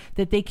 God,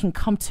 that they can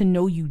come to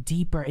know you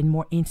deeper and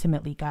more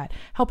intimately, God.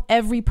 Help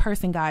every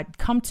person, God,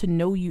 come to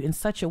know you in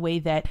such a way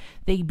that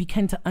they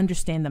begin to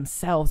understand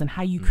themselves and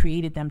how you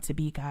created them to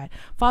be, God.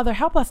 Father,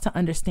 help us to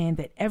understand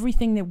that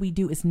everything that we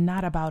do is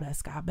not about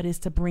us, God, but is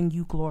to bring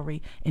you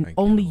glory and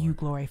only you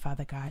glory,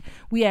 Father God.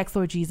 We ask,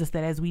 Lord Jesus,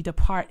 that as we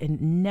depart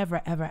and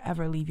never, ever,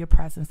 ever leave your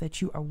presence,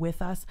 that you are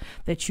with us,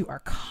 that you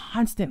are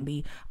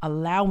constantly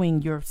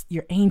allowing your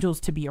angels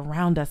to be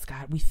around us,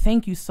 God. We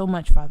thank you so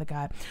much, Father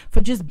God,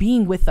 for just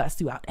being with us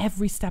throughout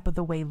every step of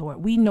the way, Lord.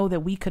 We know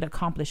that we could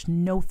accomplish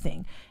no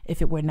thing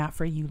if it were not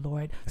for you,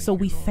 Lord. So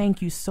we thank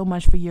you so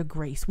much for your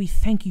grace. We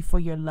thank you for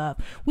your love.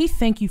 We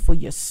thank you for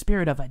your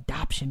spirit of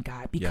adoption,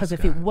 God, because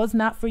if it was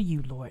not for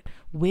you, Lord,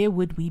 where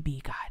would we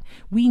be, God?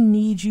 We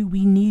need you.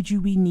 We need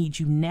you. We need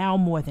you now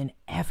more than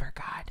ever,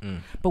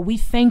 God. But we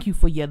thank you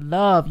for your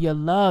love,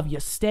 your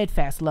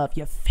steadfast love,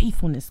 your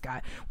faithfulness,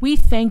 God. We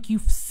thank you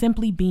for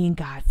simply being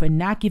God, for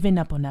not giving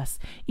up on us,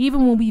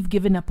 even when we've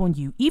given up on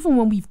you, even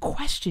when we've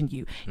questioned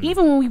you,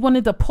 even when we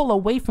wanted to pull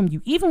away from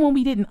you, even when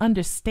we didn't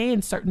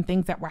understand certain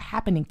things that were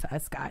happening to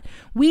us, God.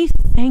 We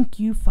thank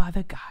you,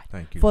 Father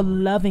God, for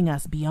loving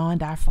us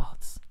beyond our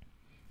faults.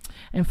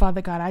 And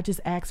Father God, I just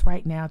ask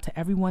right now to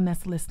everyone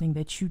that's listening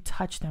that you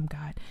touch them,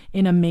 God,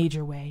 in a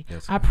major way.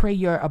 I pray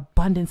your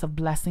abundance of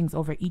blessings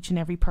over each and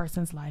every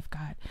person's life,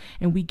 God.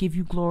 And we give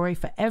you glory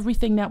for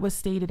everything that was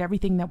stated,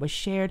 everything that was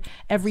shared,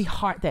 every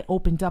heart that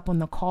opened up on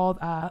the call,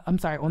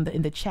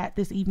 in the chat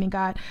this evening,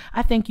 God.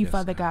 I thank you,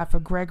 Father God, for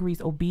Gregory's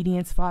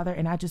obedience, Father.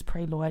 And I just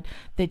pray, Lord,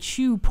 that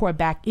you pour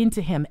back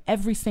into him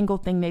every single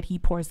thing that he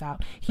pours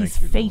out. He's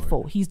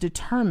faithful. He's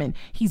determined.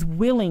 He's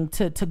willing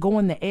to go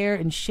in the air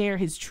and share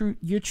his truth,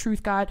 your truth,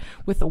 truth, God,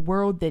 with a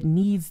world that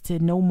needs to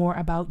know more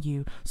about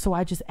you. So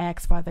I just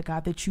ask, Father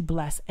God, that you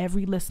bless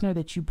every listener,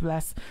 that you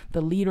bless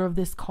the leader of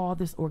this call,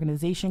 this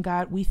organization,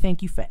 God. We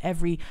thank you for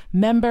every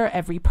member,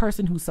 every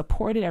person who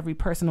supported, every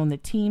person on the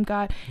team,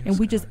 God. Yes, and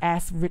we just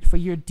ask for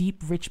your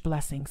deep, rich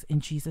blessings in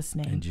Jesus'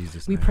 name. In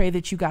Jesus' we name. pray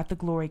that you got the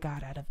glory,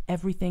 God, out of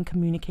everything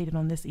communicated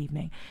on this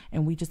evening.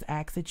 And we just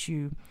ask that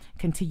you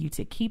continue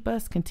to keep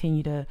us,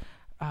 continue to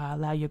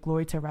allow your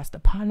glory to rest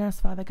upon us,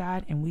 Father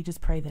God. And we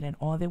just pray that in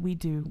all that we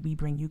do, we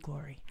bring you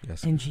glory.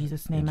 Yes, in God.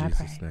 Jesus' name in I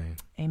Jesus' pray. Name.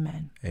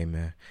 Amen.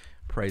 Amen.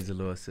 Praise the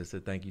Lord, sister.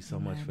 Thank you so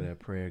Amen. much for that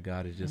prayer.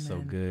 God is just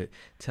Amen. so good.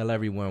 Tell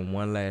everyone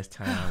one last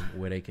time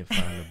where they can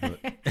find the book.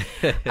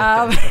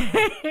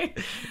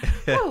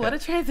 Oh, what a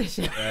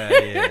transition.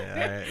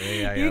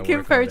 You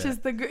can purchase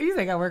the. You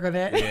think I work on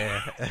that?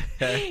 Yeah.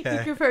 You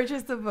can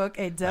purchase the book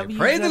at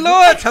Praise the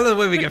Lord. Tell us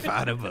where we can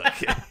find the book.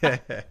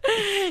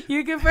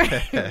 You can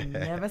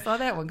never saw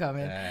that one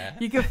coming.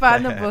 You can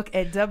find the book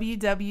at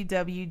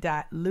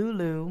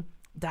www.lulu.com.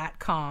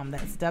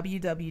 That's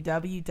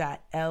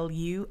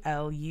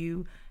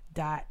www.lulu.com.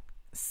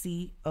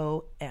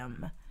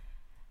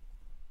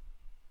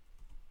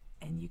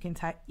 And you can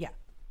type,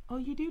 Oh,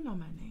 you do know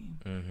my name.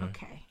 Mm-hmm.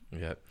 Okay.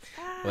 Yep.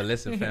 Well,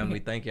 listen, family,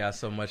 thank y'all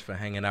so much for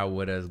hanging out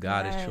with us.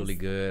 God Yes. is truly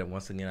good.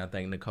 Once again, I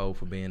thank Nicole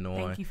for being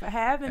on. Thank you for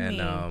having me.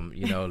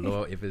 And,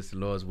 Lord, if it's the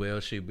Lord's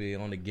will, she'll be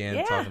on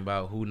again talking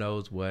about who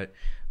knows what.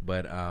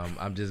 But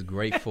I'm just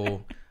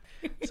grateful.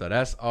 So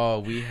that's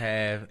all we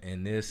have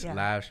in this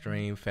live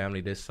stream,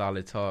 family, this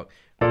Solid Talk.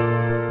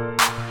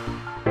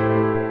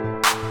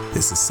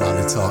 This is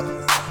Solid Talk.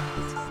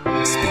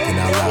 Speaking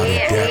out loud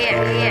in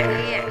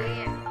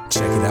depth.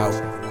 Check it out.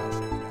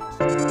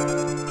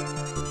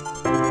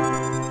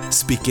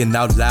 Speaking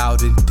out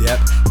loud in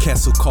depth.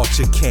 Cancel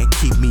culture can't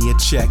keep me in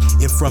check.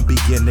 And from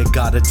beginning,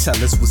 gotta tell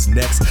us what's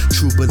next.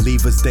 True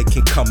believers, they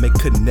can come and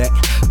connect.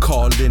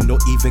 Call in or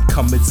even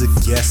come as a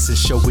guest and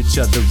show each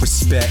other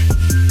respect.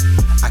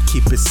 I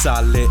keep it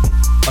solid.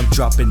 I'm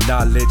dropping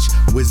knowledge,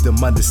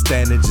 wisdom,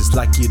 understanding, just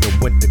like you done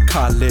went to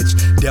college.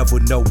 Devil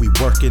know we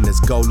working, his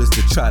goal is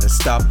to try to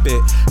stop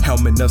it.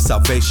 Helmet of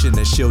salvation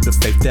and shield of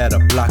faith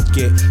that'll block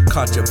it.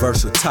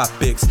 Controversial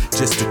topics,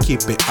 just to keep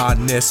it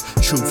honest.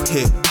 Truth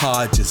hit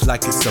hard, just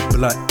like it's a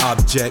blunt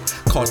object.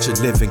 Culture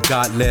living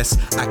godless,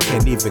 I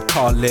can't even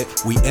call it.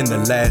 We in the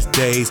last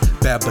days,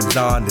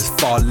 Babylon is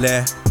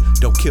falling.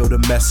 Don't kill the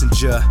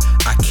messenger,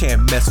 I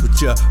can't mess with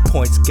ya.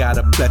 Points got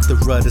a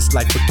plethora, this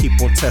life will keep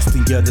on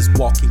testing ya. This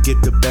walk can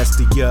get the best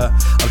of ya.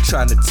 I'm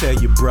trying to tell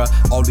you, bruh,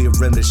 only a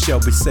remnant shall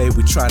be saved.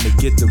 We trying to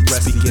get the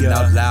rest Speaking of ya.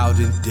 Out loud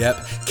in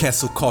depth,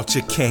 cancel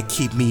culture can't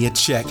keep me in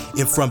check.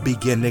 And from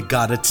beginning,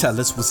 gotta tell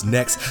us what's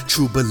next.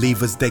 True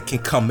believers, they can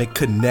come and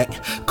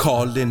connect.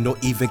 Call in or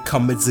even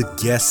come as a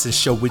guest and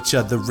show each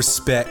other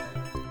respect.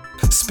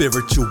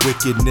 Spiritual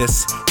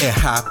wickedness in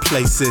high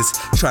places,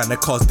 trying to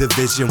cause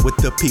division with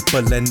the people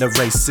and the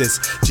races.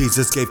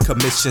 Jesus gave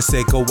commission,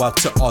 say go out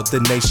to all the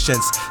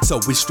nations. So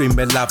we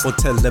streaming live on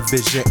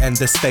television and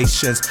the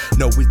stations.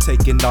 No, we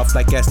taking off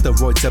like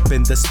asteroids up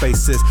in the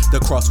spaces. The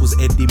cross was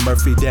Eddie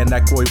Murphy, Dan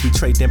Aykroyd, we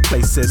trading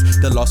places.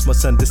 The lost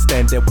must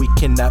understand that we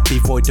cannot be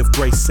void of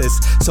graces.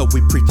 So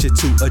we preach it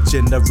to a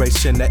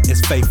generation that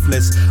is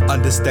faithless.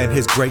 Understand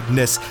his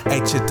greatness,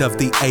 ancient of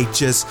the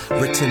ages.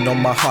 Written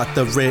on my heart,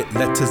 the red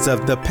letters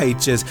of the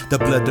pages. The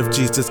blood of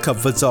Jesus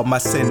covers all my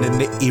sin and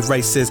it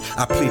erases.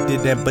 I plead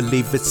it and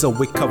believe it, so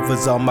it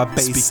covers all my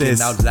bases.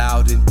 Speaking out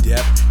loud in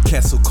depth,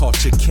 cancel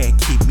culture can't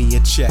keep me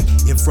in check.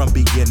 And from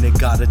beginning,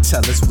 gotta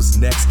tell us what's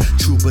next.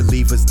 True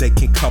believers, they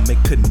can come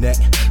and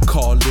connect.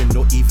 Call in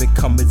or even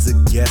come as a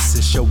guest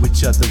and show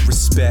each other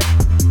respect.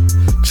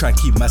 Try and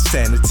keep my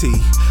sanity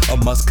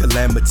amongst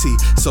calamity.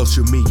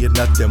 Social media,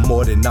 nothing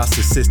more than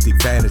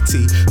narcissistic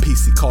vanity.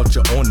 PC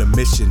culture on a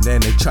mission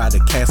and they try to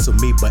cancel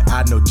me, but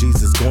I know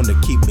Jesus gonna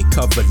keep me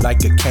covered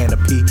like a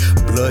canopy.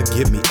 Blood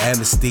give me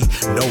amnesty.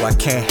 No, I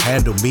can't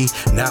handle me.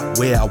 Not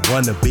where I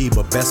wanna be,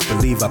 but best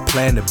believe I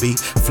plan to be.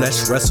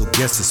 Flesh wrestle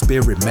against the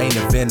spirit, main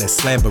event and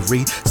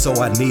slambery.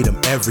 So I need them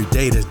every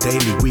day, that's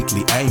daily,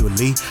 weekly,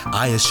 annually.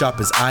 Iron sharp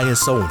as iron,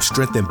 so I'm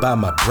strengthened by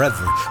my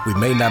brethren. We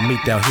may not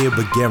meet down here,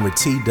 but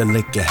guaranteed the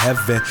link in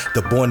heaven.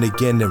 The born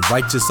again and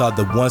righteous are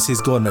the ones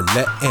he's gonna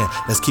let in.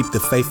 Let's keep the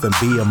faith and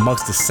be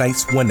amongst the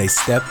saints when they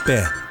step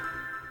in.